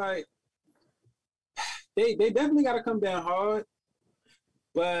 We're like, they definitely got to come down hard,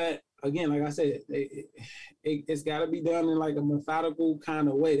 but again, like I said, it's got to be done in like a methodical kind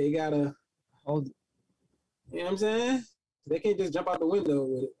of way. They gotta hold. You know what I'm saying? They can't just jump out the window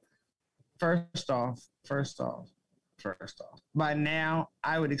with it. First off. By now,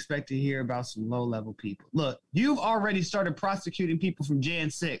 I would expect to hear about some low-level people. Look, you've already started prosecuting people from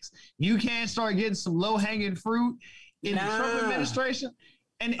Jan 6. You can't start getting some low-hanging fruit in the Trump administration.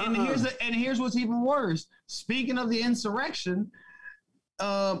 And here's what's even worse. Speaking of the insurrection,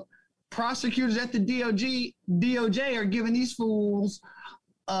 prosecutors at the DOJ are giving these fools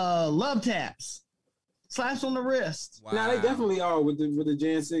love taps. Slaps on the wrist. Wow. Now they definitely are with the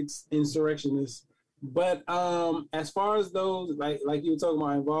Jan 6 insurrectionists. But as far as those like you were talking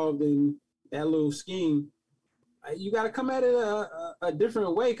about involved in that little scheme, you got to come at it a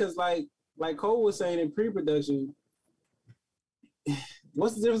different way because like Cole was saying in pre-production,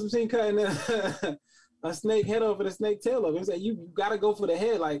 what's the difference between cutting a snake head off and a snake tail off? He said you got to go for the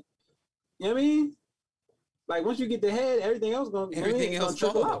head, like, you know what I mean? Like once you get the head, everything else gonna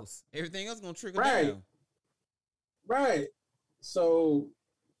trickle out. Everything else gonna trickle Right. down. Right. So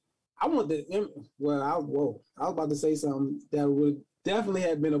I want the I was about to say something that would definitely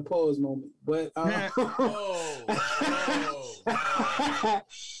have been a pause moment, but I'm gonna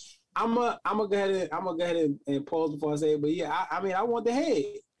go ahead and pause before I say it. But yeah, I mean I want the head.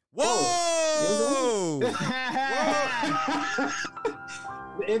 Whoa! You know Whoa!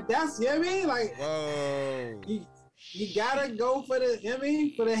 If that's, you know what I mean? Like, Whoa! You gotta go for the, you know what I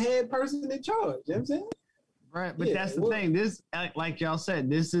mean, for the head person in charge. You know what I'm saying? Right, but that's the thing. This, like y'all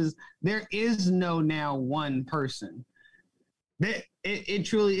said, there is no now one person. It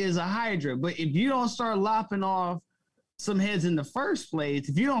truly is a hydra. But if you don't start lopping off some heads in the first place,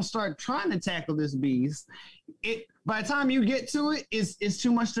 if you don't start trying to tackle this beast, by the time you get to it, it's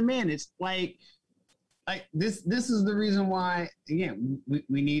too much to manage. Like this is the reason why, again,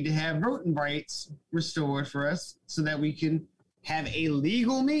 we need to have voting rights restored for us so that we can have a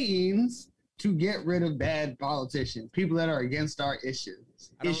legal means to get rid of bad politicians, people that are against our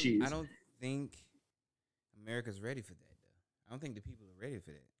issues. I don't think America's ready for that, though. I don't think the people are ready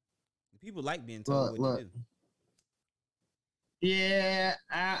for that. The people like being told what to do. Yeah,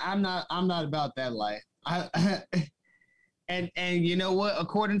 I'm not about that life. And you know what?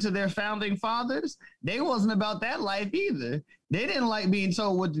 According to their founding fathers, they wasn't about that life either. They didn't like being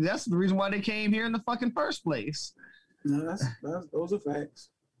told what to do. That's the reason why they came here in the fucking first place. No, those are facts.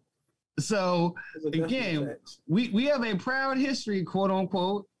 So again, we have a proud history, quote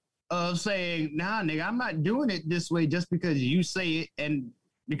unquote, of saying, nah, nigga, I'm not doing it this way just because you say it and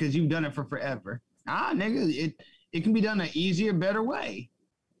because you've done it for forever. Nigga, it can be done an easier, better way.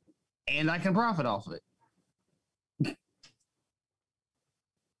 And I can profit off of it.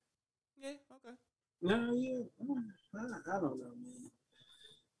 Yeah, okay. No, yeah. I don't know,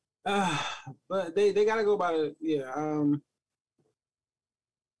 man. But they gotta go by the, yeah.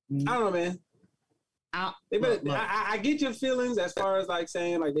 I don't know, man. I get your feelings as far as like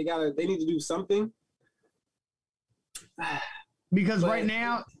saying like they need to do something. Because right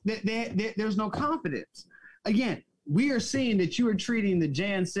now there's no confidence. Again, we are seeing that you are treating the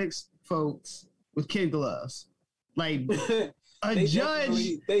Jan 6 folks with kid gloves. Like they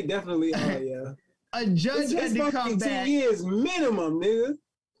definitely are, yeah. A judge had to come back. 2 years minimum, nigga.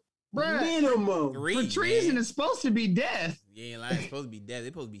 Bruh, minimum. For treason, it's supposed to be death. Yeah, like it's supposed to be death.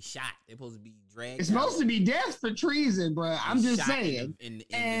 They're supposed to be shot. They're supposed to be dragged. It's supposed to be death for treason, bro. I'm just saying. In the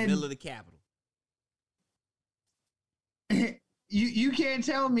middle of the Capitol. You can't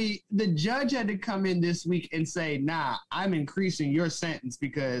tell me the judge had to come in this week and say, nah, I'm increasing your sentence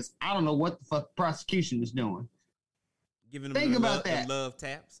because I don't know what the fuck the prosecution is doing. Giving them the love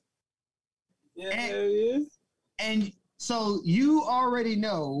taps. Yeah. And so you already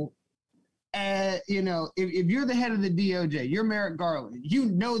know, you know, if you're the head of the DOJ, you're Merrick Garland, you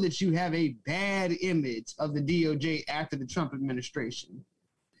know that you have a bad image of the DOJ after the Trump administration.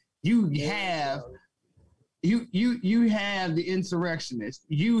 You have the insurrectionists.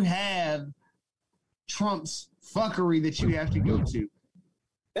 You have Trump's fuckery that you have to go to.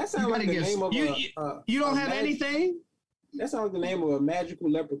 That sounds like the name of you don't have anything? That sounds like the name of a magical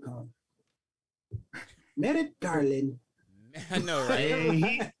leprechaun. Merrick Garland. I know,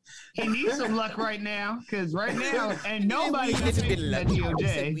 right? He needs some luck right now, because right now, and nobody gets a bit of luck.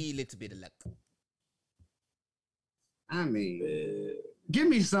 DOJ. We little bit of luck. I mean, give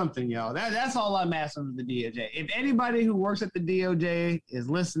me something, y'all. That's all I'm asking of the DOJ. If anybody who works at the DOJ is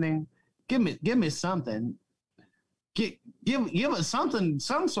listening, give me something. Give us something,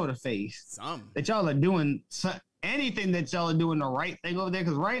 some sort of face that y'all are doing. Anything that y'all are doing the right thing over there,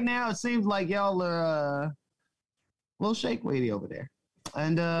 because right now it seems like y'all are a little shake weighty over there,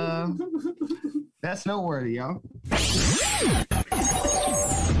 and that's noteworthy, y'all.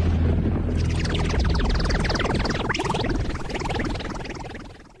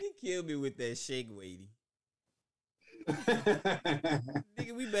 You killed me with that shake weighty.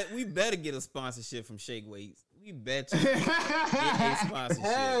 Nigga, we better get a sponsorship from Shake Weights. We better get a sponsorship.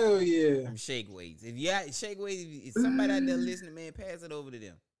 Hell yeah. From Shake Weights. If you got Shake Weights, if somebody out there listening, man, pass it over to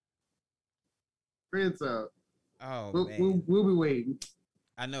them. Friends up. Oh, man. We'll be waiting.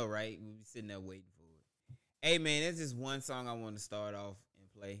 I know, right? We'll be sitting there waiting for it. Hey, man, there's just one song I want to start off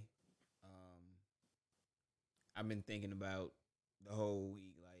and play. I've been thinking about the whole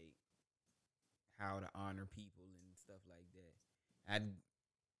week, like how to honor people and stuff like that.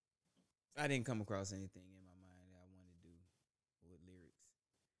 I didn't come across anything in my mind that I wanted to do with lyrics.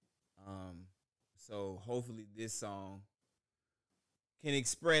 So hopefully this song can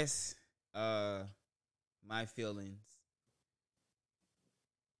express my feelings.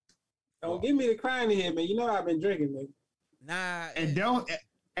 Don't give me the crying in here, man. You know I've been drinking, man. Nah,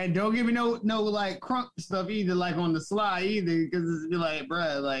 And don't give me no like crunk stuff either, like on the slide either, because it's be like,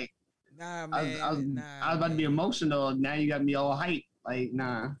 bruh, like nah, man. I was about to be emotional. Now you got me all hype. Like,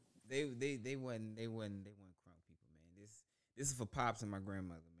 nah. They wasn't crunk people, man. This is for pops and my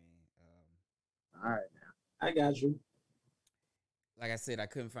grandmother, man. All right, I got you. Like I said, I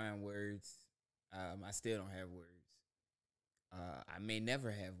couldn't find words. I still don't have words. I may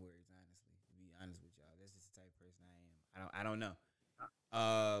never have words, honestly, to be honest with y'all. That's just the type of person I am. I don't know.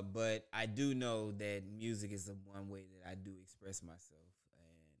 But I do know that music is the one way that I do express myself, and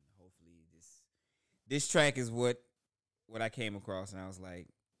hopefully this track is what I came across, and I was like,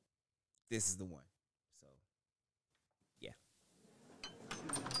 this is the one. So, yeah.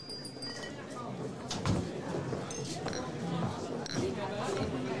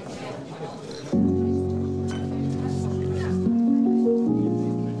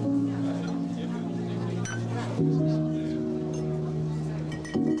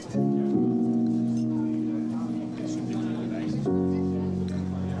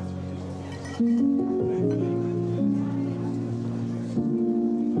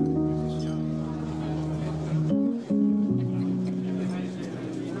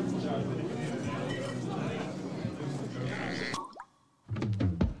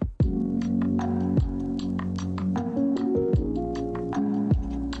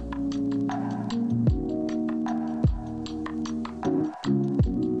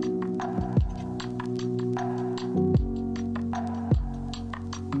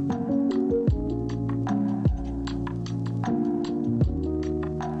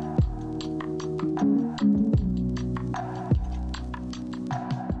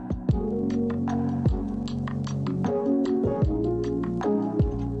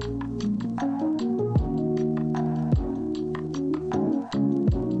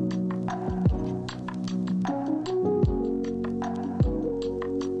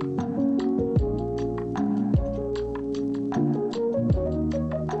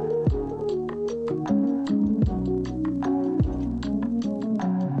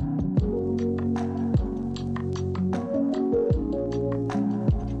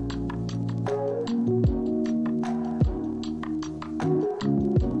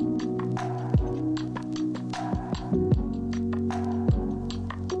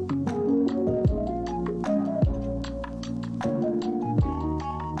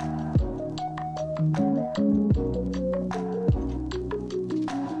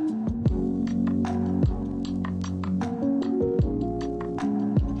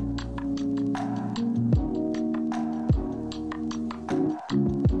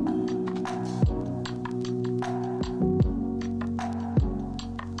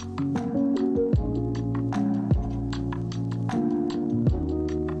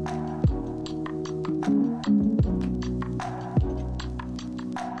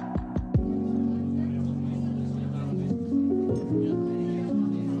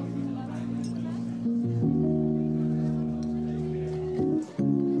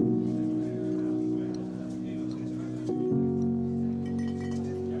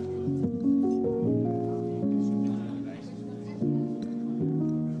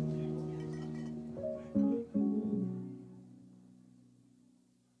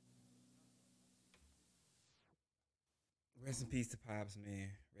 Rest in peace to Pops, man.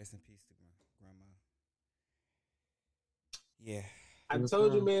 Rest in peace to Grandma. Yeah. I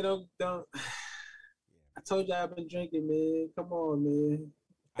told you, man, don't. I told you I've been drinking, man. Come on, man.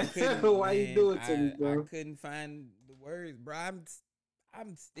 Why you do it to me, bro? I couldn't find the words, bro.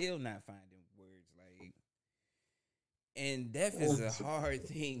 I'm still not finding words. Like, and death is a hard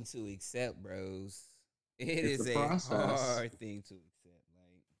thing to accept, bros. It's a hard thing to accept.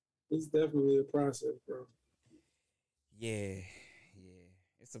 Like, it's definitely a process, bro. Yeah,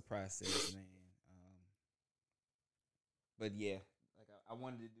 it's a process, man. But yeah, like I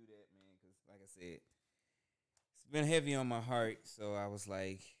wanted to do that, man, because like I said, it's been heavy on my heart. So I was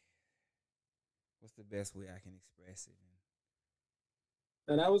like, what's the best way I can express it?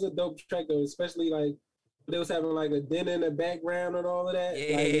 And that was a dope track, though, especially like they was having like a dinner in the background and all of that.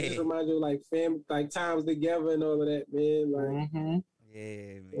 Yeah. Like, it just reminds you of like like times together and all of that, man. Like,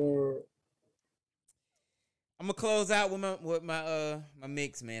 yeah, man. I'm gonna close out with my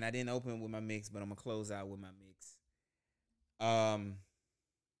mix, man. I didn't open with my mix, but I'm gonna close out with my mix.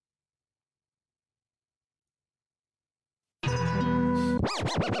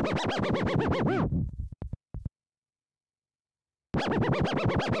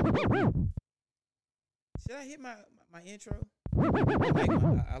 Should I hit my intro?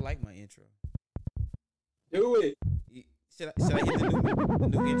 I like my intro. Do it. Should I hit the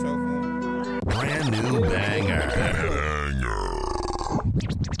new intro for him? Brand new banger.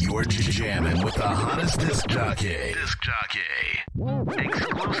 You're jamming with the hottest disc jockey.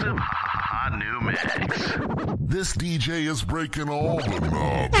 Exclusive hot new mix. This DJ is breaking all the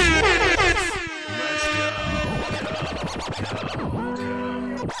knobs.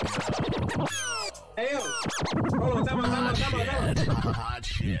 Hey, yo. Hold on, time out. Hot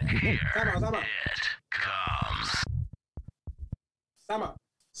shit. Here Time out. it comes. Time out.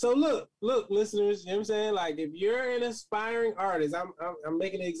 So look, listeners, you know what I'm saying? Like, if you're an aspiring artist, I'm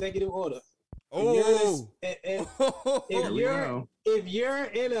making an executive order. Oh, If you're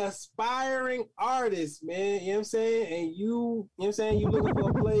an aspiring artist, man, you know what I'm saying, and you know what I'm saying, you looking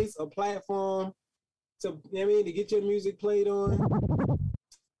for a platform to, you know what I mean, to get your music played on,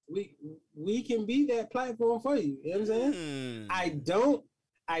 we can be that platform for you. You know what I'm saying?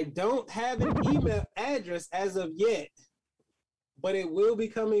 I don't have an email address as of yet, but it will be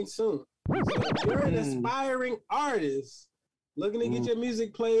coming soon. So if you're an aspiring artist looking to get your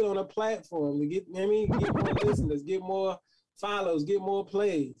music played on a platform to get, you know what I mean, get more listeners, get more follows, get more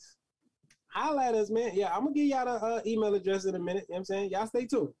plays, holla at us, man. Yeah, I'm gonna give y'all the email address in a minute. You know what I'm saying? Y'all stay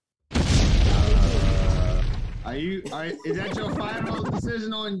tuned. Is that your final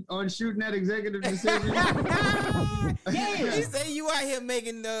decision on shooting that executive decision? Yeah, you say you out here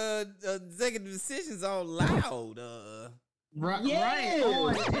making executive decisions all loud. Right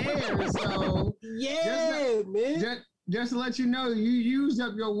on air. So man. Just to let you know, you used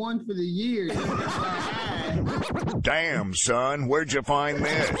up your one for the year. Damn, son, where'd you find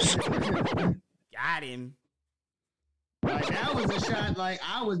this? Got him. Like, that was a shot like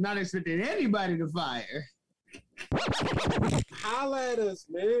I was not expecting anybody to fire. Holla at us,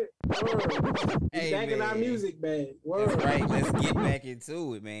 man. Word. Hey, back in our music bag. Word. That's right. Let's get back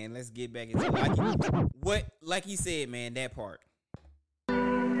into it, man. Let's get back into it. Like you said, man, that part.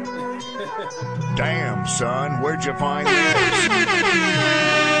 Damn, son, where'd you find this?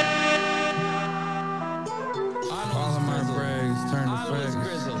 All of my brags turn to facts.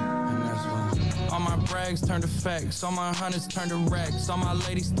 And that's why. All my brags turn to facts. All my hunters turn to racks. All my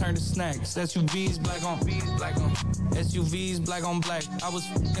ladies turn to snacks. SUVs black on SUVs black on black. I was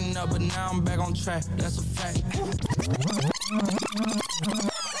fucking up, but now I'm back on track. That's a fact.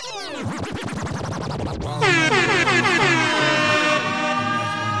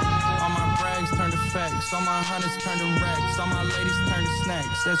 Facts. All my hunters turn to racks. All my ladies turn to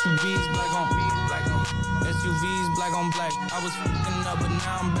snacks. SUVs black on SUVs black on black. I was fucking up, but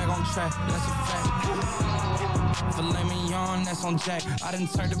now I'm back on track. That's a fact. Filet mignon, that's on Jack. I done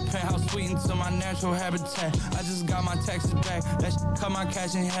turned the penthouse suite into my natural habitat. I just got my taxes back. That shit cut my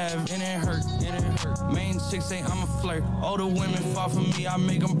cash in half, and it hurt. Main chicks say I'm a flirt. Older women fall for me, I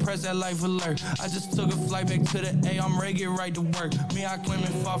make them press that life alert. I just took a flight back to the A, I'm ready to get right to work. Me, I claim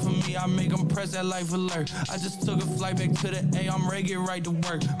it fall for me, I make them press that life alert. I just took a flight back to the A, I'm ready to get right to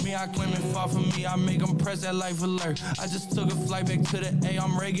work. Me, I claim it fall for me, I make them press that life alert. I just took a flight back to the A,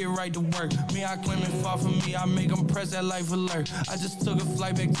 I'm ready to get right to work. Me, I claim it fall for me, I make them press that life alert. I just took a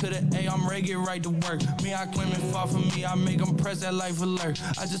flight back to the A, I'm ready to get right to work. Me, I claim it fall for me, I make them press that life alert.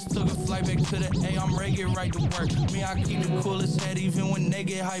 I just took a flight back to the A, I'm ready to get right to work. Me, I keep the coolest head even when they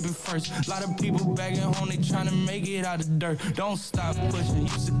get hype at first. A lot of people back at home, they tryna make it out of dirt. Don't stop pushing.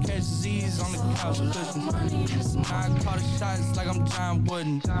 Used to catch Z's on the couch cushion. Now I call the shots like I'm John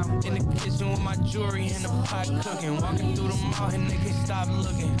Wooden. In the kitchen with my jewelry in the pot cooking. Walking through the mall and they can't stop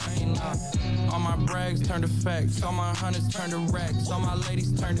looking. All my brags turn to facts. All my hunters turn to racks. All my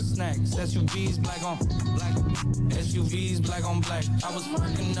ladies turn to snacks. SUVs black on black. SUVs black on black. I was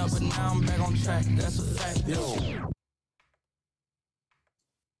fucking up, but now I'm back on track. That's a fact.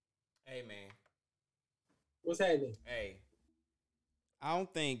 Hey, man. What's happening? Hey. I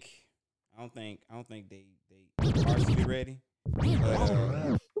don't think they are to be ready. But,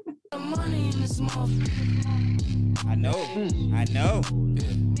 I know.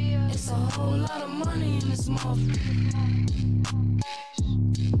 It's a whole lot of money in this motherfucker.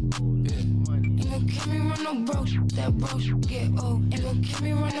 Ain't gon' keep me run no broke, that broke get old. Ain't gon' keep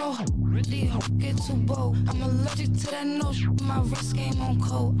me run no these hoes get too bold. I'm allergic to that no my wrist game on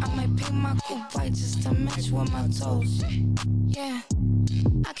cold. I might pick my coupe white just to match with my toes. Yeah,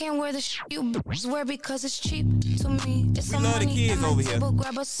 I can't wear the shit you wear because it's cheap to me. It's We some love the money kids at my over here. table,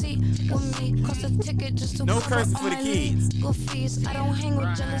 grab a seat with me. Cost a ticket just to No cover cursing all for the my kids. legal fees. I don't hang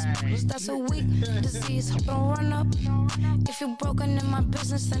with jealous bitches, that's a weak disease. Don't run up. If you're broken in my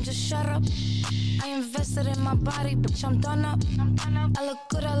business, then just shut up. I invested in my body, bitch, I'm done up. I look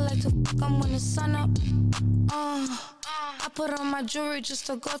good, I like to fuck 'em when the sun up. I put on my jewelry just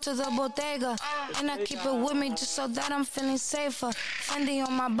to go to the bodega. And I keep it with me just so that I'm feeling safer. Fendi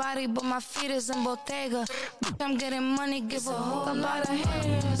on my body, but my feet is in Bottega. I'm getting money, give a whole lot of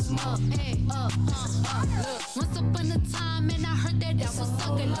haters. Once upon a time, and I heard that was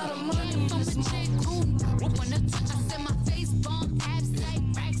sucking. A lot of money from the chick who wanna touch. I said my face bomb, abs like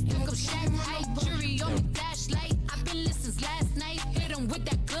racks, think of shack height, jury on the flashlight. I've been listening since last night. Hit 'em with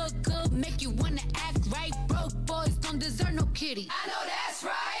that good, make you wanna act right. Broke boys don't deserve no kitty. I know that's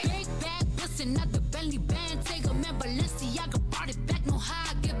right. Big bag, bustin' out the Bentley band. Take a man, Balenciaga brought it back. No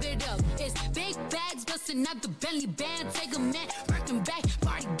how I give it up. It's big bags, bustin' out the Bentley band. Take a man, working back,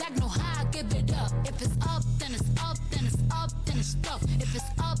 party back. No how I give it up. If it's up, then it's up, then it's up, then it's stuff. If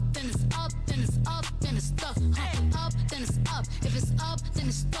it's up, then it's up, then it's up, then it's stuff. Up, then it's up. If it's up, then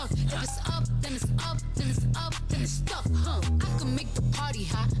it's stuck. If it's up, then it's up, then it's up, then it's stuck. I can make the party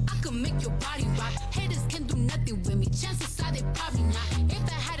hot. I can make your body rock. Haters can do nothing with me. Chances are they probably not. If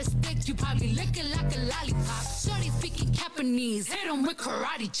I had a stick, you probably lick it like a lollipop. Shorty speaking Japanese, hit 'em with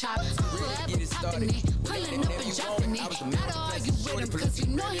karate chops. Forever popping it, pulling up and dropping it. Gotta argue with him, cause you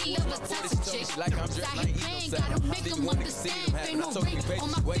know he love a toxic chick. That he paying, gotta make him understand. Ain't no ring on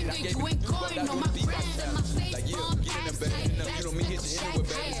my finger, you ain't calling on my friends. And my face bomb, ass tight,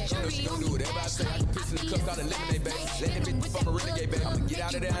 back, jury on the flashlight. I be listening Let the bitch fuck a renegade, baby. I'ma get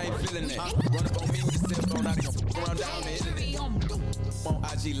out of there, I ain't feeling it. Run up on me with the cell phone, I gon' fuck around down the internet. On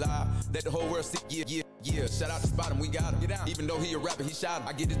IG Live, let the whole world see, yeah. Shout out to Spot him, we got him. Even though he a rapper, he shot him.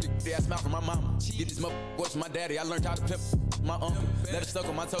 I get this big ass mouth from my mama. Get this voice from my daddy. I learned how to pimp my uncle. Let it stuck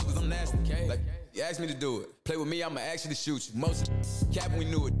on my toes cause I'm nasty. Like, you asked me to do it. Play with me, I'ma actually shoot you. Most cap, we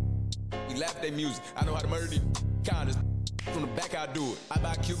knew it. We laugh at their music. I know how to murder these condoms. From the back, I do it. I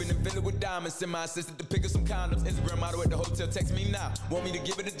buy Cuban and fill it with diamonds. Send my assistant to pick up some condoms. Instagram model at the hotel, text me now. Want me to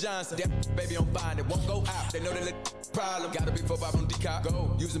give it to Johnson. That baby, I'm fine. It won't go out. They know they let problem. Got a big 4-5 on decop.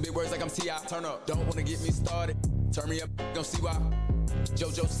 Go. Using big words like I'm T.I. Turn up. Don't wanna get me started. Turn me up, gon' see why.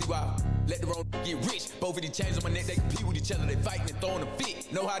 JoJo, see why. Let the wrong get rich. Both of these chains on my neck, they compete with each other. They fighting and throwing a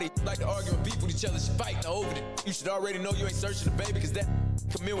fit. Know how they like to argue and beef with each other. She fighting over it. You should already know you ain't searching the baby, cause that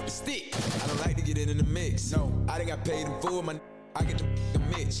come in with the stick. I don't like to get in the mix. No, I done got paid in full. I get the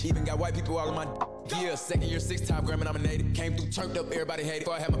Mitch. Even got white people all in my yeah. Second year, 6-time Grammy nominated. Came through, turned up, everybody hated.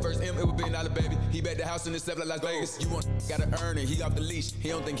 Before I had my first M, it was $1 billion, baby. He bet the house in itself like Las Vegas. You want gotta earn it. He off the leash. He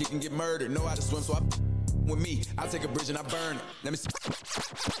don't think he can get murdered. Know how to swim, so I with me. I take a bridge and I burn it. Let me see. Bridge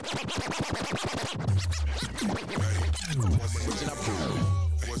and I burn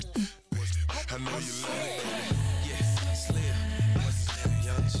it. I know you love it. Yeah, Slim.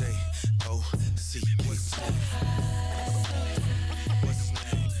 Young J. O.C.P.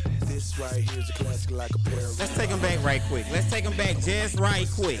 This right here is a classic like a pair of. Let's take them back right quick. Let's take them back just right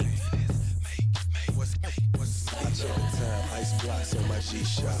quick. I check the time, ice blocks on my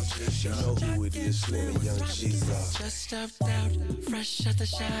G-Shock. You know who it is, Slim and Young G's. Just stepped out, fresh out the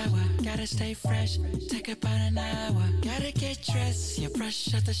shower. Gotta stay fresh, take about an hour. Gotta get dressed, yeah,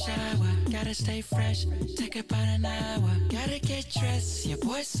 fresh out the shower. Gotta stay fresh, take about an hour. Gotta get dressed, your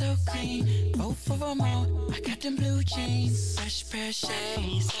boy's so clean. Both of them on, I got them blue jeans. Fresh pair of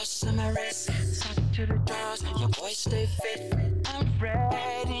shades, lost on my wrist. Tuck to the drawers, your boy stay fit. I'm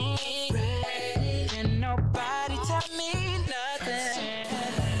ready, ready. Can nobody tell me nothing.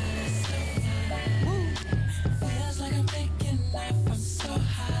 Woo. Feels like I'm taking off, I'm so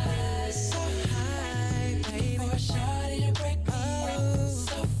high, baby. For a shawty to break me,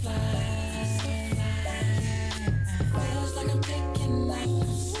 so fly, Feels like I'm taking off, I'm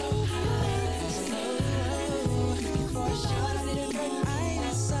so high, slow. For a shawty to break me,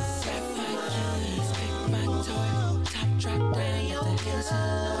 so grab my keys, pick my toy, top drop down, get the hills and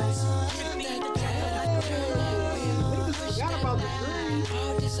lows. Forgot about the dream.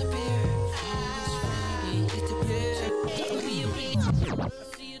 All disappear.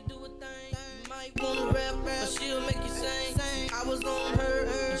 See you do a thing. You might wanna rap, but she'll make you sing. I was on her,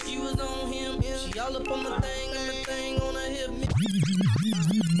 and she was on him. She all up on my thing, and my thing on her hip.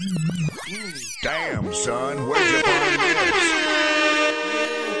 Damn, son, where'd you find this?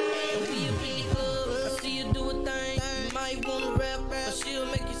 I see you do a thing. You might wanna rap, but she'll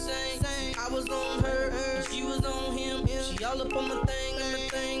make you sing. I was on her, and she was on him. She all up on my thing, and my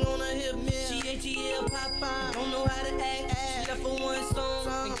thing on her hip. She ATL Popeye, don't know how to act. She left for one song.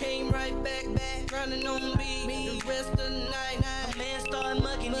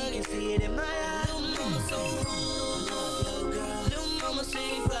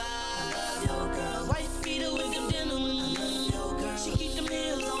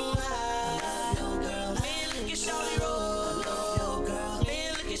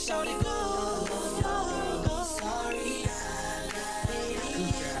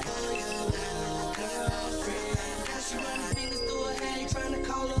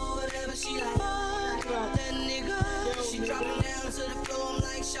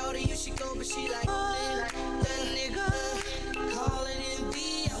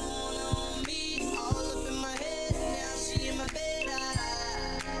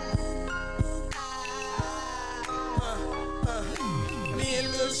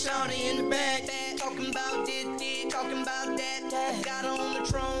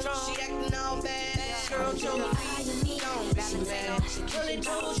 Girl, they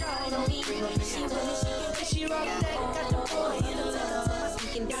told y'all don't need me. She wanted, she can bet she rock that. Got the boy in the love.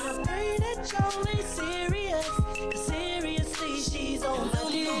 Speaking down, I pray that y'all ain't serious. 'Cause seriously, she's on the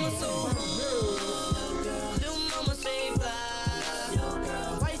lead. Little mama stay fly.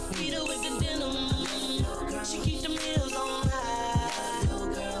 White feeder with the denim. She keep them heels on high.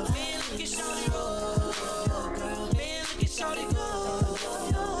 Man, look at shawty roll. Man, look at shawty go.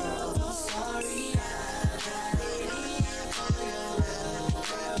 Sorry,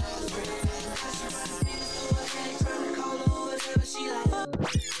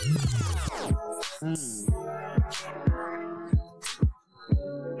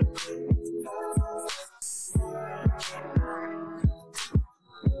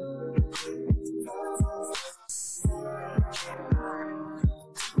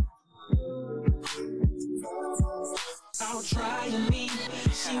 out trying me.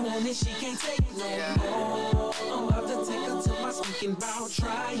 She want it, she can't take no more. I'm about to take her to my speaking about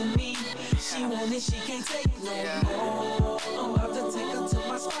trying me. She want it, she can't take no more. I'm about to take her to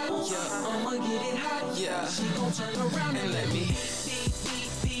my spot. Yeah, I'ma get it hot. Yeah, she gon' turn around and let me beat.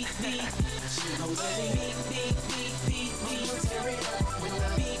 She gon' let me beat. I'ma tear it up with the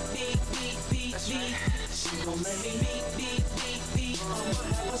beat. She gon' let me beat. I'ma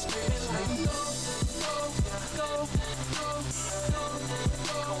have her screaming like go.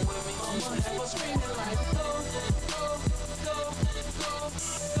 I'ma have her screaming like go.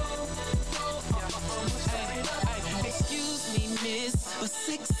 Hey, excuse me, miss, but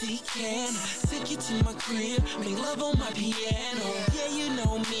sexy can take you to my crib, make love on my piano. Yeah, you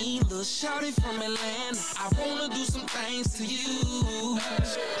know me, little shawty from Atlanta. I wanna do some things to you.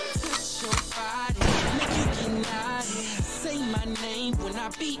 Push your body, make you get naughty. Say my name when I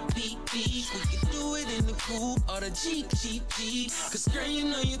beat. We can do it in the coupe or the Jeep. Cause girl, you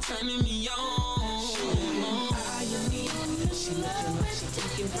know you're turning me on. She looking like she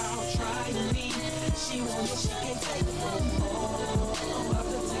thinking about trying me. She want it, she can't take no more. I'm about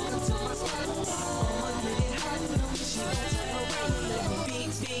to take her to my spot. I'ma get it hot. She gon' turn around and let me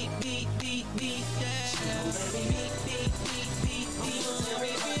beat. Yeah. She gon' let me beat.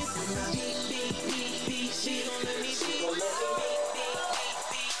 She gon' let me beat.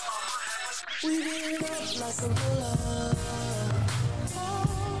 We get it up like a roller.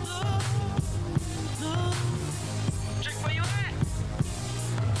 Check where you at.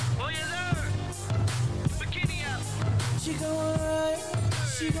 Oh, yes, sir. Bikini out. She going right,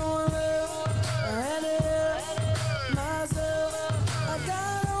 she going left. I had it myself. I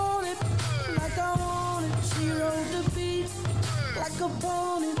got on it like I want it. She rode the beat like a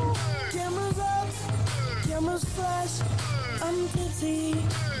pony. Cameras up, cameras flash. I'm tipsy,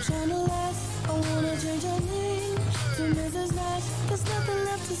 trying to last. I wanna change her name to Mrs. Nash. There's nothing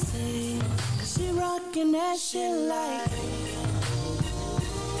left to say. Cause she rockin' that shit like.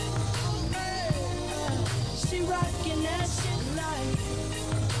 She rockin' that shit like.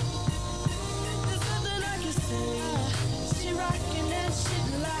 There's nothing I can say. She rockin' that shit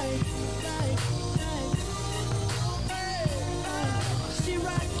like. She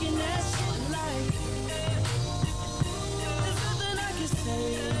rockin' that shit like. There's nothing I can say.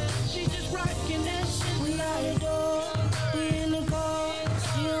 She just rockin' that shit. We out the door, we in the car.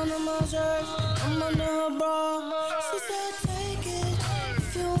 She under my shirt, I'm under her bra. She said take it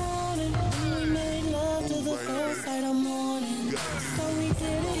if you want it. And we made love to the first light of morning. So we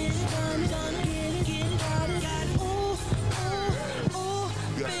did it, done it, get it, got it. Ooh,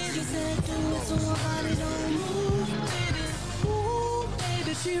 baby said do it so my body don't move. Baby, ooh,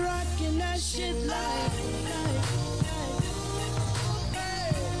 baby, she rockin' that shit like.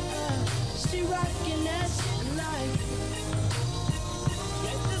 She rockin' that shit like.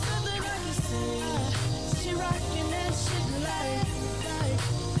 There's nothing I can say. She rockin' that shit like.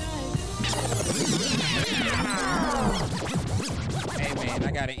 Hey man, I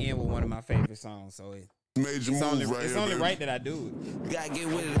gotta end with one of my favorite songs, so it's only right that I do it. You gotta get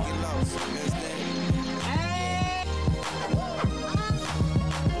with it to get lost.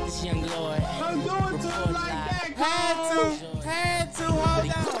 This young Lord. I'm doing to like that. Had to, hold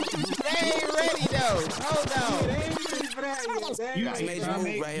on. They ain't ready though. Hold on. They ain't ready for that.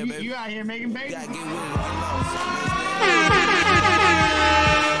 You out here making babies. You gotta get with it to get lost.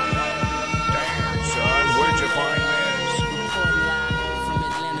 Damn, son, where'd you find this? From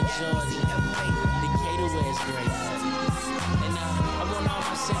Atlanta, Georgia. Decatur, where it's great. And I want all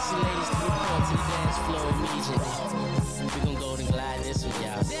my sexy ladies to report to the dance floor immediately. We gon' go and glide this with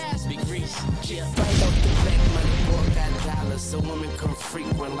y'all. Big Reese. Yeah. Right off the back, money, boy, got dollars. So women come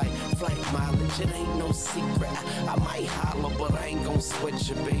frequent like flight mileage. change, it ain't no secret. I might holler, but I ain't gon' sweat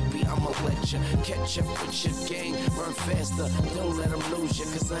you, baby. I'ma let you catch up with your game. Run faster, don't let them lose you,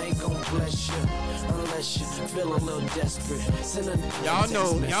 cause I ain't gon' bless you unless you feel a little desperate. Send a Y'all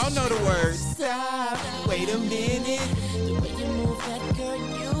know the words. Stop, wait a minute. The way you move that girl,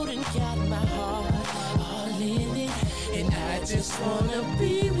 you done got my heart all in it. And I just wanna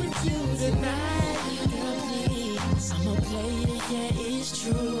be with you tonight. Girl, please, I'm a player, yeah, it's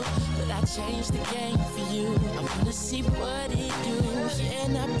true. But I changed the game for you. I wanna see what it do.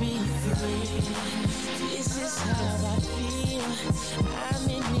 Can I be free? This is how I feel. I'm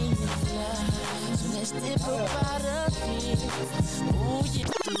in need of love. So let's dip about a here. Oh, yeah.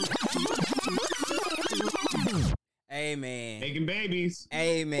 Hey man, making babies.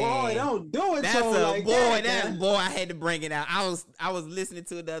 Hey man, boy, don't do it. That's to him like that, That's man. boy. I had to bring it out. I was listening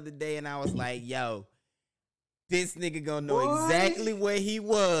to it the other day, and I was like, "Yo, this nigga gonna know Boy. exactly where he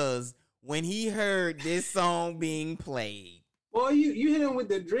was when he heard this song being played." Boy, you hit him with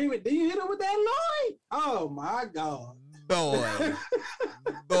the dream. Did you hit him with that line? Oh my god, boy,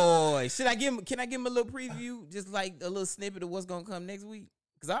 boy. Can I give him a little preview, just like a little snippet of what's gonna come next week?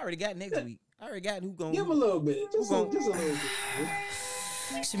 Because I already got next week. I already got who gonna give him a little bit, just a little bit.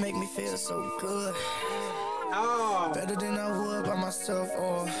 She make me feel so good. Oh, better than I would by myself,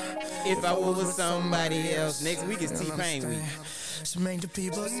 or if I was with somebody else. Next week is T-Pain week. She make the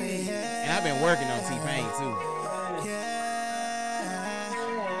people say yeah. And I've been working on T-Pain too.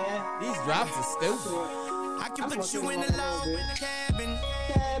 These drops are stupid. I can put you in a log in a cabin,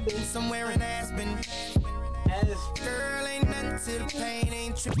 somewhere in Aspen. Girl, ain't nothing to the pain,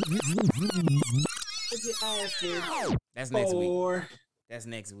 ain't tripping. That's next week. That's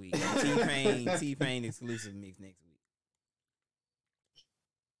next week. T-Pain exclusive mix next week.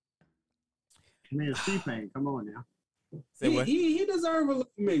 Man, T-Pain, come on now. Say what? He deserve a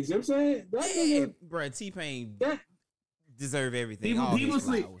little mix. You know what I'm saying? Bro, T-Pain deserve everything.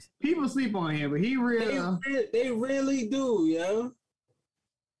 People sleep on him, but he real. They really do, yo.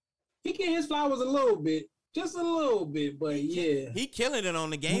 He get his flowers a little bit. Just a little bit, but yeah. He killing it on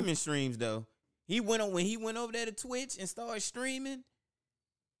the gaming streams though. When he went over there to Twitch and started streaming,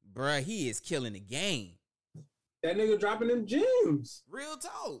 bruh, he is killing the game. That nigga dropping them gems. Real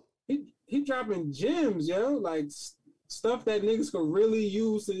talk. He dropping gems, yo. Like stuff that niggas could really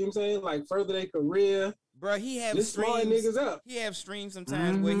use to, you know what I'm saying, like further their career. Bruh, he have Just streams. niggas up. He have streams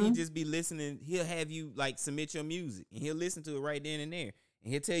sometimes where he just be listening. He'll have you like submit your music and he'll listen to it right then and there.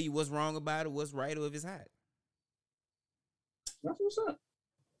 And he'll tell you what's wrong about it, what's right, or if it's hot. That's what's up.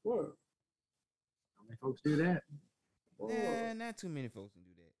 What? How many folks do that? Nah, not too many folks can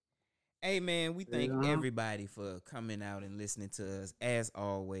do that. Hey man, we thank everybody for coming out and listening to us. As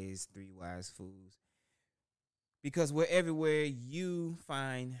always, Three Wise Fools. Because we're everywhere you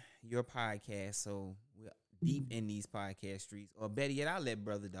find your podcast. So we're deep in these podcast streets. Or better yet, I'll let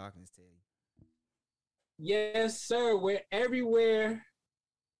Brother Darkness tell you. Yes, sir. We're everywhere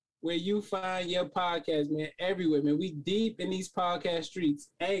where you find your podcast, man. Everywhere, man. We deep in these podcast streets.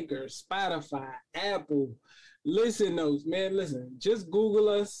 Anchor, Spotify, Apple. Listen notes, man. Listen. Just Google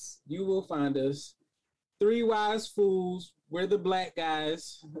us. You will find us. Three Wise Fools. We're the black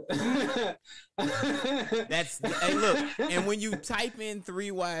guys. Hey, look. And when you type in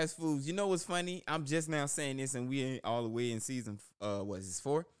Three Wise Fools, you know what's funny? I'm just now saying this, and we ain't all the way in season. What is this,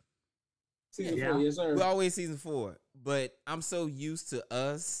 4? Season 4, yes, sir. We're always season 4. But I'm so used to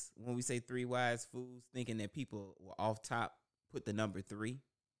us when we say Three Wise Fools, thinking that people will off top put the number 3.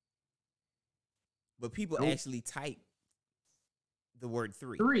 But people actually type the word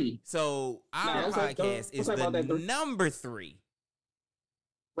 3. 3. So our podcast is the number 3.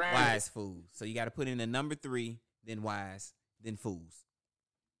 Right. Wise Fools. So you got to put in the number 3, then Wise, then Fools.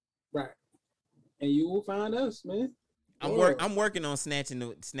 Right. And you will find us, man. I'm working on snatching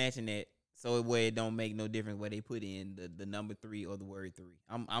that. So where it don't make no difference where they put in the number 3 or the word 3.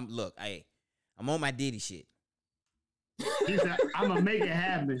 I'm on my Diddy shit. I'm gonna make it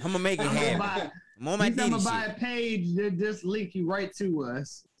happen. I'm on my Diddy shit. I'm gonna buy a page that just link you right to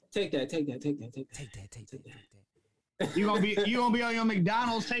us. Take that. You gonna be on your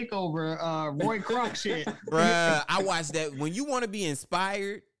McDonald's takeover, Roy Kroc shit. Bruh, I watched that. When you want to be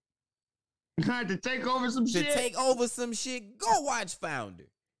inspired to take over some shit, go watch Founder.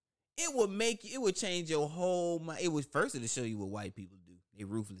 It would change your whole mind. It was first to show you what white people do. They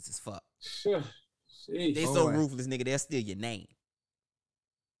ruthless as fuck. Sure. They so ruthless, nigga. They'll steal your name.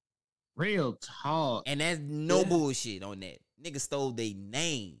 Real talk. And that's no bullshit on that. Nigga stole their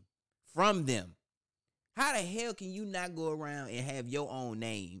name from them How the hell can you not go around and have your own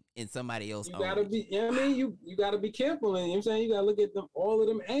name and somebody else? You gotta be, you know what I mean? You gotta be careful, and you know what I'm saying? You gotta look at them all of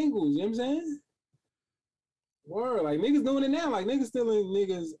them angles, you know what I'm saying? Word, like niggas doing it now, like niggas stealing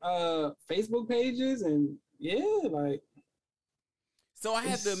niggas Facebook pages and like. So I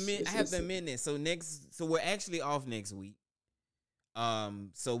have to admit this. So we're actually off next week.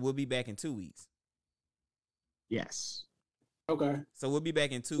 So we'll be back in 2 weeks. Yes. Okay. So we'll be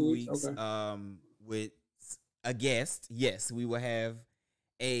back in 2 weeks. Okay. With a guest. Yes, we will have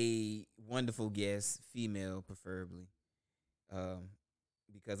a wonderful guest, female preferably.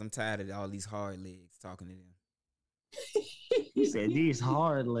 Because I'm tired of all these hard legs talking to them. He said these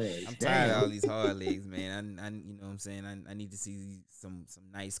hard legs. I'm tired of all these hard legs, man. I you know what I'm saying? I need to see some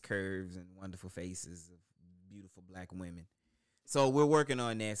nice curves and wonderful faces of beautiful black women. So we're working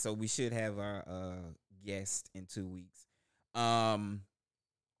on that. So we should have our guest in 2 weeks.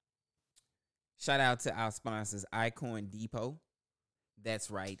 Shout out to our sponsors, iCoin Depot. That's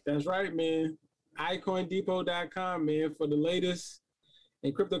right. That's right, man. iCoinDepot.com, man, for the latest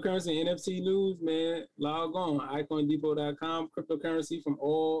in cryptocurrency and NFT news, man. Log on, iCoinDepot.com, cryptocurrency from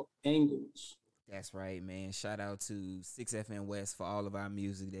all angles. That's right, man. Shout out to 6FN West for all of our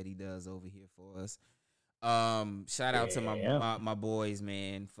music that he does over here for us. Shout out to my boys,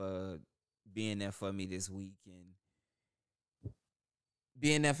 man, for being there for me this week and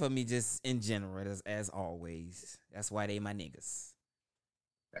being there for me just in general, as always. That's why they my niggas.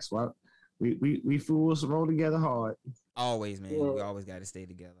 That's why we fools roll together hard. Always, man. We always got to stay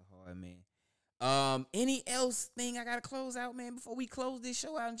together hard, man. Any else thing I gotta close out, man, before we close this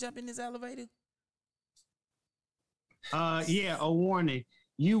show out and jump in this elevator? Yeah, a warning.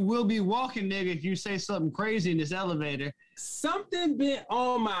 You will be walking, nigga, if you say something crazy in this elevator. Something been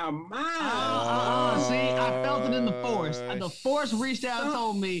on my mind. See, I felt it in the force. The force reached out and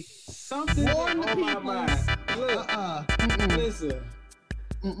told me. Something been on my mind. Look, listen.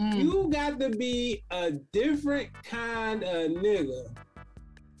 You got to be a different kind of nigga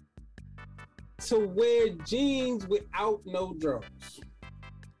to wear jeans without no drawers.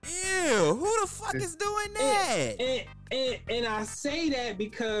 Ew, who the fuck is doing that? And I say that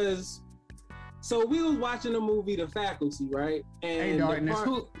because, so we was watching the movie The Faculty, right? And hey, Darkness,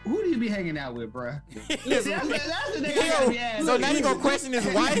 who do you be hanging out with, bruh? Listen, that's the nigga I gotta be asking. So now you gonna question his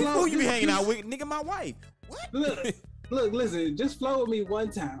wife? Who you be hanging out with? Nigga, my wife. What? Look, listen, just flow with me one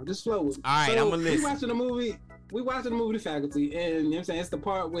time. Just flow with me. All right, I'm gonna listen. We watching the movie The Faculty, and you know what I'm saying, it's the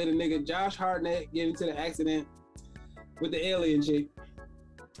part where the nigga Josh Hartnett get into the accident with the alien chick.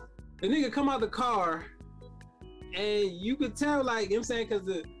 The nigga come out the car, and you could tell, like, you know what I'm saying, because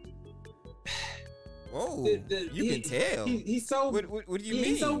you can tell. He's so. What do you mean?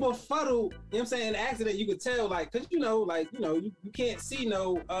 He's so befuddled, you know what I'm saying, in the accident, you could tell, like, because, you can't see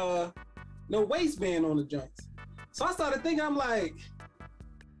no waistband on the joints. So I started thinking, I'm like,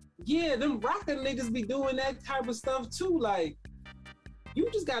 yeah, them rocker niggas be doing that type of stuff too. Like, you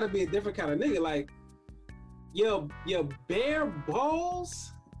just gotta be a different kind of nigga. Like, your bare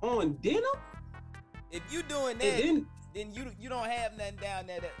balls on denim. If you doing that, then you don't have nothing down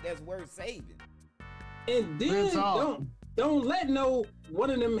there that's worth saving. And then don't let no one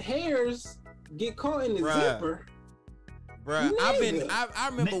of them hairs get caught in the zipper. Bruh, I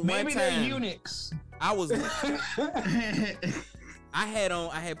remember one time. Maybe they're eunuchs. I was I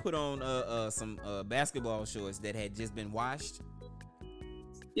had put on some basketball shorts that had just been washed.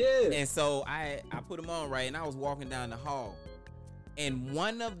 Yeah. And so I put them on, right, and I was walking down the hall, and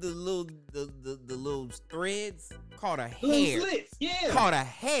one of the little threads caught a hair. Slits, yeah. Caught a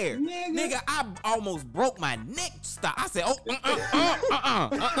hair. Nigga, I almost broke my neck. Stop. I said,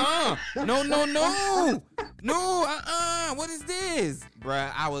 no, what is this?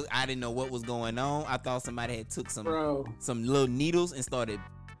 Bruh, I didn't know what was going on. I thought somebody had took some little needles and started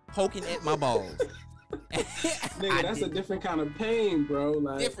poking at my balls. Nigga, that's a different kind of pain, bro.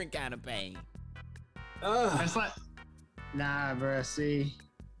 Like, different kind of pain. That's like, nah, bro. See,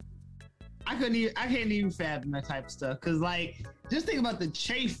 I can't even fathom that type of stuff. Cause like, just think about the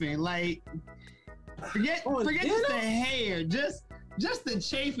chafing. Like, forget just the hair. Just the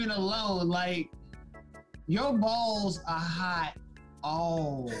chafing alone. Like, your balls are hot.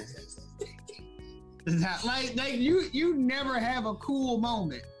 Oh, like you never have a cool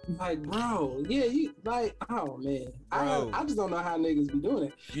moment. Like, bro, yeah, you like, oh man, I just don't know how niggas be doing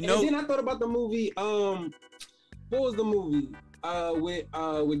it. You know, and then I thought about the movie. What was the movie?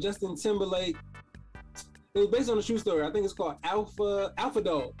 With Justin Timberlake. It was based on a true story. I think it's called Alpha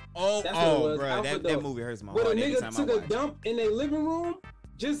Dog. Oh, that's what it was. Bro, that movie hurts my heart. Where a nigga took a dump in their living room,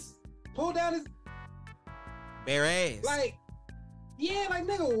 just pulled out his bare ass. Like, yeah, like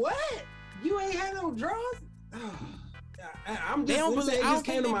nigga, what? You ain't had no draws? I'm They just, don't it believe. I just don't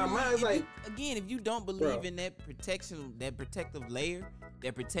came think to they my mind. It's believe- like, again, if you don't believe Bro. in that protection, that protective layer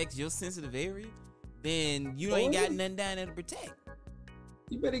that protects your sensitive area, then you ain't got nothing down there to protect.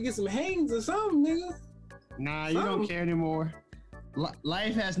 you better get some hangs or something, nigga. Nah, you don't care anymore.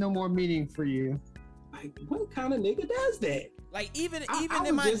 Life has no more meaning for you. Like, what kind of nigga does that? Like even I in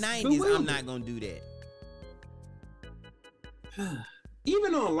was my just 90s, bewildered. I'm not gonna do that.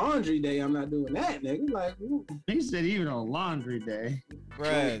 Even on laundry day, I'm not doing that, nigga. Like, He said even on laundry day.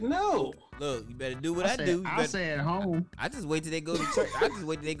 Bruh. No. Look, you better do what I said- do. You I better- say at home. I just wait till they go to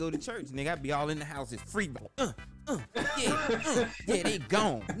church. Nigga. I be all in the house. It's free. Yeah, they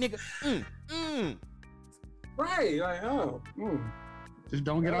gone, nigga. Right, like, oh. Just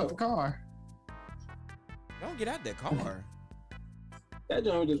don't get out the car. Don't get out that car. That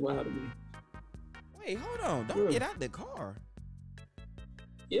joint was just wild to me. Wait, hold on. Don't get out the car.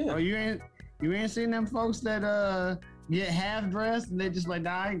 Yeah. Oh, you ain't seen them folks that get half dressed and they just like,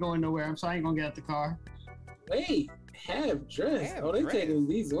 nah, I ain't going nowhere. I'm sorry, I ain't gonna get out the car. Wait, half dressed. Half Oh, they dressed. taking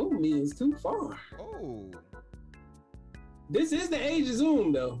these Zoom meetings too far. Oh. This is the age of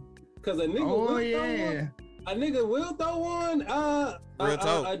Zoom though, because a nigga Oh, will yeah. throw one. A nigga will throw on Real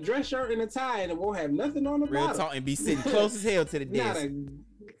talk. a dress shirt and a tie, and it won't have nothing on the Real bottom. talk and be sitting close as hell to the Not desk.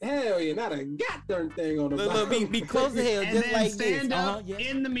 hell yeah, not a goddamn thing on the Look, bottom. be close as hell, And just then like stand this. up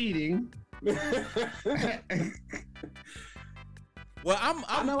in the meeting. Well,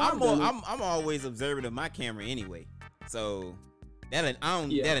 I know I've done it. I'm always observant of my camera anyway, so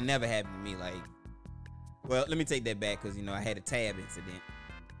that'll never happen to me. Like, well, let me take that back because I had a tab incident.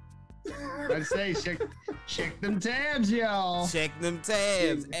 I'd say check them tabs, y'all. Check them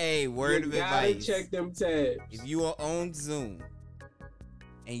tabs. Hey, word of You gotta advice. check them tabs. If you are on Zoom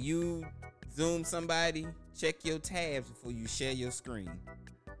and you Zoom somebody, check your tabs before you share your screen.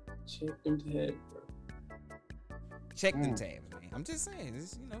 Check them tabs, bro. Check them tabs, man. I'm just saying,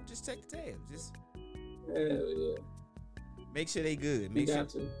 just check the tabs. Just Hell yeah. make sure they good. You got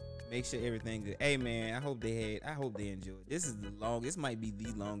to. Make sure everything good. Hey man, I hope they enjoyed. This might be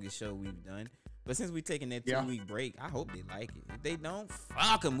the longest show we've done. But since we're taking that 2-week break, I hope they like it. If they don't,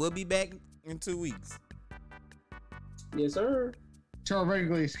 fuck them. We'll be back in 2 weeks. Yes, sir. To our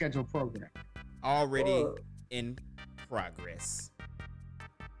regularly scheduled program. Already in progress.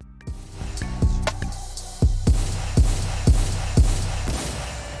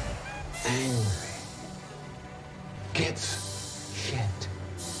 Angry gets shit.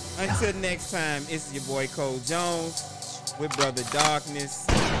 Until next time, it's your boy Cole Jones with Brother Darkness.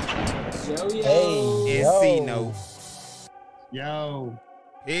 Yo. And C-Note. Yo.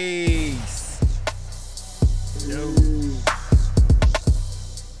 Peace. Yo.